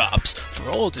cough drops for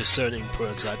all discerning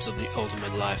prototypes of the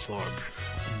ultimate life form.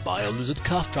 BioLizard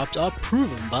cough drops are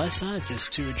proven by scientists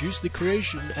to reduce the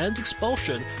creation and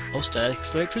expulsion of static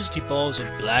electricity balls of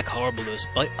black horribleness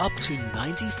by up to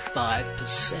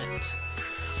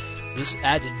 95%. This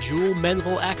added dual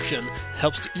menthol action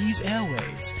helps to ease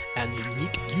airways, and the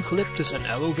unique eucalyptus and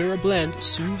aloe vera blend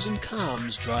soothes and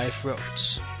calms dry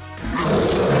throats.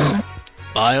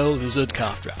 BioLizard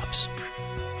cough drops.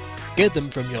 Get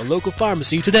them from your local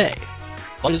pharmacy today.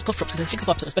 BioLizard cough drops contain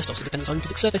 65% asbestos, independent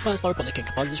scientific survey financed by Republic Inc.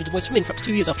 BioLizard avoids swimming for up to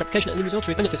 2 years after application and the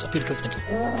resulting benefits are purely coincidental.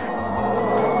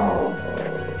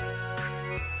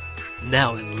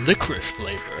 Now in licorice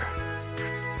flavor.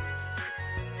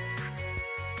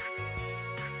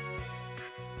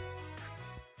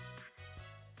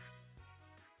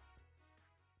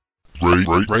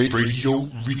 Radio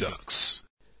Redux.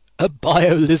 A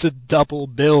BioLizard double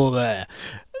bill there.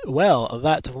 Well,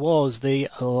 that was the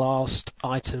last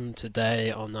item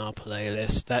today on our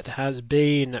playlist. That has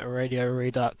been Radio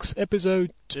Redux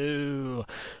Episode 2.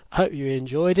 I hope you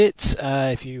enjoyed it.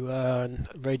 If you are a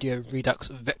Radio Redux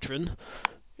veteran,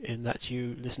 in that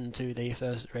you listened to the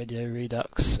first Radio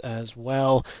Redux as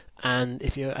well. And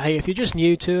if you're just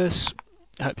new to us,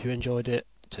 I hope you enjoyed it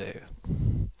too.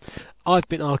 I've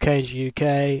been Arcade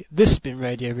UK, this has been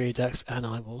Radio Redux, and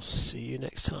I will see you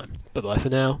next time. Bye bye for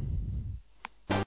now.